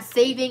like you're not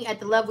saving at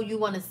the level you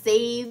want to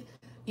save.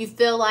 You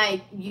feel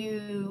like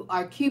you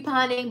are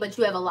couponing, but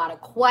you have a lot of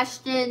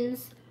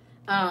questions.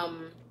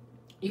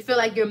 You feel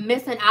like you're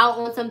missing out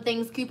on some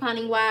things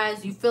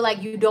couponing-wise. You feel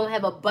like you don't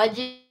have a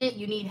budget.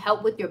 You need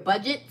help with your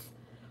budgets.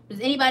 Does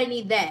anybody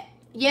need that?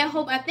 Yeah,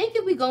 Hope, I think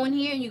if we go in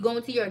here and you go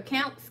into your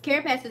accounts,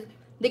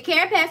 the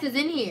Care Pass is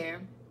in here.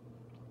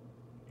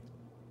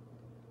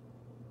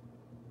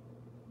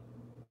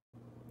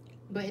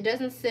 But it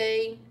doesn't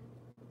say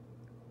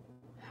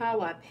how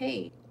I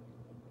paid.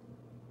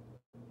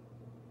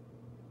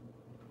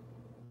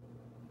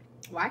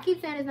 Why I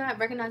keep saying it's not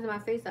recognizing my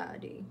Face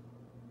ID?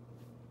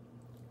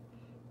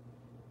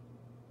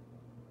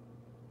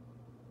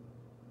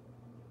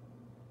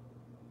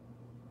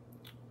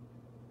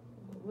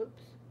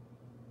 Whoops.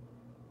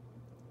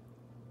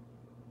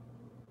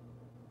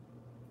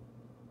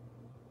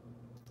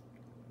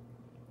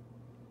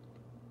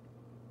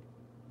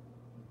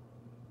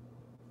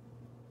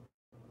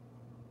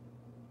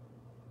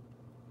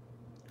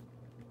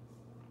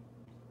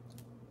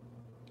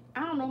 I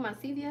don't know my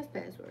CVS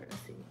password.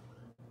 Let's see.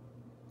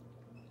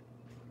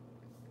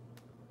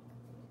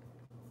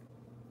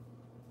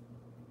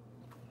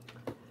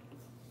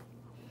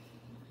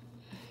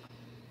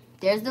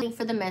 There's the link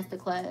for the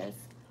masterclass.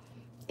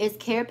 Is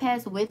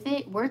CarePass worth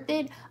it?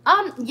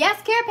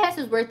 Yes, CarePass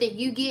is worth it.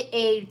 You get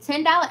a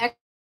 $10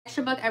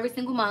 extra buck every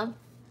single month.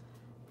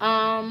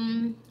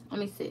 Let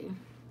me see.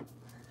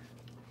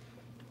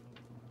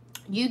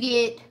 You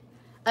get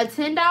a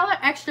 $10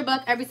 extra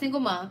buck every single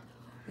month.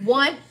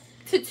 1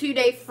 to 2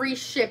 day free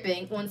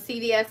shipping on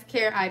CVS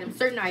care items,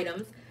 certain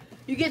items.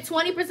 You get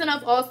 20%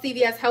 off all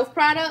CVS health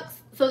products.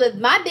 So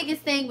my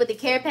biggest thing with the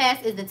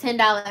CarePass is the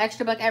 $10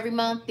 extra buck every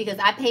month, because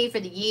I paid for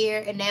the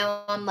year and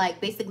now I'm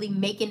like basically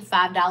making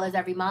 $5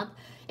 every month.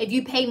 If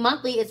you pay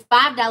monthly, it's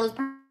 $5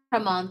 per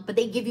month, but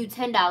they give you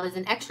 $10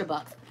 in extra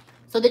bucks.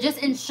 So they're just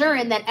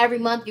ensuring that every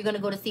month you're gonna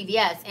go to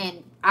CVS,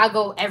 and I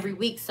go every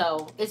week,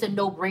 so it's a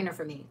no-brainer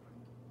for me.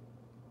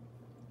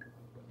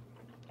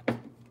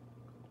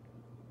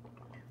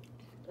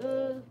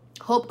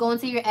 Hope, go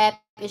into your app.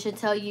 It should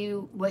tell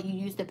you what you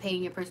use to pay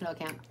in your personal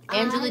account.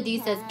 Angela D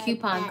says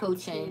coupon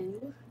coaching.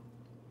 Too.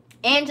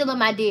 Angela,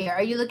 my dear,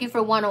 are you looking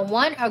for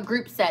one-on-one or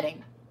group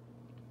setting?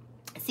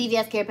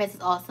 CVS CarePass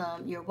is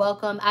awesome. You're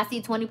welcome. I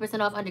see 20%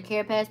 off under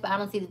CarePass, but I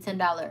don't see the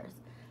 $10.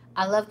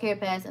 I love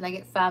CarePass, and I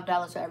get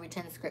 $5 for every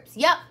 10 scripts.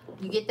 Yep,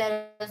 you get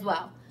that as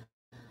well.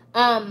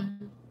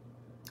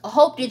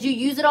 Hope, did you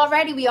use it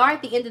already? We are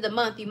at the end of the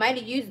month. You might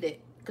have used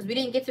it because we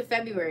didn't get to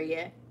February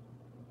yet.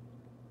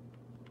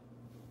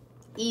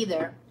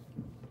 Either.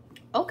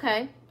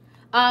 Okay.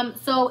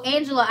 So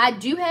Angela, I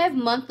do have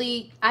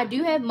monthly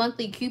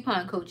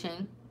coupon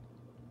coaching.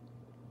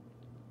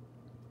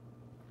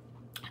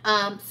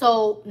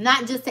 So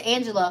not just to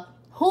Angela,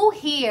 who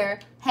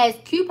here has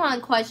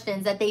coupon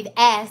questions that they've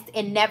asked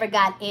and never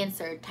got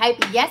answered? Type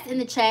yes in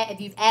the chat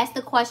if you've asked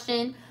a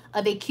question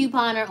of a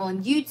couponer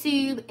on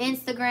YouTube,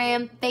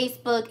 Instagram,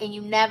 Facebook, and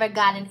you never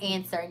got an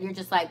answer. And you're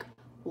just like,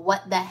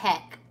 what the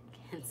heck?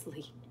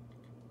 Kinsley.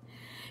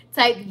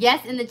 Type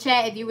yes in the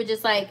chat if you were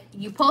just like,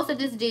 you posted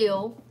this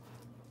deal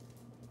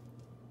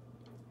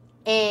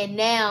and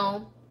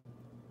now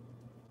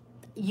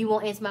you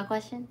won't answer my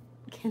question.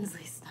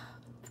 Kinsley, stop.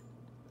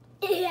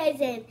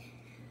 I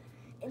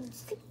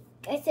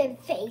said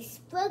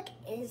Facebook,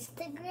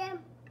 Instagram.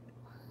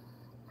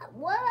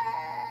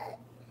 What?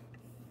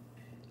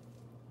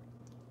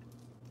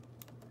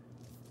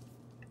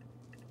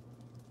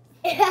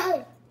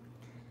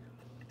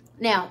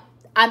 Now,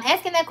 I'm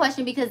asking that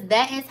question because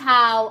that is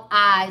how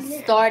I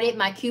started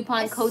my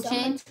coupon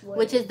coaching,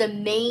 which is the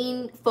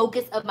main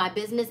focus of my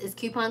business is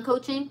coupon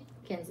coaching.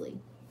 Kinsley,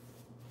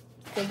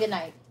 say good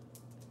night.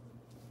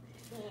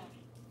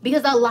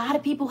 Because a lot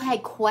of people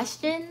had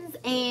questions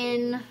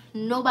and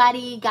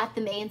nobody got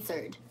them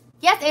answered.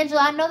 Yes,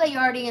 Angela, I know that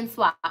you're already in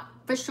swap,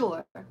 for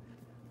sure.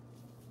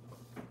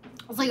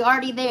 So you're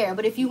already there.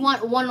 But if you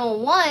want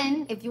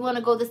one-on-one, if you want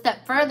to go the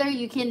step further,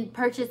 you can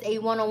purchase a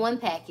one-on-one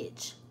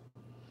package.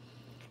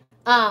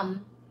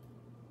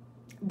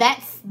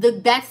 That's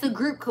the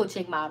group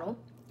coaching model.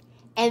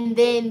 And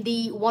then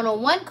the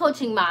one-on-one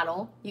coaching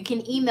model, you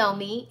can email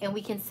me and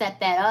we can set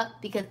that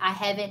up because I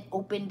haven't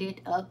opened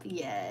it up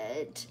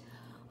yet.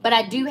 But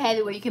I do have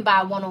it where you can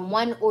buy a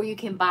one-on-one or you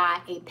can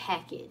buy a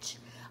package.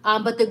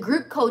 But the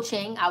group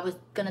coaching, I was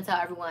going to tell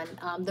everyone,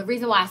 the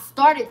reason why I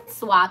started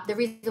Swap, the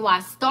reason why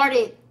I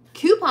started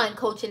coupon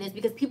coaching is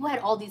because people had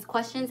all these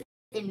questions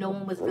and no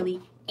one was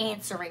really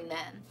answering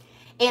them.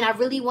 And I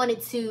really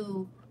wanted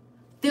to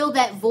fill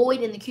that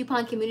void in the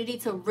coupon community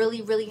to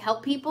really, really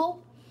help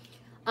people.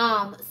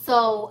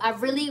 So I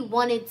really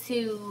wanted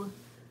to,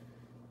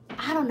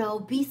 I don't know,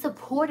 be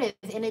supportive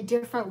in a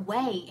different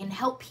way and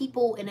help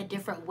people in a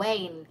different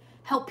way and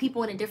help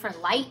people in a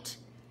different light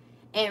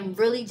and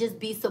really just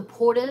be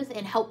supportive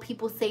and help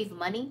people save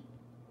money.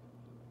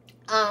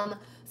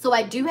 So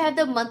I do have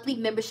the monthly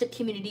membership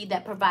community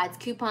that provides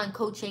coupon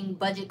coaching,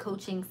 budget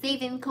coaching,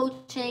 saving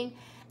coaching,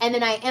 and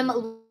then I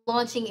am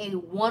launching a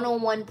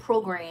one-on-one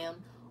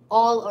program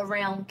all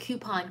around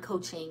coupon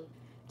coaching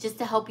just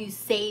to help you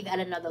save at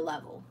another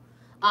level.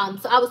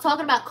 So I was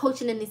talking about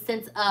coaching in the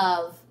sense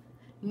of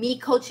me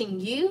coaching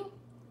you.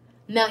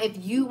 Now, if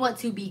you want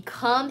to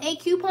become a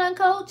coupon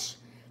coach,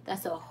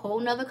 that's a whole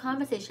nother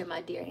conversation,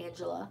 my dear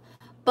Angela.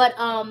 But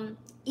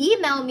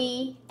email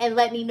me and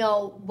let me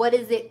know what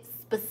is it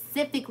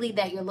specifically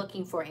that you're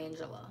looking for,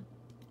 Angela,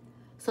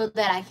 so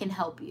that I can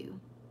help you.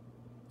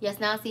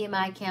 Yes, now I see in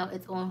my account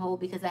it's on hold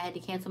because I had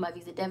to cancel my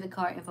Visa debit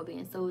card and for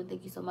being sold.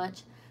 Thank you so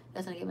much.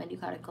 That's when I get my new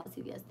card and call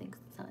CVS. Thanks,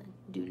 son.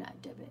 Do not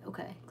debit.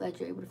 Okay, glad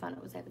you're able to find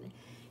out what's happening.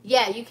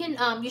 Yeah, you can.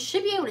 You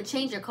should be able to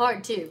change your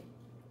card too.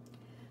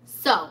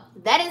 So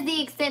that is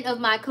the extent of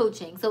my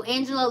coaching. So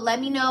Angela,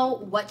 let me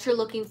know what you're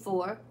looking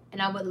for,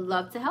 and I would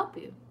love to help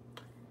you.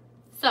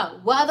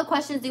 So, what other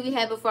questions do we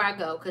have before I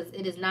go? Because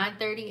it is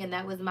 9:30 and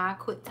that was my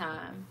quit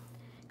time.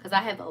 Because I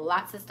have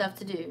lots of stuff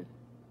to do.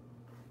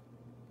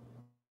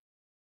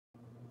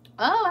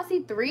 Oh, I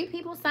see 3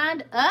 people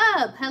signed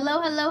up.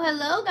 Hello, hello,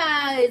 hello,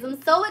 guys. I'm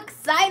so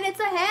excited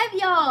to have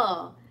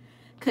y'all.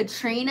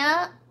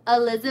 Katrina,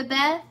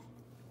 Elizabeth,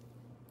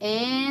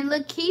 and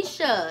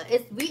Lakeisha.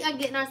 We are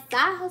getting our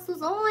side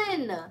hustles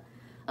on.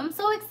 I'm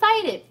so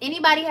excited.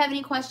 Anybody have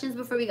any questions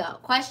before we go?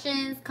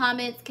 Questions,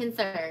 comments,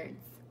 concerns?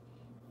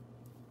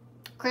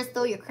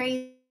 Crystal, you're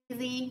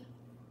crazy.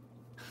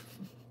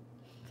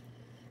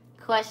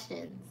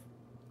 Questions?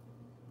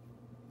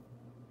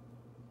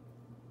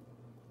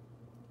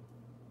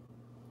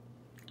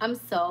 I'm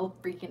so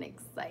freaking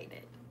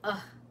excited. Ugh.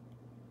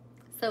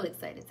 So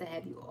excited to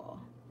have you all.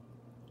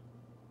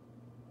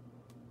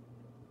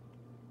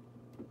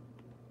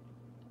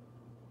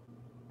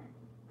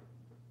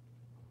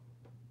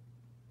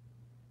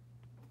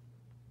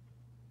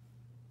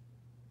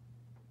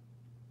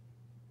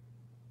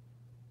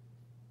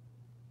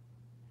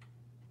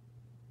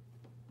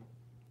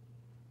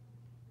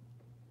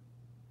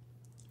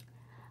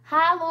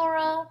 Hi,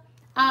 Laura.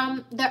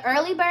 The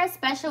early bird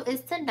special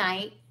is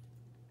tonight.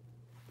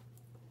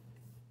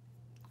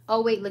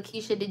 Oh wait,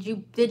 Lakeisha,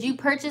 did you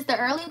purchase the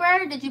early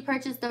bird or did you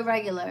purchase the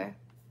regular?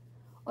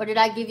 Or did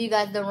I give you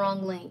guys the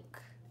wrong link?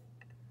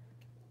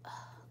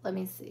 Let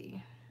me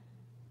see.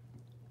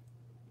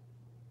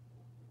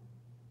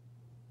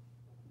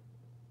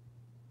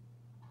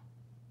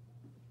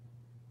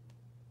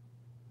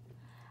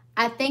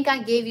 I think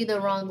I gave you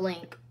the wrong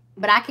link.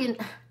 But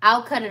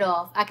I'll cut it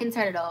off. I can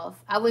turn it off.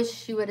 I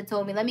wish you would have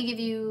told me. Let me give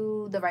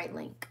you the right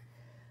link.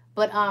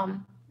 But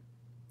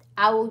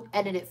I will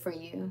edit it for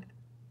you.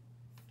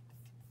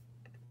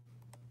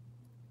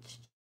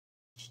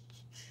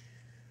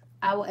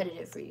 I will edit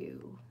it for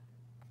you.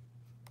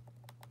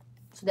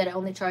 So that it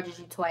only charges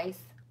you twice.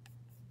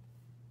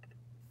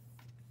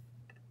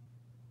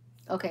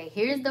 Okay,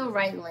 here's the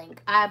right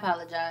link. I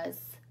apologize.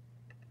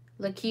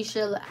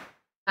 Lakeisha,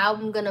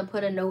 I'm going to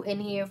put a note in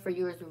here for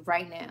yours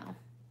right now.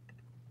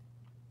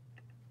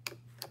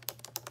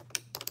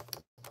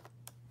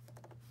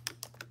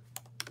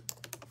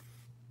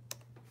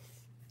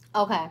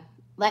 Okay,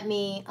 let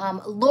me,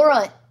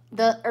 Laura,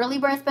 the early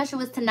bird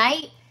special is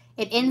tonight.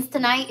 It ends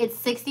tonight. It's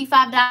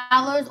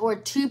 $65 or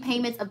 2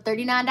 payments of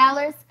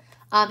 $39.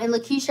 And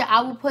Lakeisha,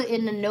 I will put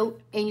in the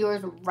note in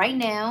yours right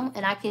now,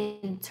 and I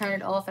can turn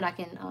it off, and I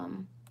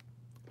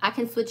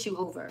can switch you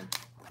over.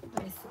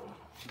 Let me see.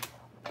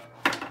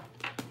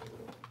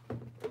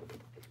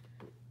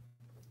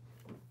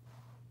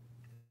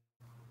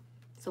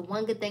 So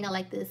one good thing I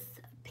like this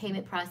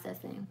payment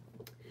processing.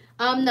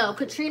 No,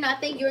 Katrina, I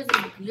think yours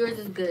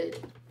is good.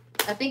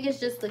 I think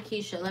it's just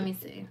Lakeisha. Let me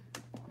see.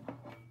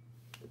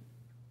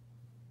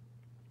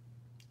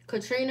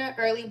 Katrina,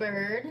 early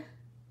bird.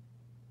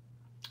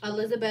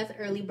 Elizabeth,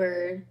 early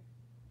bird.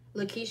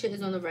 Lakeisha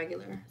is on the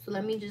regular. So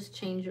let me just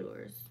change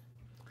yours.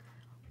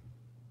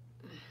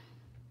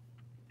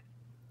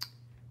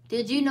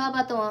 Did you know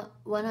about the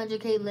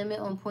 100K limit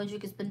on points you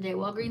can spend a day at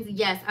Walgreens?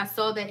 Yes, I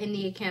saw that in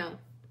the account.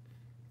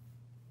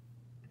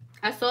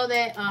 I saw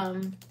that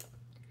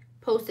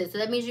posted. So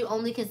that means you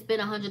only can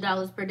spend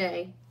 $100 per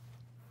day.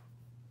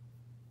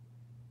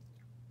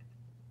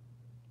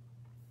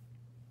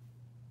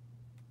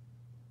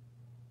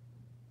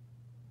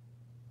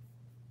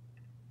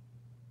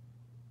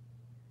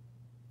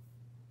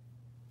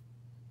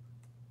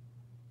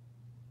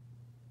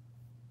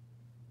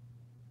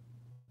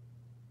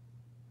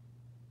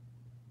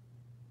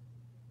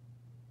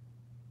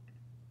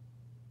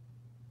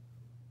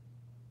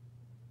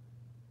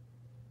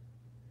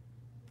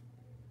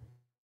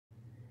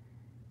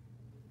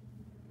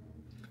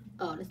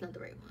 Oh, that's not the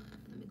right one.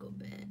 Let me go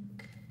back.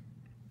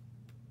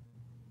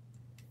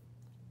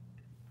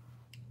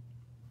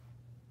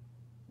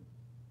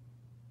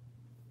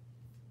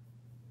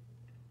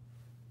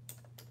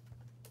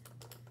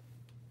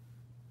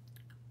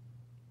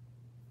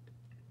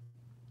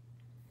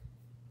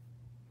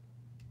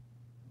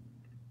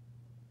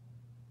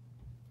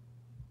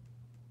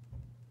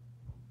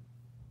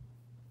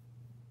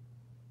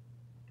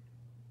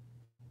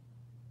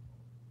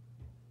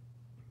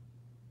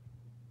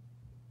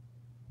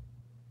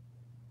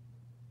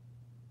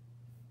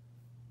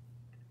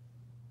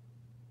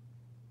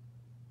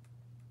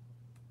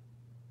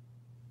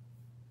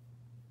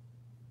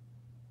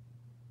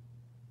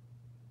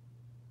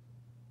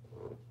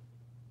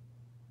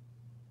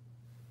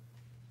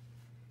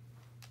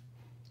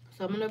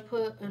 So I'm going to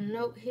put a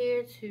note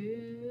here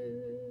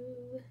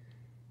to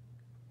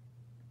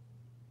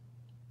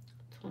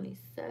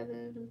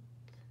 27th.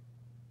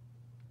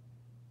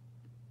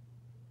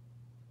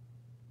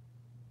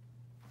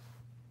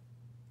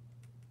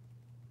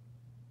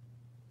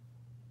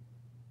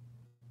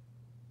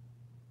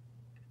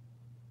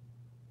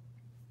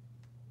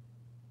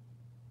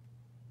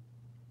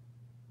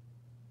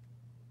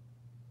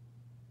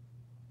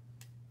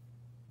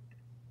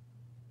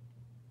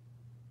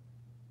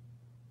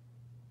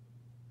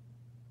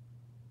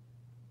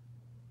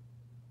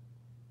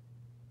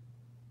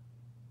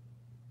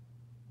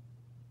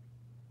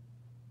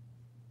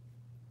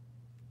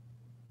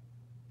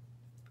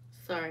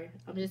 Sorry,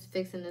 I'm just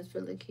fixing this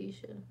for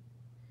Lakeisha.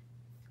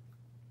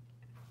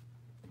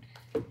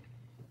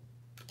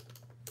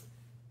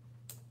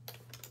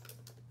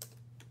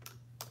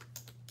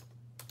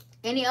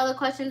 Any other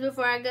questions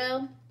before I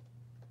go?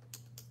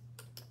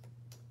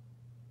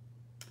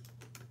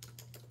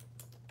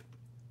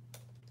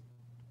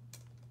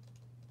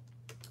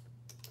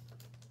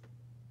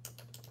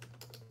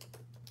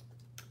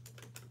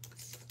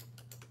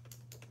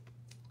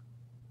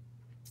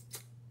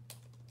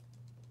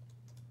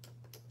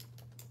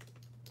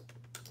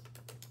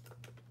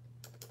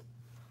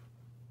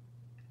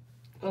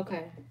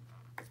 Okay.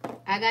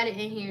 I got it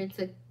in here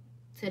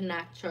to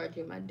not charge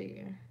you, my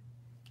dear.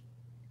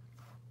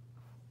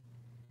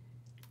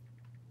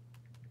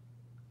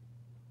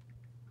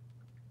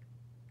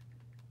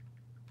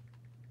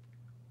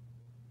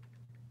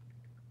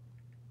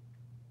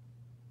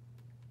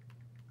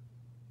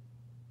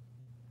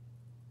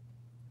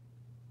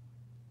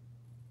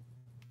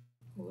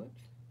 What?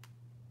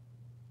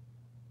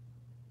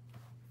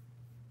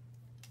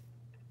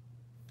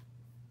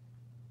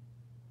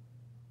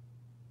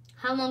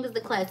 How long is the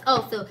class?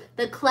 Oh, so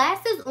the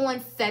class is on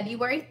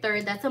February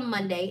 3rd. That's a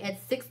Monday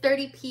at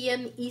 6:30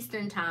 p.m.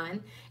 Eastern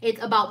time. It's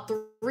about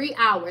 3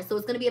 hours. So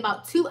it's going to be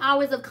about 2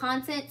 hours of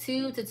content,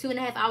 2 to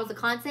 2.5 hours of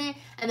content.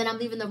 And then I'm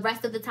leaving the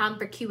rest of the time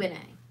for Q&A.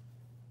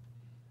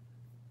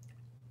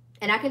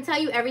 And I can tell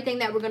you everything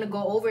that we're going to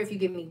go over if you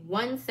give me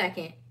 1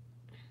 second.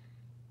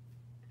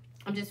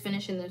 I'm just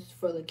finishing this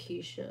for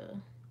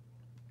Lakeisha.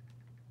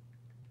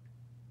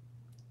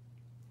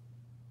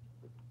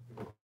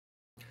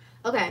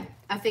 Okay,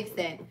 I fixed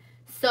that.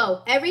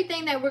 So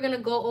everything that we're going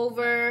to go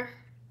over,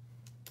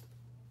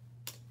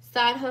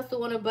 side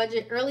hustle on a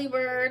budget, early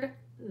bird,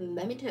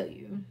 let me tell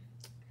you.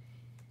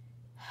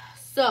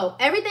 So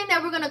everything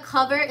that we're going to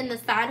cover in the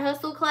side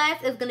hustle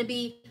class is going to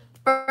be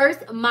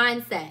first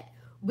mindset.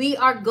 We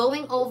are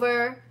going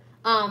over,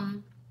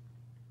 I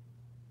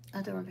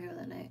have to repair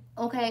that night.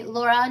 Okay,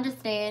 Laura, I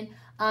understand.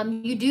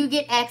 You do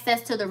get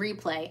access to the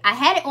replay. I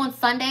had it on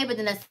Sunday, but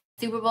then that's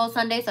Super Bowl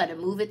Sunday, so I had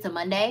to move it to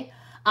Monday.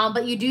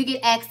 But you do get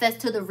access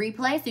to the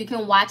replay, so you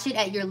can watch it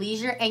at your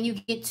leisure, and you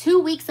get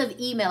 2 weeks of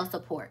email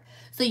support.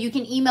 So you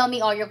can email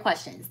me all your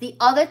questions. The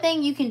other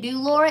thing you can do,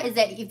 Laura, is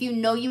that if you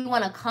know you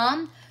want to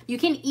come, you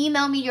can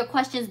email me your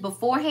questions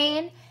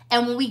beforehand,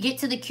 and when we get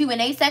to the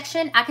Q&A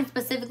section, I can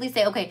specifically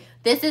say, okay,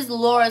 this is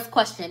Laura's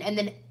question, and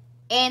then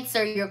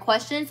answer your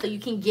question so you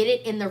can get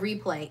it in the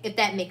replay, if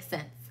that makes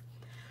sense.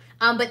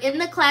 But in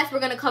the class, we're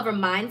going to cover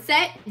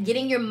mindset,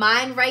 getting your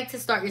mind right to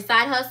start your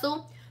side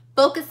hustle,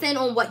 focusing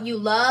on what you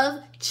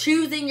love,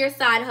 choosing your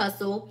side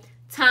hustle,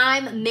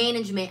 time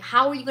management.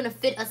 How are you going to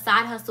fit a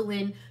side hustle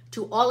in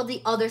to all of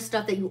the other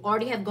stuff that you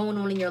already have going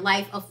on in your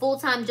life? A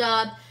full-time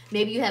job,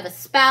 maybe you have a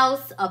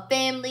spouse, a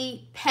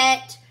family,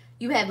 pet,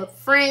 you have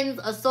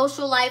friends, a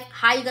social life.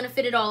 How are you going to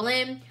fit it all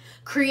in?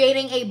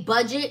 Creating a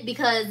budget,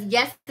 because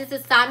yes, this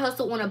is side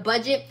hustle on a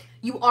budget.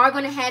 You are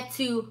going to have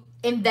to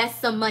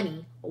invest some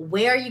money.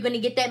 Where are you going to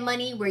get that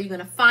money? Where are you going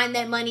to find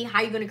that money? How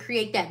are you going to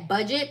create that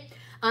budget?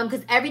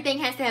 Because everything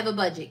has to have a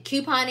budget.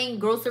 Couponing,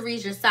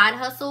 groceries, your side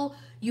hustle,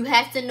 you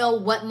have to know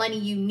what money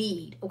you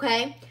need,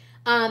 okay?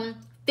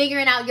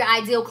 Figuring out your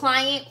ideal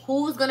client,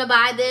 who's going to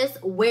buy this,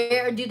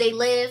 where do they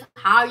live,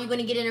 how are you going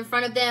to get it in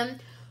front of them,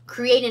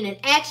 creating an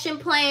action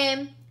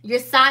plan, your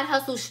side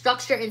hustle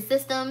structure and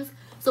systems.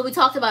 So we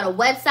talked about a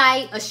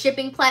website, a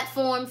shipping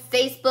platform,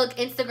 Facebook,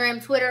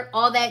 Instagram, Twitter,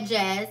 all that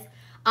jazz.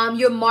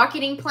 Your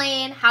marketing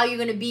plan, how you're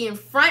going to be in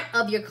front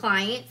of your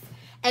clients,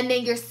 and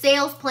then your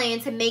sales plan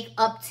to make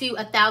up to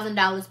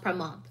 $1,000 per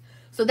month.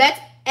 So that's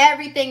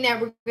everything that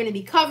we're going to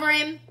be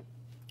covering.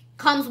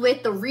 Comes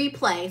with the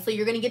replay. So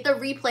you're going to get the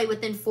replay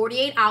within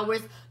 48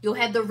 hours. You'll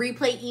have the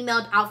replay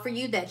emailed out for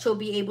you that you'll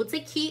be able to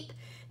keep.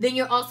 Then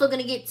you're also going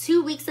to get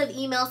 2 weeks of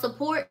email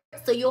support.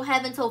 So you'll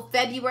have until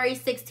February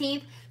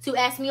 16th to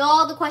ask me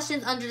all the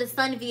questions under the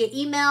sun via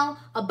email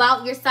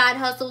about your side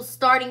hustle,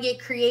 starting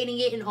it, creating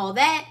it, and all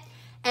that.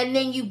 And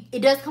then it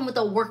does come with a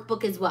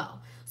workbook as well.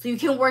 So you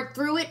can work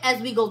through it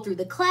as we go through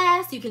the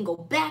class. You can go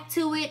back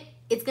to it.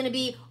 It's going to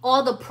be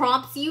all the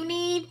prompts you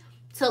need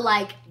to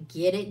like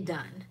get it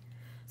done.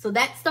 So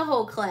that's the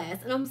whole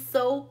class. And I'm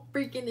so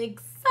freaking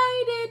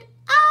excited.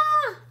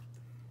 Ah!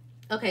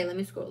 Okay, let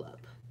me scroll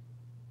up.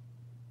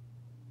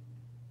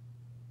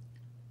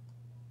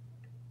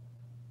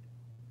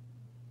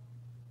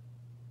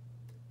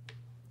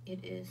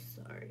 It is,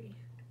 sorry.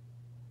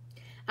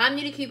 I'm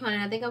new to couponing.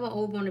 I think I'm an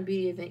old on a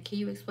beauty event. Can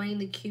you explain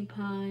the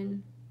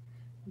coupon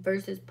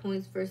versus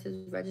points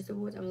versus register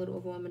rewards? I'm a little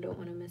overwhelmed and don't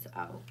want to miss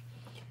out.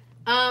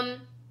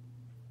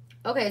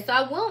 Okay, so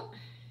I won't.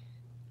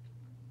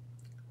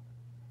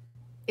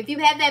 If you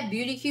have that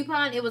beauty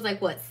coupon, it was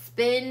like what?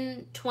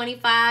 Spend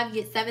 25,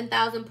 get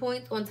 7,000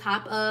 points on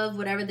top of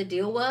whatever the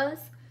deal was.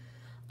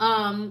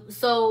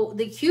 So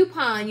the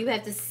coupon, you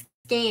have to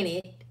scan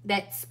it.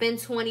 That spend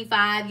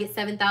 25, get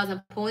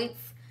 7,000 points.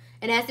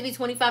 It has to be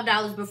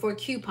 $25 before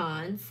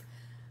coupons.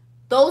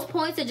 Those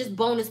points are just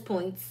bonus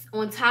points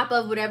on top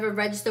of whatever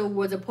register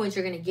rewards or points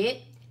you're going to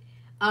get.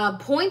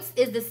 Points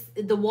is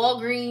the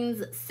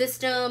Walgreens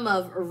system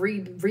of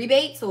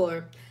rebates,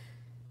 or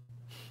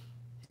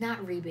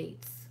not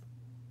rebates.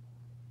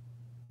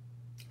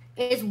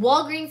 It's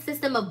Walgreens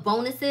system of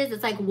bonuses.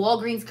 It's like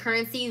Walgreens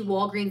currency,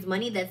 Walgreens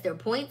money. That's their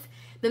points.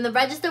 Then the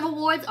Register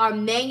Rewards are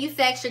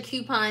manufactured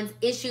coupons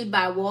issued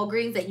by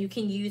Walgreens that you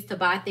can use to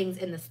buy things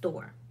in the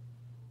store.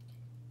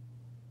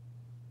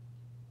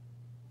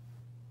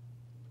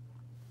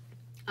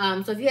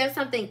 So if you have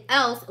something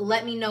else,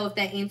 let me know if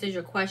that answers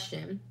your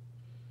question.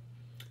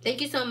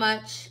 Thank you so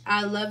much.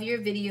 I love your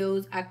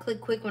videos. I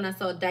clicked quick when I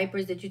saw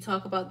diapers. Did you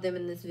talk about them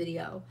in this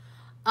video?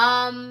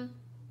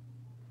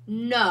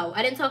 No,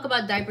 I didn't talk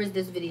about diapers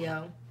this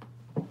video.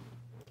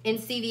 In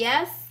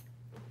CVS?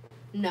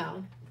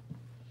 No.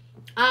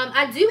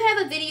 I do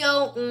have a video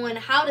on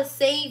how to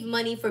save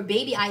money for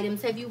baby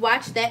items. Have you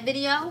watched that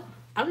video?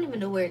 I don't even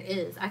know where it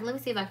is. Let me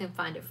see if I can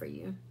find it for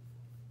you.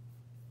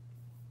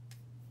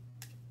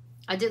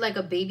 I did like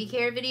a baby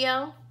care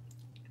video.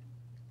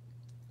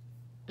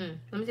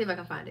 Let me see if I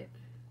can find it.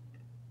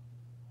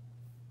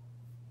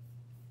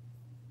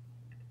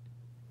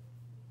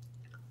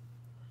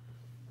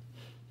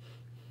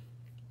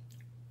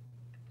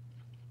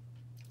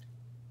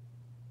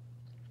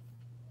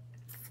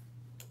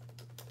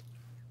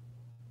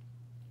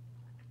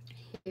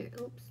 Here,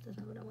 oops, that's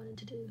not what I wanted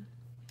to do.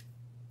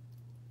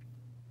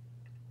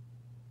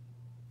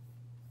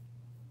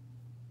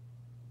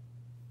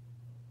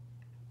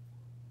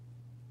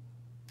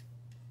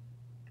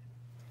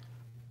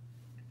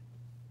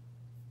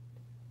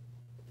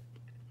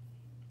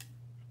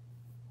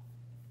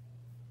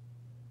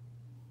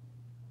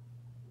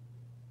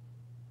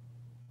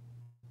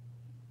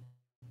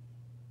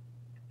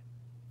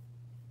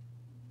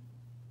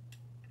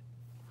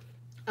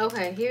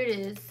 Okay, here it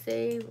is.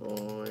 Save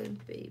on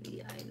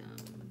baby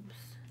items.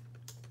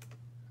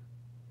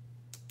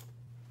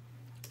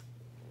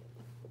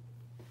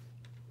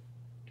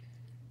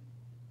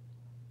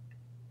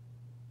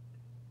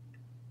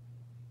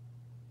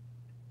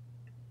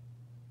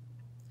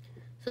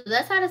 So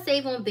that's how to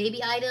save on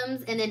baby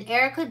items. And then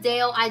Erica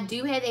Dale, I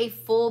do have a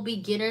full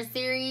beginner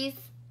series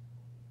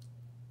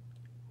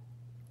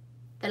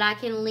that I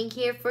can link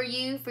here for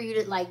you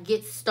to like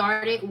get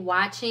started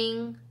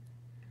watching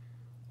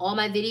all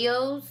my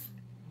videos.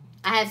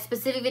 I have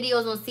specific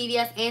videos on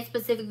CVS and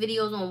specific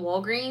videos on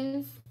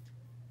Walgreens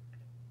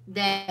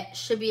that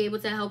should be able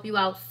to help you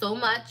out so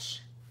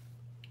much.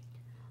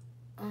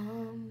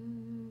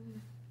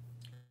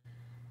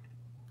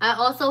 I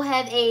also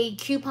have a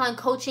coupon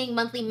coaching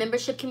monthly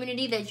membership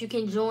community that you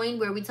can join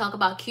where we talk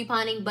about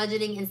couponing,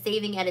 budgeting, and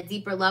saving at a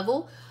deeper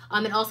level.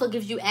 It also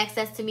gives you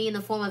access to me in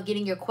the form of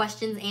getting your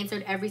questions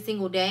answered every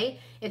single day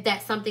if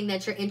that's something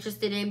that you're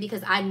interested in,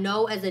 because I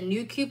know as a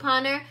new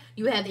couponer,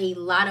 you have a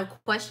lot of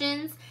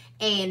questions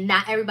and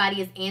not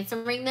everybody is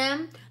answering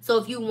them. So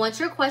if you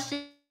want your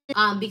questions,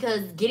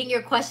 because getting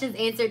your questions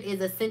answered is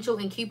essential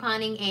in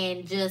couponing,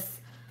 and just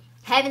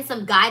having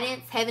some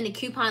guidance, having a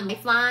coupon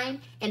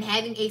lifeline, and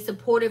having a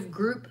supportive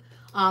group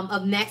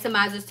of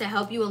maximizers to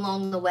help you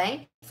along the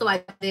way. So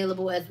I'm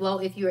available as well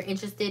if you're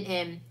interested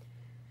in,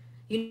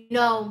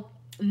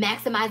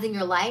 maximizing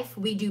your life.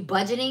 We do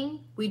budgeting,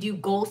 we do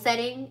goal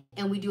setting,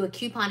 and we do a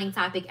couponing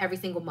topic every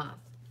single month.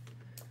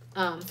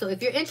 So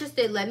if you're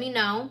interested, let me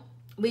know.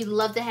 We'd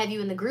love to have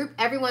you in the group.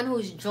 Everyone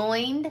who's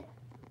joined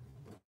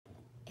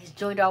has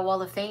joined our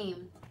Wall of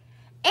Fame.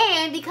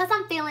 And because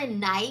I'm feeling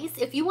nice,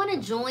 if you want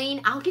to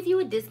join, I'll give you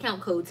a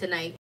discount code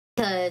tonight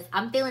because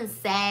I'm feeling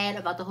sad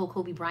about the whole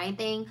Kobe Bryant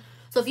thing.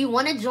 So if you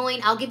want to join,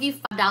 I'll give you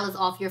 $5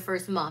 off your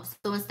first month.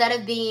 So instead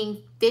of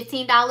being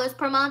 $15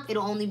 per month,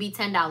 it'll only be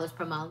 $10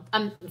 per month.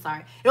 I'm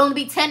sorry. It'll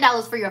only be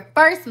 $10 for your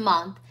first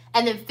month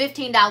and then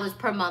 $15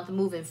 per month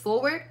moving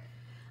forward.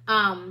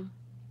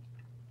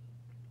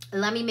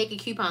 Let me make a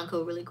coupon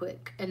code really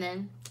quick. And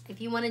then if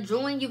you want to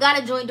join, you got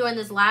to join during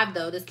this live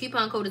though. This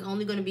coupon code is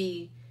only going to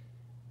be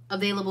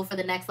available for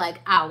the next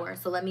hour.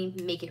 So let me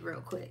make it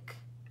real quick.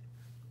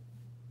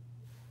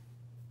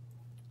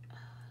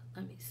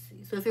 Let me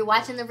see. So if you're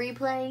watching the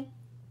replay,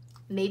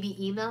 maybe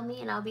email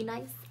me and I'll be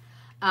nice.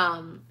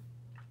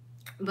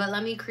 But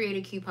let me create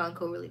a coupon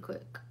code really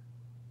quick.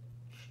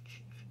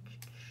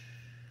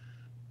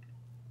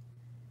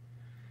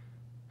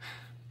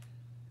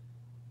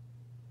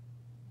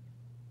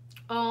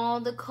 Oh,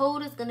 the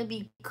code is going to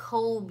be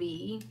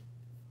Kobe.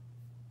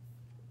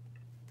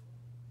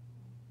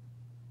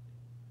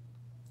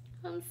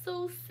 I'm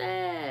so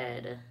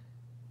sad.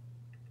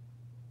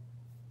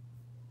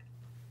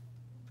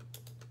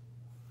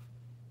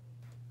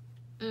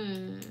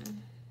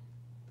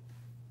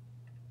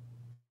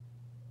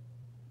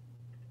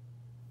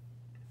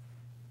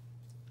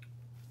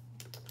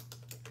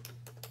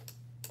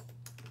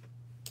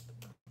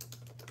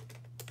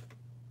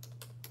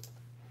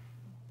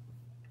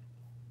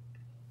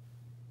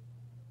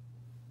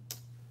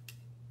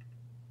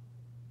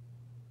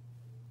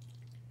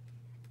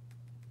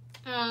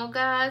 Oh,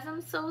 guys,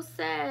 I'm so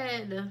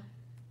sad.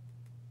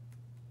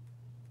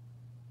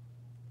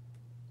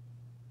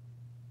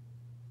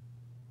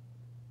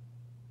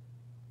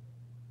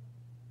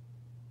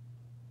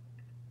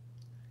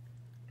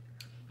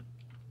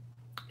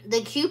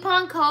 The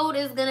coupon code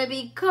is going to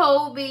be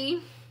Kobe.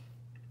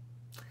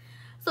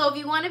 So if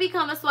you want to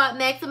become a swap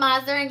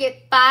maximizer and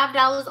get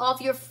 $5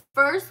 off your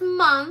first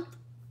month,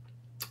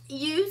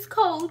 use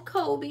code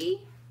Kobe.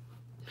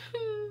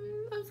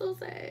 I'm so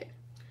sad.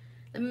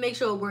 Let me make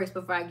sure it works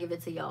before I give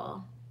it to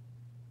y'all.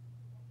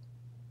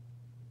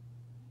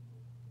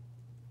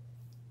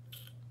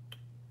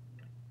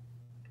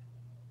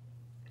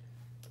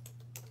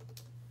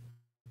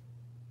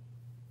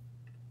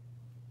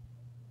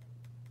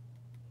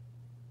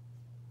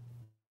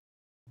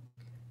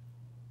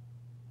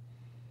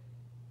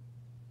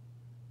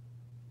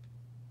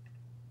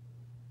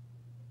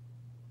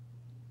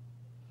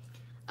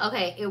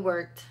 Okay, it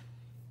worked.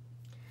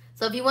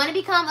 So if you want to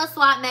become a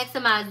swap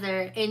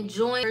maximizer and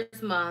join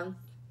first month,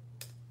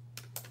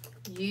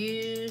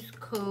 use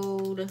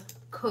code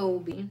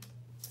Kobe.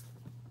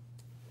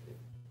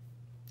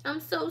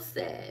 I'm so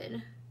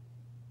sad.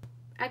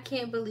 I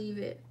can't believe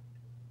it.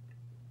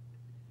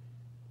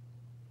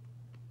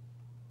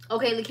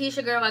 Okay,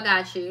 Lakeisha girl, I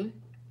got you.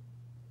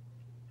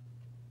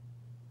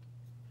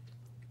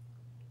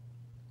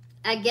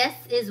 I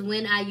guess is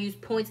when I use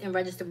points and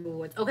register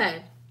rewards.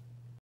 Okay.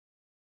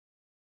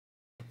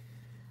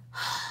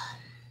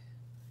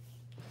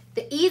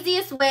 The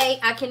easiest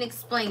way I can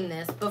explain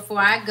this before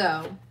I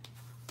go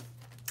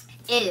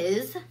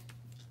is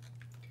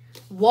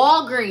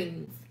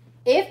Walgreens.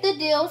 If the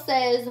deal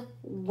says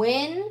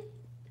when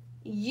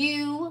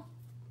you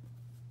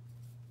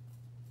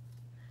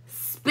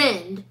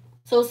spend,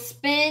 so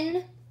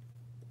spend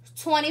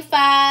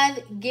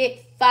 25,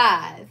 get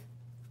 5.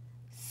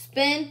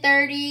 Spend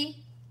 30,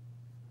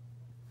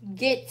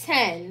 get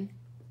 10.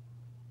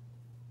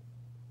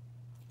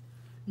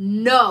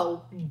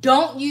 No,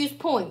 don't use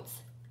points.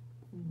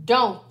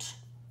 Don't.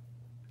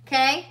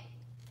 Okay?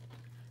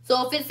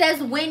 So if it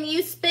says when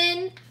you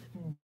spend,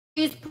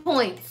 use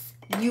points.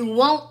 You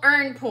won't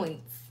earn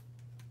points.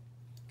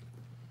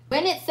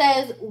 When it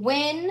says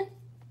when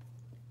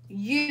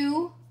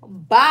you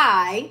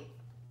buy,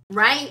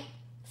 right?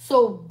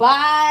 So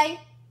buy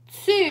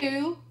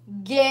 2,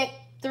 get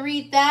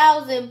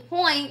 3,000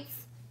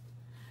 points.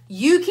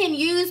 You can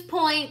use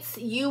points.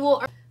 You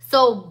will.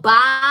 So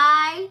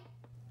buy.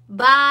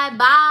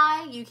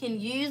 You can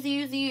use.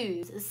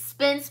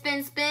 Spend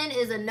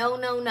is a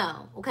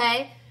no.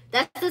 Okay?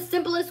 That's the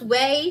simplest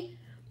way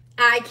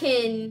I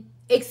can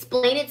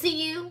explain it to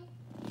you.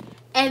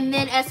 And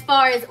then as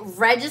far as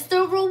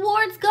register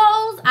rewards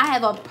goes, I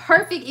have a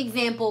perfect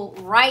example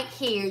right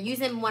here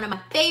using one of my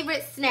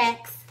favorite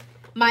snacks,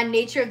 my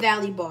Nature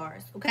Valley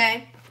bars.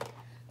 Okay?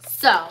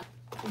 So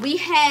we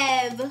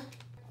have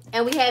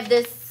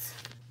this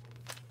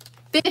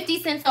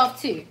 50 cents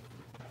off too.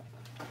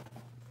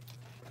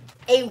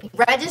 A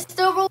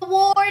register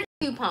reward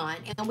coupon,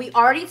 and we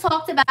already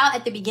talked about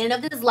at the beginning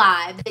of this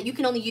live that you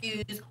can only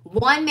use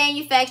one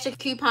manufacturer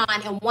coupon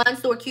and one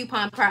store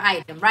coupon per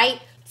item,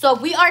 right? So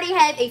if we already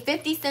have a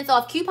 50 cents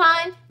off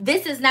coupon,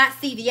 this is not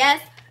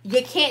CVS.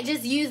 You can't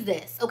just use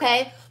this,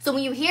 okay? So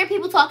when you hear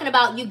people talking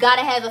about you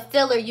gotta have a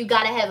filler, you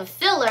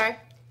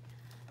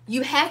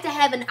have to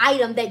have an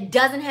item that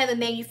doesn't have a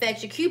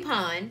manufacturer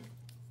coupon.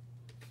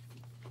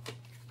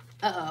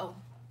 Uh-oh.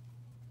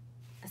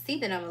 I see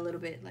that I'm a little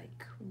bit like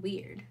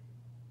weird.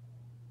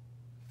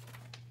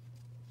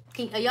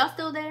 Are y'all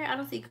still there? I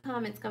don't see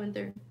comments coming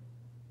through.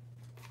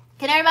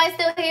 Can everybody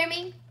still hear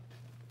me?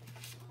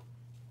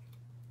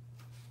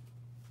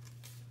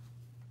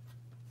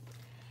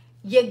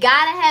 You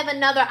gotta have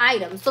another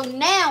item. So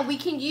now we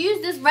can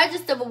use this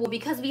register reward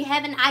because we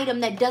have an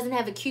item that doesn't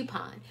have a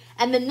coupon.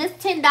 And then this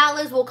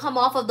 $10 will come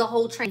off of the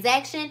whole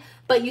transaction.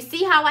 But you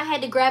see how I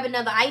had to grab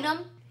another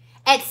item?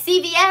 At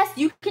CVS,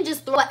 you can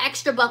just throw an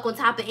extra buck on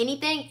top of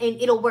anything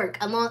and it'll work.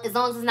 As long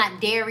as it's not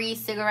dairy,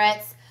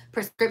 cigarettes,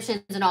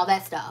 prescriptions, and all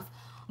that stuff.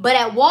 But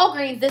at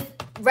Walgreens, this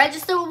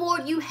register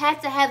reward, you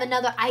have to have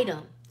another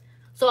item.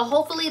 So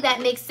hopefully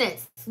that makes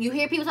sense. You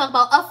hear people talk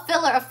about a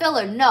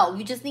filler. No,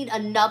 you just need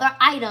another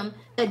item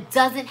that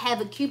doesn't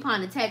have a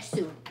coupon attached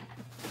to it.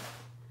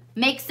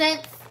 Make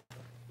sense?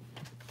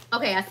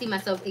 Okay, I see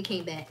myself. It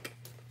came back.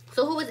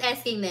 So who was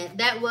asking that?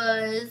 That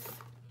was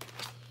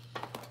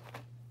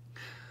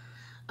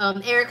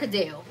Erica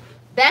Dale.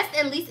 Best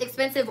and least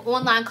expensive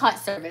online cart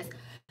service.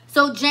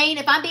 So Jane,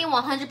 if I'm being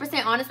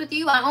 100% honest with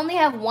you, I only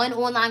have one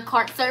online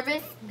cart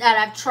service that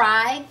I've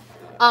tried.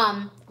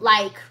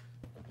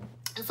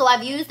 So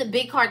I've used the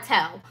Big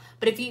Cartel,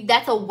 but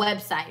that's a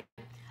website.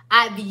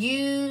 I've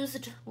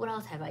used, what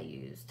else have I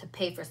used to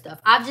pay for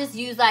stuff? I've just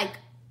used like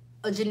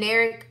a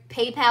generic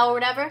PayPal or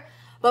whatever.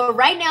 But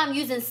right now I'm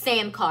using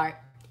Samcart.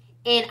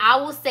 And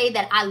I will say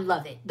that I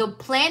love it. The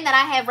plan that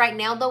I have right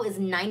now though is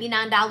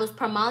 $99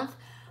 per month.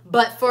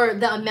 But for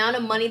the amount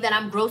of money that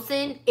I'm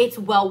grossing, it's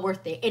well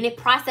worth it. And it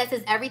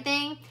processes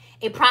everything.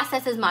 It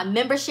processes my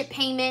membership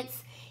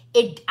payments.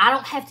 I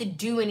don't have to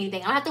do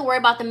anything. I don't have to worry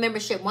about the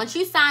membership. Once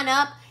you sign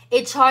up,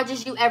 it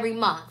charges you every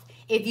month.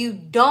 If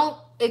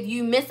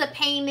you miss a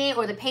payment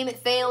or the payment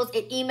fails,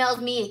 it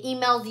emails me, it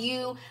emails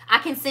you. I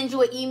can send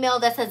you an email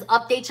that says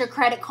update your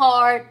credit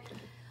card.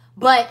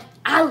 But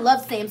I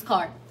love Sam's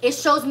cart. It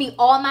shows me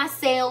all my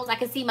sales. I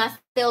can see my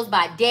sales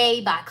by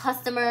day, by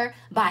customer,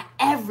 by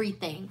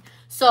everything.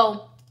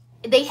 So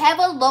they have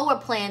a lower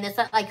plan that's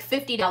like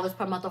 $50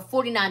 per month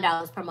or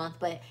 $49 per month,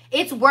 but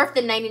it's worth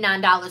the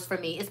 $99 for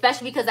me,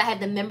 especially because I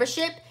have the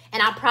membership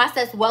and I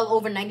process well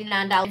over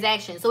 $99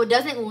 transactions. So it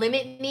doesn't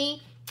limit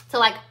me to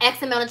like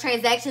X amount of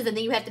transactions and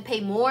then you have to pay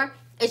more.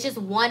 It's just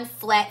one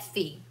flat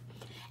fee.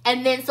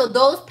 And then so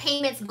those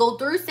payments go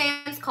through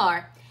Sam's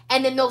cart.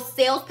 And then those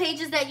sales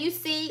pages that you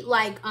see,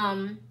 like,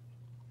 I'm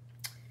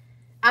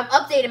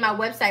updating my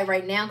website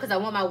right now because I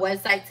want my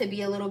website to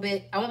be I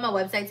want my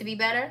website to be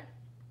better.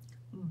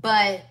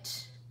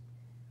 But,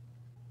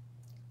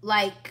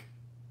 like,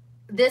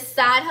 this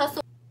side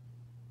hustle.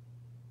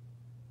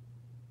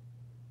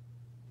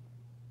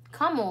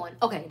 Come on.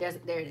 Okay,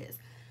 there it is.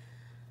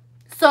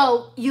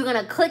 So, you're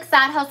going to click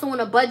side hustle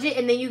on a budget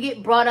and then you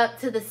get brought up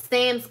to the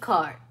Sam's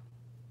cart.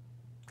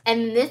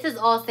 And this is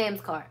all Sam's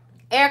cart.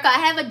 Erica, I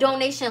have a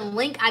donation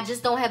link. I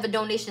just don't have a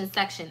donation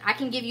section. I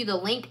can give you the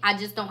link. I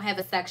just don't have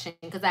a section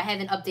because I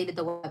haven't updated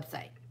the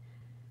website.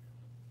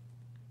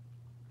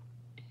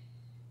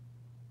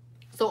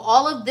 So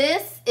all of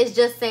this is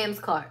just Sam's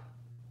cart.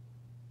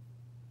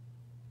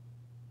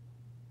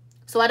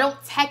 So I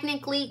don't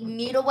technically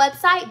need a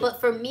website, but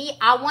for me,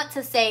 I want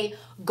to say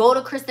go to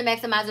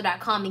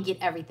KristenMaximizer.com and get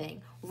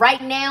everything. Right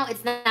now,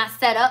 it's not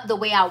set up the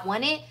way I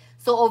want it.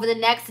 So over the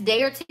next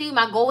day or two,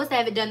 my goal is to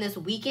have it done this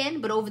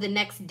weekend, but over the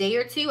next day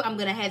or two, I'm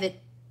going to have it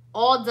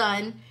all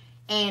done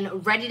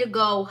and ready to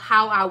go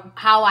how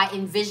I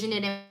envision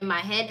it in my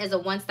head as a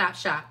one-stop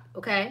shop,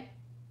 okay?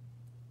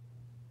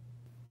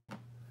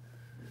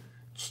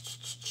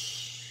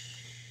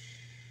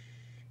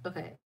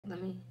 Okay,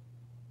 let me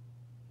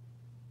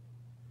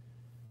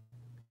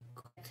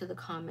go back to the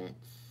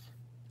comments.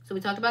 So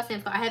we talked about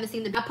Sam's cart. I haven't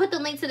seen I put the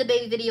link to the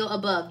baby video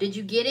above. Did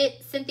you get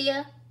it,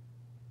 Cynthia?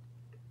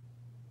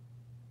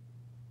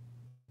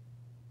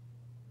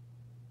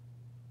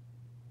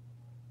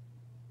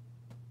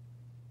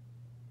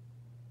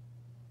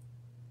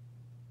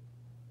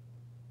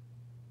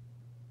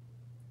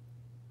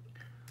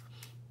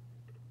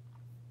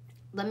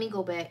 Let me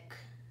go back.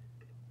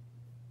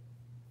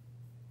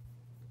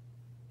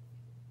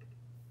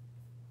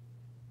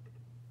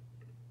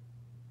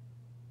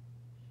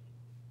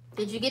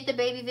 Did you get the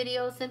baby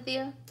video,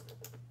 Cynthia?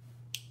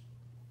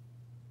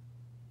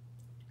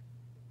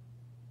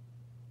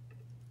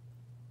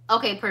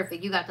 Okay,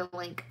 perfect. You got the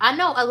link. I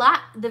know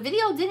the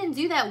video didn't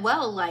do that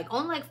well, like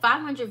only like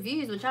 500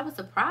 views, which I was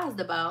surprised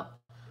about.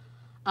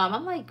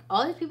 I'm like,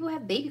 all these people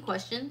have baby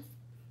questions.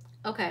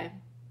 Okay.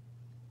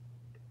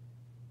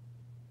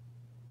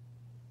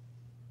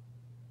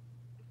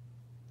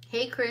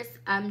 Hey, Chris,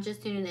 I'm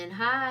just tuning in.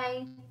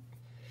 Hi.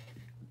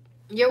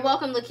 You're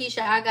welcome,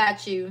 Lakeisha. I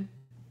got you.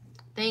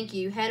 Thank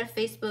you. Had a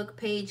Facebook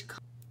page.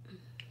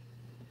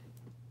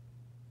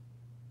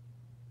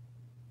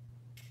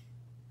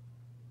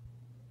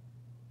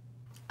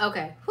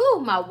 Okay. Whew,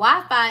 my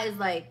Wi-Fi is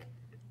like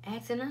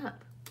acting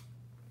up.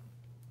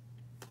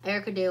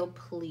 Erica Dale,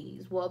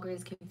 please.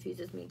 Walgreens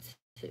confuses me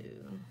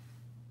too.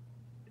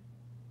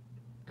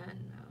 I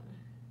know.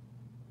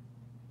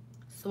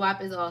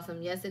 Swap is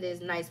awesome. Yes, it is.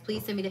 Nice.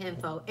 Please send me the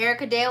info.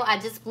 Erica Dale, I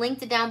just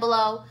linked it down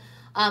below.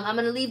 I'm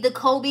going to leave the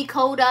Kobe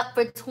code up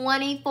for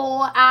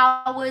 24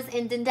 hours.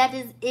 And then that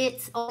is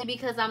it. Only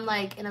because I'm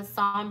like in a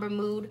somber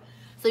mood.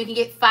 So you can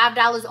get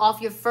 $5 off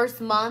your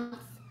first month.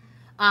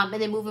 And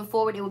then moving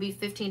forward, it will be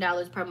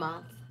 $15 per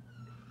month.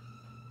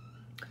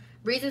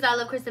 Reasons I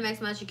love Kristen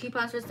Maximize your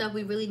coupons for stuff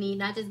we really need.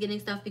 Not just getting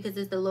stuff because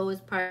it's the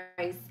lowest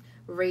price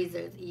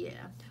razors. Yeah.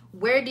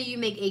 Where do you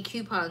make a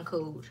coupon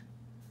code?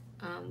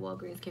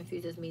 Walgreens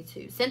confuses me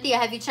too. Cynthia,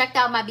 have you checked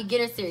out my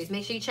beginner series?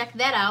 Make sure you check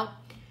that out.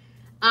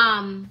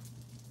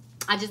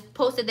 I just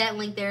posted that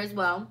link there as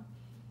well.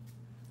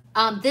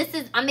 I'm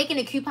making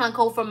a coupon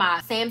code for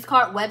my Sam's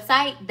Cart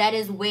website. That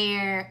is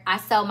where I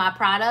sell my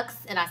products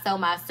and I sell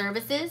my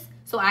services.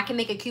 So I can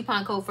make a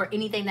coupon code for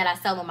anything that I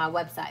sell on my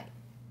website.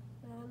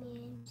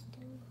 Mommy, I'm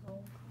still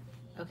hungry.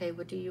 Okay,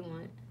 what do you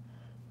want?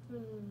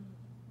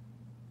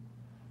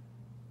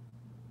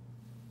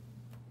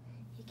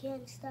 You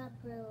can't stop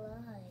her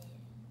alive.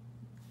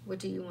 What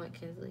do you want,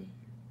 Kinsley,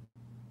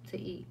 to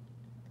eat?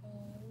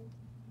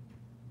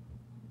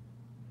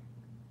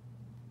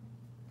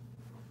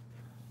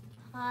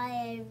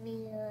 Hi,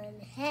 everyone.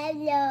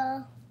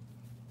 Hello.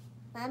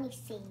 Mommy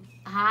sings.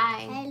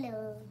 Hi.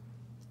 Hello.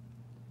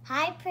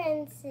 Hi,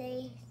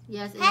 Princess.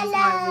 Yes, it Hello. is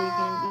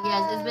heartbreaking.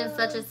 Yes, it's been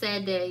such a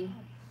sad day.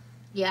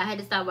 Yeah, I had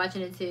to stop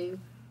watching it too.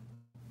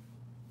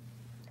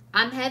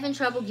 I'm having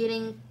trouble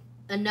getting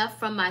enough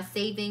from my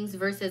savings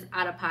versus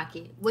out of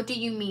pocket. What do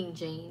you mean,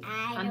 Jane?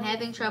 I'm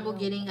having trouble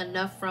getting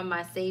enough from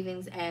my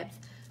savings apps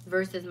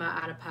versus my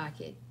out of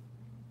pocket.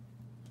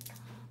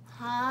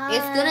 Hi.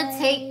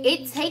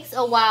 It takes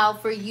a while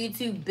for you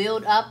to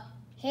build up.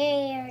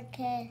 Hey,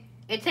 Erica.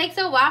 It takes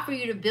a while for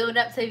you to build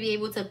up to be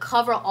able to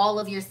cover all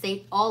of your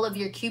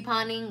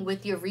couponing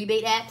with your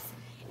rebate apps.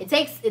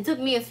 It took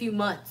me a few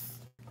months.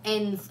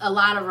 and a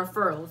lot of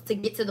referrals to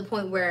get to the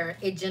point where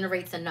it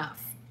generates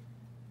enough.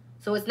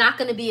 So it's not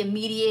going to be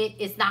immediate.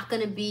 It's not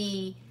going to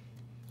be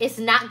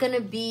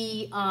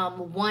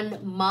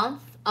 1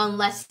 month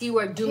unless you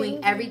are doing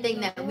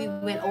everything that we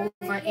went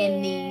over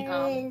in the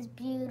It is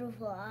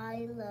beautiful.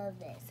 I love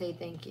it. Say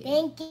thank you.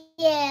 Thank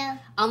you.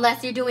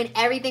 Unless you're doing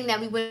everything that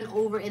we went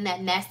over in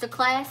that master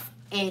class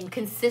and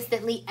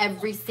consistently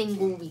every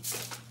single week.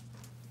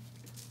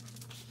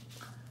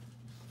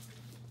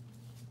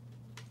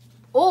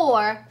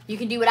 Or you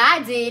can do what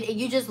I did and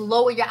you just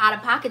lower your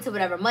out-of-pocket to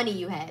whatever money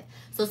you have.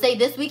 So say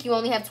this week you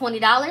only have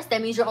 $20.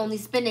 That means you're only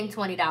spending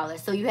 $20.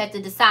 So you have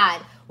to decide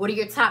what are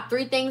your top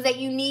 3 things that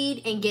you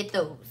need and get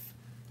those.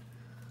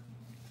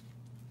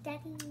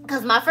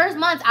 Because my first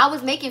month, I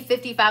was making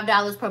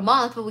 $55 per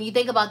month. But when you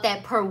think about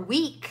that per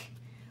week,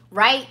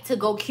 right, to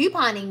go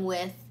couponing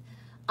with,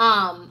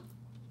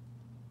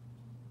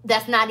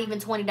 that's not even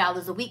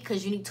 $20 a week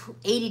because you need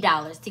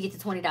 $80 to get to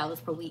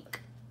 $20 per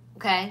week.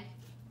 Okay?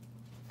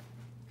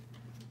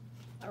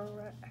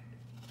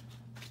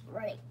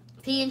 Right.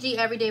 P&G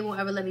every day won't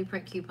ever let me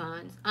print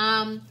coupons.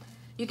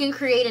 You can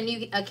create a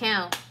new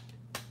account.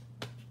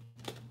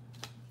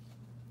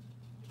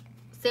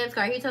 Sam's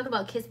Car, he talk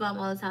about Kiss Bomb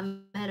all the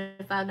time. I had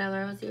a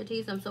 $5 on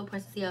CRT, so I'm so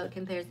impressed to see how it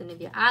compares to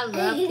Nivea. I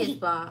love Kiss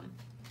Bomb.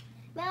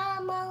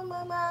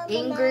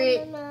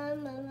 Ingrid.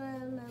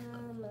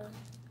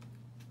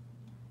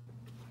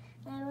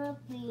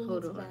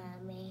 Hold on.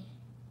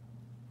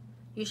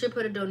 You should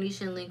put a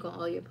donation link on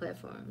all your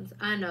platforms.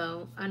 I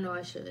know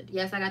I should.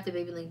 Yes, I got the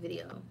baby link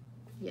video.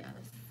 Yes.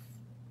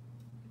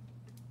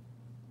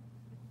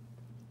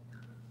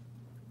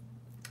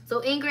 So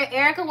Ingrid,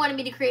 Erica wanted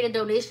me to create a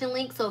donation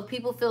link so if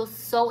people feel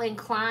so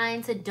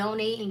inclined to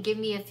donate and give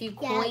me a few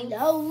coins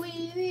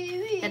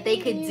that they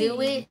could do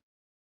it.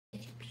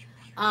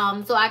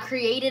 So I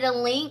created a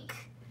link.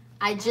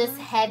 I just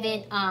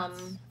haven't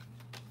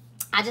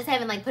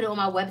like put it on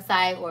my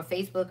website or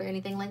Facebook or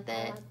anything like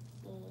that.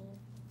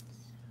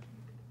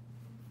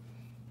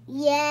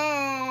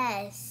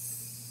 Yes.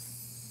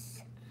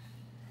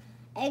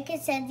 Erica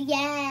said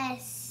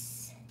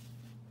yes.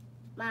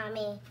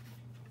 Mommy.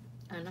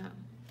 I know.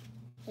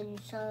 You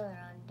saw it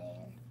on there.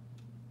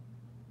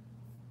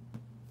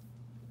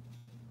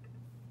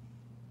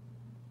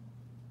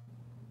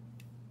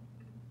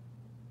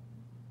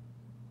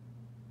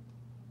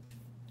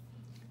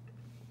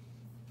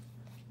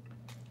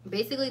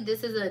 Basically,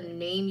 this is a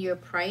name your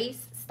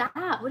price. Stop.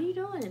 What are you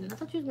doing? I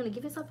thought you was going to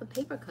give yourself a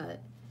paper cut.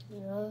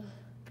 Yeah.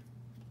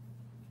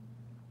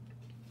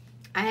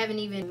 I haven't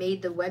even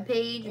made the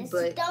webpage,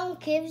 but... This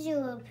gives you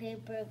a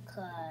paper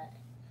cut.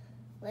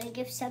 Like,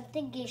 if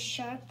something is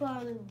sharp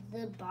on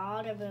the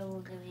bottom, it will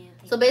give you a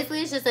paper. So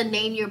basically, it's just a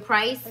name your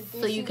price.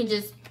 So you can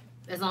just,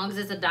 as long as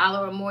it's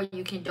 $1 or more,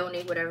 you can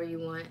donate whatever you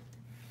want.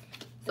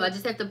 So I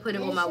just have to put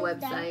it on my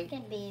website. That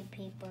can be a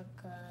paper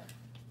cut.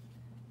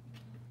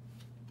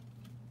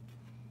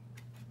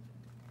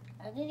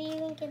 I didn't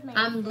even get my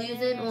I'm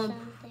losing on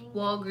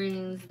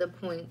Walgreens the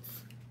points.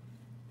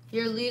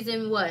 You're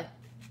losing what?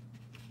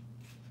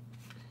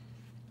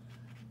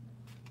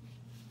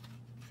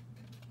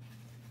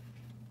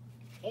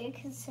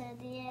 Erica said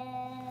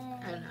yeah.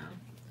 I know.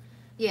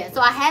 Yeah, so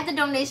I have the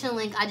donation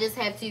link. I just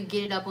have to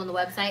get it up on the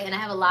website. And I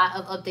have a lot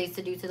of updates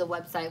to do to the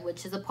website,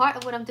 which is a part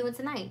of what I'm doing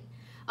tonight.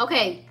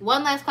 Okay,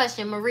 one last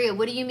question. Maria,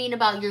 what do you mean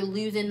about you're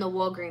losing the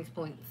Walgreens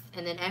points?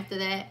 And then after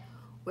that,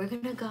 we're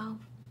going to go.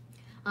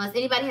 If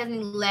anybody has any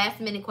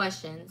last minute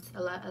questions.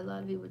 A lot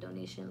of people with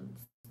donations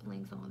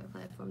links on other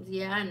platforms.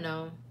 Yeah, I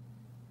know.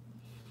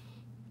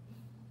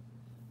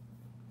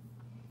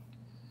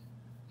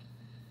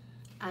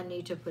 I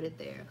need to put it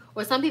there.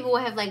 Or some people will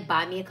have like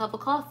buy me a cup of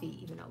coffee,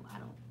 even though I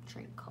don't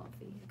drink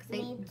coffee.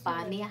 Say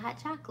buy me a hot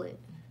chocolate.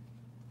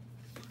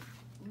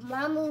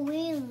 Mama,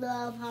 we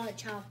love hot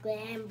chocolate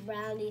and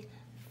brownies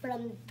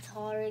from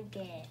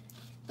Target.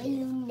 But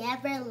you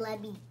never let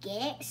me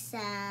get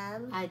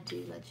some. I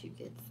do let you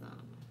get some.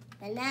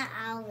 But not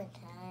all the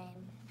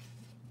time.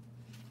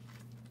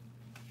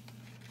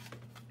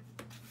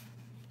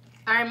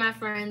 All right, my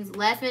friends.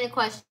 Last minute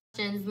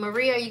questions.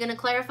 Maria, are you going to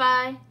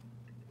clarify?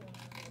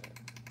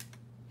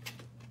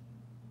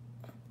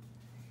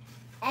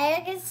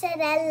 Erica said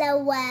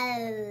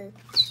LOL.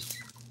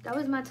 That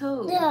was my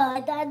toe. No,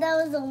 I thought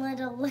that was a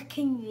little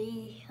licking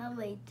me on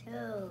my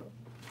toe.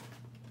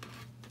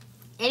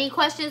 Any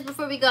questions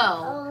before we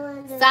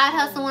go? Side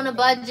hustle on a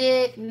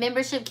budget,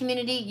 membership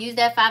community. Use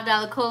that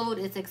 $5 code.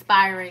 It's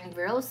expiring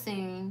real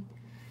soon.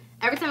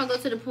 Every time I go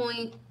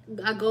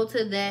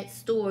to that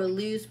store,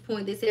 lose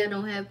point. They say I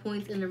don't have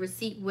points in the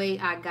receipt way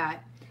I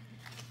got.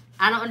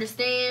 I don't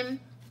understand.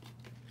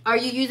 Are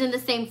you using the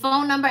same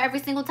phone number every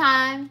single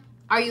time?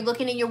 Are you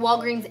looking in your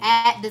Walgreens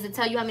app? Does it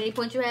tell you how many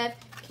points you have?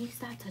 Can you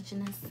stop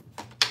touching this?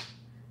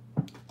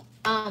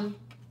 A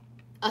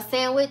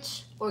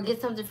sandwich or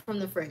get something from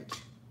the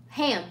fridge.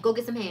 Ham. Go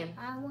get some ham.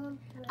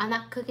 I'm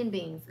not cooking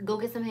beans. Go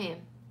get some ham.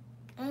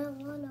 I don't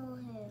want no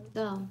ham.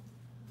 Go.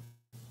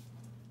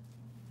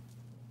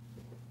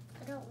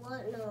 I don't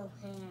want no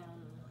ham.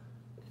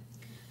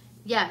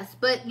 Yes,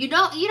 but you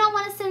don't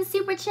want to send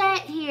super chat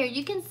here.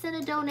 You can send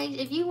a donation.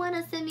 If you want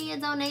to send me a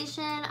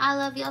donation, I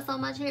love y'all so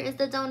much. Here is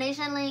the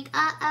donation link.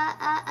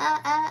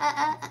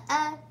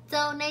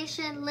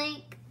 Donation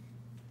link.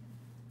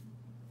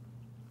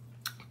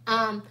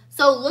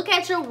 So look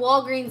at your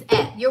Walgreens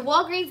app. Your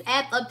Walgreens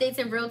app updates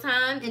in real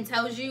time and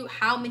tells you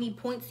how many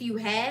points you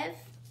have.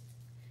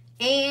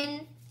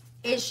 And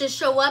it should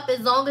show up as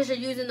long as you're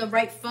using the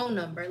right phone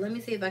number. Let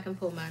me see if I can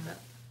pull mine up.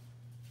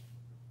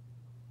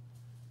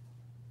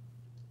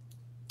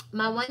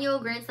 My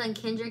 1-year-old grandson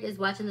Kendrick is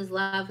watching this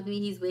live with me.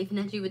 He's waving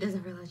at you but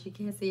doesn't realize you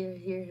can't see or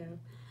hear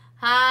him.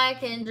 Hi,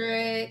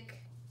 Kendrick.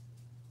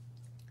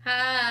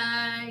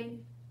 Hi.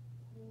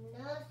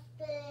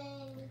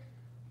 Nothing.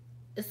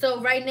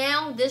 So right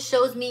now, this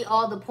shows me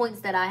all the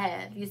points that I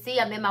have. You see,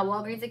 I'm in my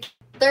Walgreens account.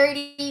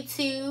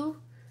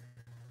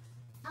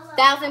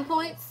 32,000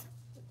 points.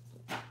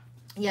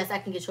 Yes, I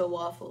can get you a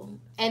waffle.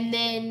 And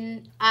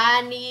then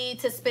I need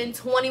to spend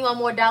 $21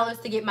 more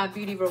to get my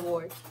beauty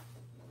rewards.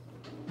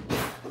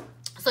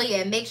 So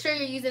yeah, make sure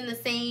you're using the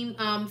same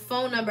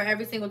phone number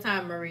every single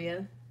time,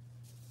 Maria.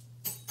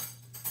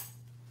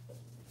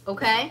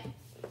 Okay?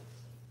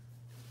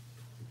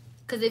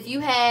 Because if you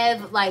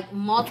have like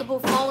multiple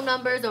phone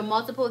numbers or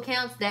multiple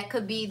accounts, that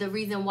could be the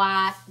reason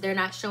why they're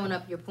not showing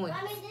up your points.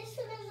 Mommy, this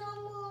one is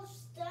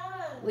almost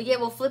done. Well, yeah,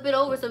 we'll flip it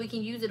over so we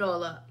can use it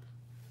all up.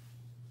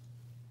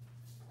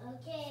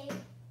 Okay,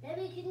 then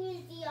we can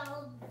use the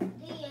other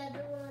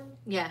one.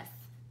 Yes.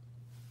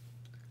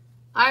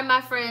 All right,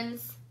 my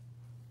friends.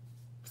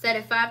 Said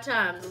it 5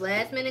 times.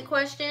 Last minute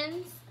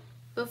questions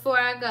before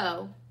I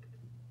go.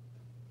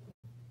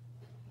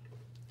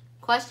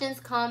 Questions,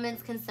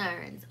 comments,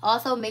 concerns.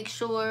 Also make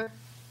sure,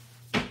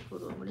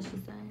 hold on, what did she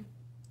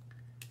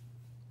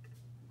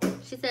say?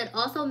 She said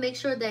also make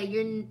sure that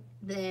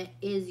that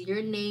is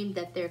your name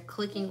that they're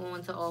clicking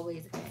on to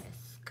always ask.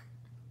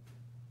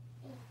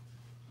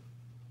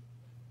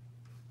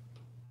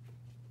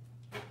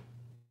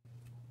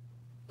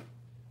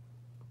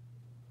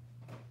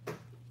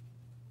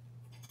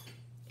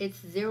 It's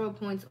 0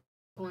 points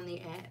on the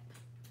app.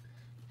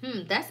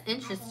 That's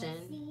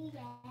interesting.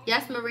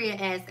 Yes, Maria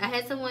asked. I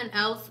had someone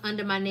else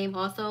under my name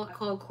also. I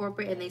called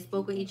corporate and they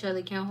spoke with each other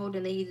account holder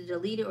and they either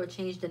deleted or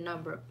changed the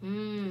number.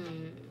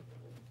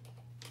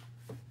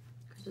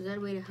 Is that a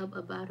way to help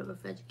about it or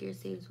fetch gear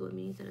saves what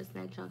means in a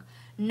snack chunk?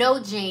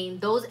 No, Jane.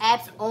 Those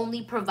apps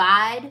only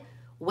provide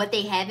what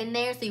they have in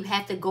there, so you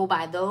have to go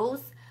by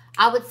those.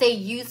 I would say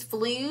use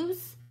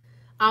Flues,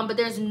 but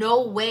there's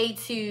no way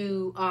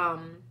to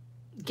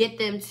get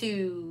them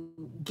to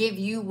give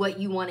you what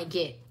you want to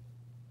get.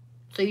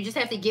 So you just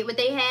have to get what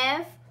they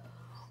have.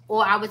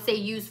 Or I would say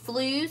use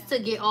Flues to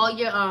get all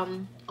your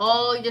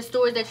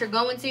stores that you're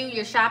going to,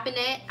 you're shopping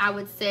at. I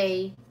would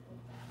say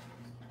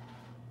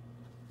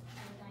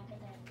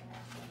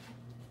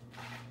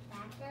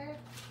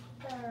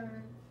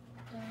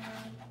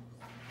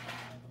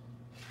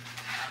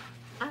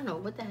I don't know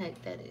what the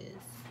heck that is.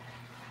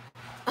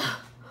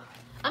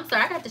 I'm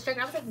sorry, I got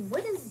distracted. I was like,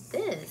 what is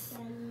this?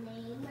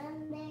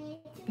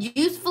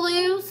 Use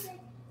Flues.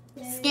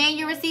 Scan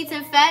your receipts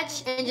and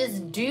fetch and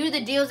just do the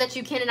deals that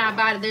you can in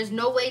Ibotta. There's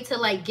no way to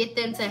like get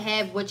them to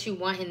have what you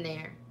want in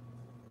there.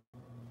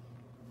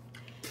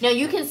 Now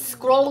you can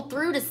scroll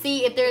through to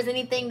see if there's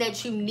anything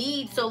that you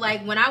need. So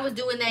like when I was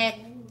doing that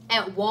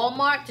at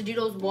Walmart to do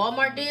those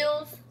Walmart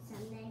deals,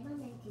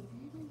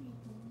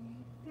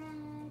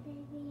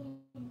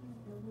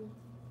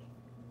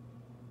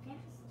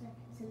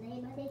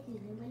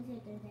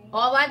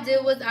 all I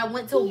did was I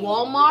went to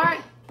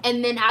Walmart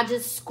and then I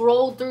just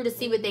scrolled through to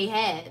see what they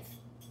have.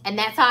 And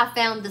that's how I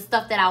found the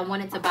stuff that I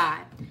wanted to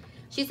buy.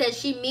 She said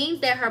she means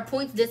that her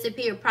points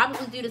disappeared,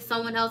 probably due to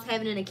someone else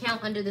having an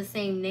account under the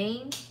same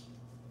name.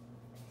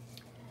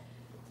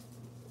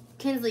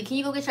 Kinsley, can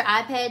you go get your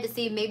iPad to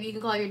see if maybe you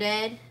can call your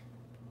dad?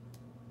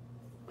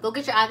 Go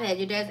get your iPad.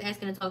 Your dad's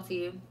asking to talk to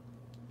you.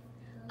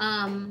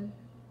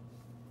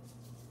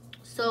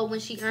 So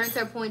when she earns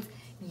her points,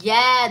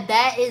 yeah,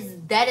 that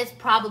is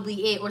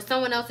probably it. Or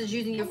someone else is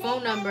using your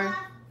phone number.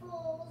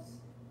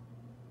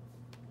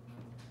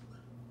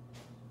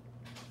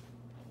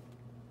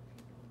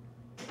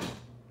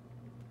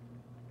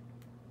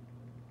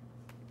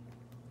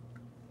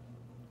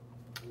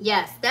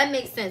 Yes, that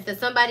makes sense. That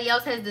somebody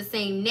else has the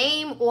same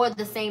name or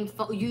the same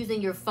using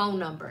your phone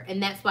number,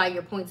 and that's why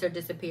your points are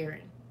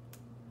disappearing.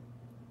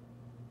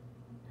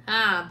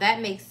 Ah, that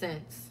makes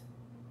sense.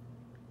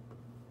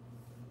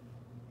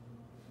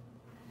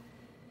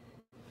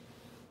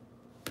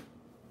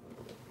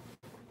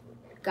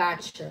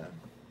 Gotcha.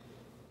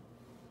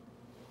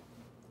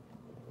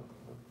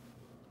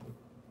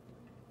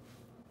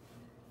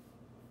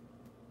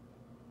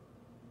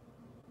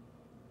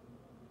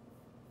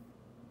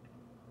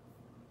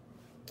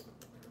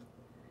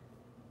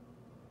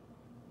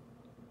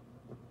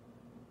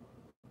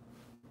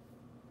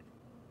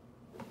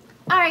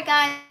 All right,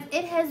 guys,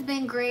 it has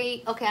been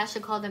great. Okay, I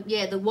should call them.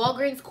 Yeah, the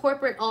Walgreens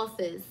corporate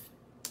office.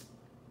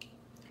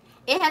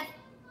 It has.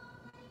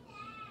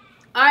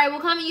 All right, we'll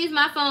come and use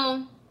my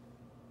phone.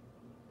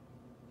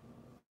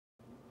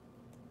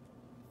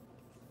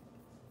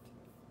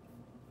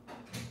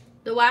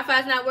 The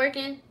Wi-Fi's not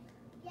working?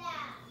 Yeah.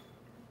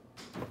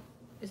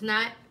 It's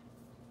not?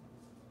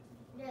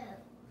 No.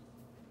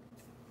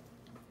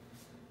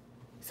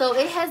 So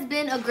it has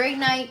been a great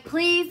night.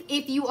 Please,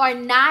 if you are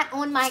not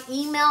on my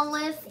email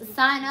list,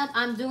 sign up.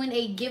 I'm doing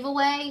a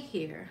giveaway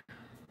here.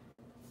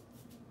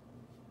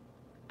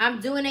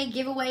 I'm doing a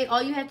giveaway.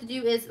 All you have to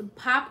do is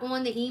pop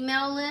on the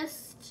email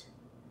list.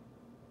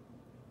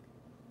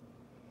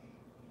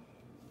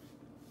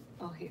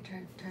 Oh, here,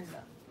 turn it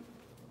up.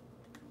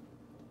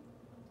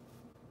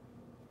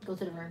 Go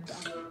to the room.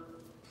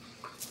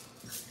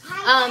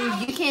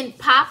 You can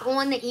pop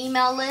on the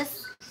email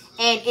list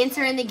and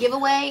enter in the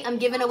giveaway. I'm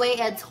giving away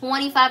a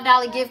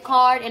 $25 gift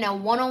card and a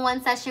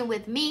one-on-one session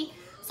with me.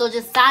 So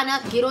just sign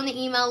up, get on the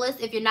email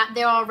list. If you're not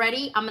there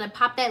already, I'm gonna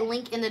pop that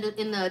link in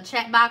the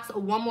chat box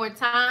one more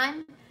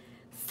time.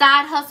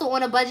 Side Hustle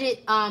on a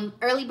Budget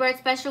early bird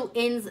special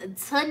ends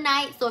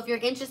tonight. So if you're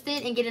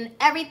interested in getting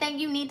everything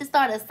you need to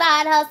start a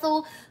side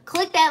hustle,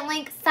 click that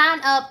link,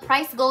 sign up.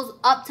 Price goes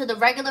up to the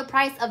regular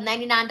price of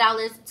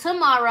 $99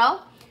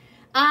 tomorrow.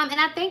 And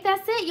I think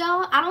that's it,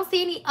 y'all. I don't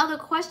see any other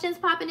questions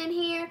popping in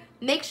here.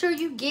 Make sure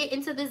you get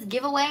into this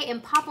giveaway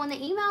and pop on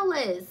the email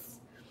list.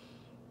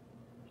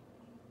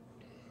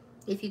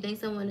 If you think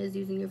someone is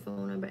using your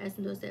phone number, ask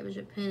them to establish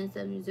your PIN and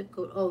set your zip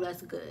code. Oh,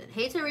 that's good.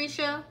 Hey,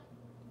 Tarisha.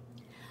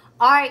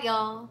 All right,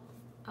 y'all.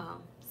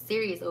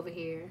 Serious over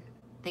here,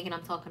 thinking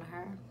I'm talking to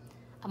her.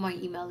 I'm on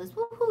your email list.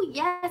 Woohoo,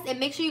 yes. And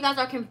make sure you guys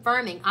are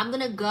confirming. I'm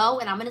going to go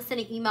and I'm going to send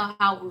an email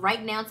out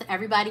right now to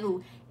everybody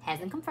who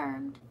hasn't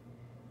confirmed.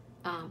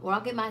 Or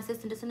I'll get my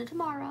assistant to send it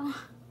tomorrow.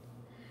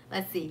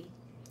 Let's see.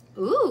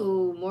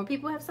 Ooh, more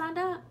people have signed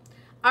up.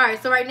 All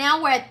right, so right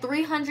now we're at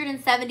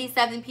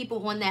 377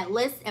 people on that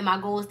list, and my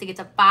goal is to get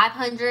to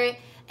 500,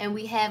 and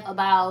we have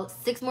about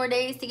 6 more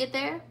days to get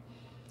there.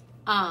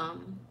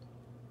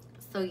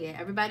 So yeah,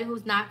 everybody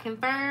who's not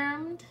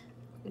confirmed,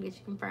 we'll get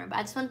you confirmed. But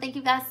I just want to thank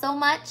you guys so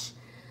much.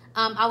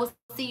 I will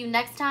see you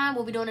next time.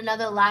 We'll be doing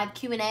another live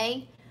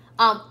Q&A.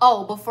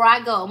 Oh, before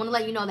I go, I want to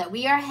let you know that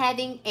we are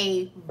having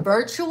a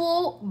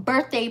virtual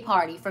birthday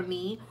party for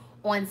me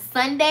on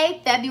Sunday,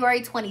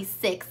 February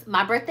 26th.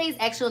 My birthday is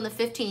actually on the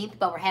 15th,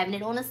 but we're having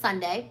it on a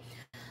Sunday.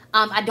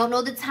 I don't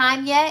know the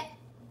time yet.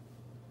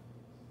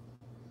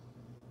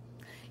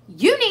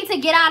 You need to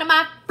get out of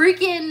my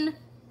freaking...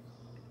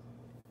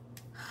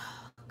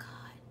 Oh, God.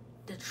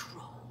 The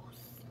trolls.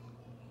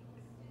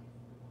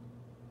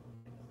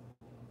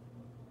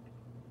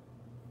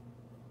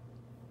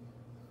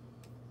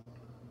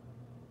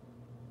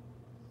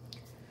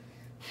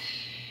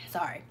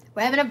 Sorry.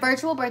 We're having a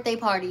virtual birthday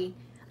party.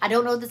 I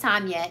don't know the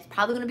time yet. It's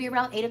probably going to be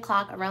around 8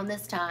 o'clock, around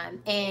this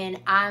time. And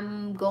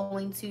I'm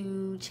going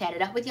to chat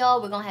it up with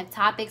y'all. We're going to have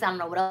topics. I don't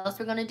know what else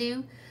we're going to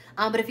do.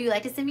 But if you'd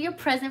like to send me a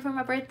present for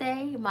my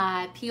birthday,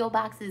 my P.O.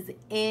 box is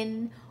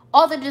in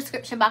all the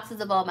description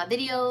boxes of all my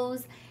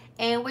videos.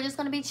 And we're just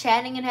going to be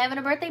chatting and having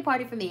a birthday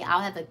party for me.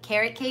 I'll have a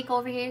carrot cake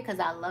over here because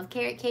I love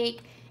carrot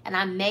cake. And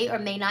I may or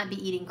may not be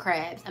eating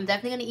crabs. I'm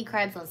definitely going to eat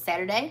crabs on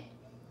Saturday.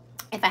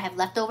 If I have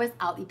leftovers,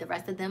 I'll eat the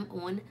rest of them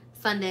on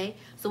Sunday.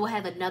 So we'll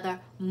have another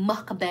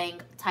mukbang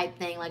type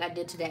thing like I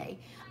did today.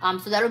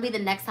 So that'll be the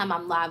next time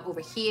I'm live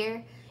over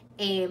here.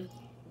 And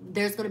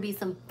there's going to be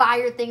some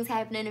fire things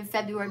happening in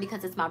February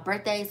because it's my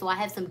birthday. So I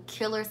have some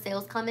killer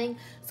sales coming.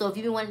 So if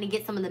you've been wanting to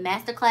get some of the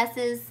master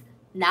classes,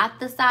 not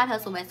the side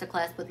hustle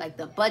masterclass, but like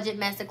the budget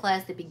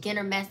masterclass, the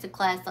beginner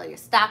masterclass, or your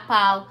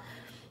stockpile,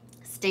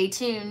 stay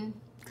tuned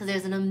because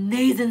there's an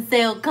amazing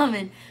sale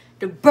coming.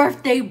 The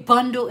birthday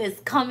bundle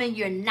is coming.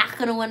 You're not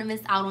going to want to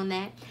miss out on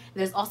that.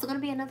 There's also going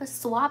to be another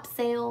swap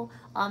sale.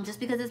 Just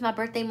because it's my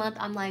birthday month,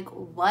 I'm like,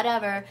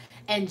 whatever.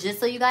 And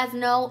just so you guys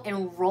know,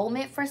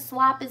 enrollment for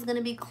swap is going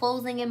to be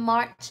closing in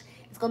March.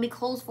 It's going to be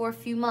closed for a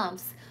few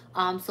months.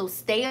 So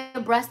stay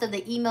abreast of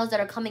the emails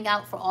that are coming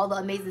out for all the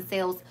amazing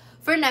sales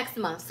for next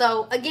month.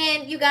 So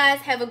again, you guys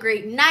have a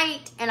great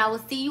night. And I will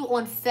see you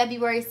on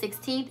February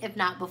 16th, if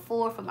not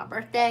before, for my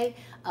birthday,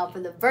 for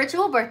the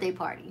virtual birthday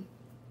party.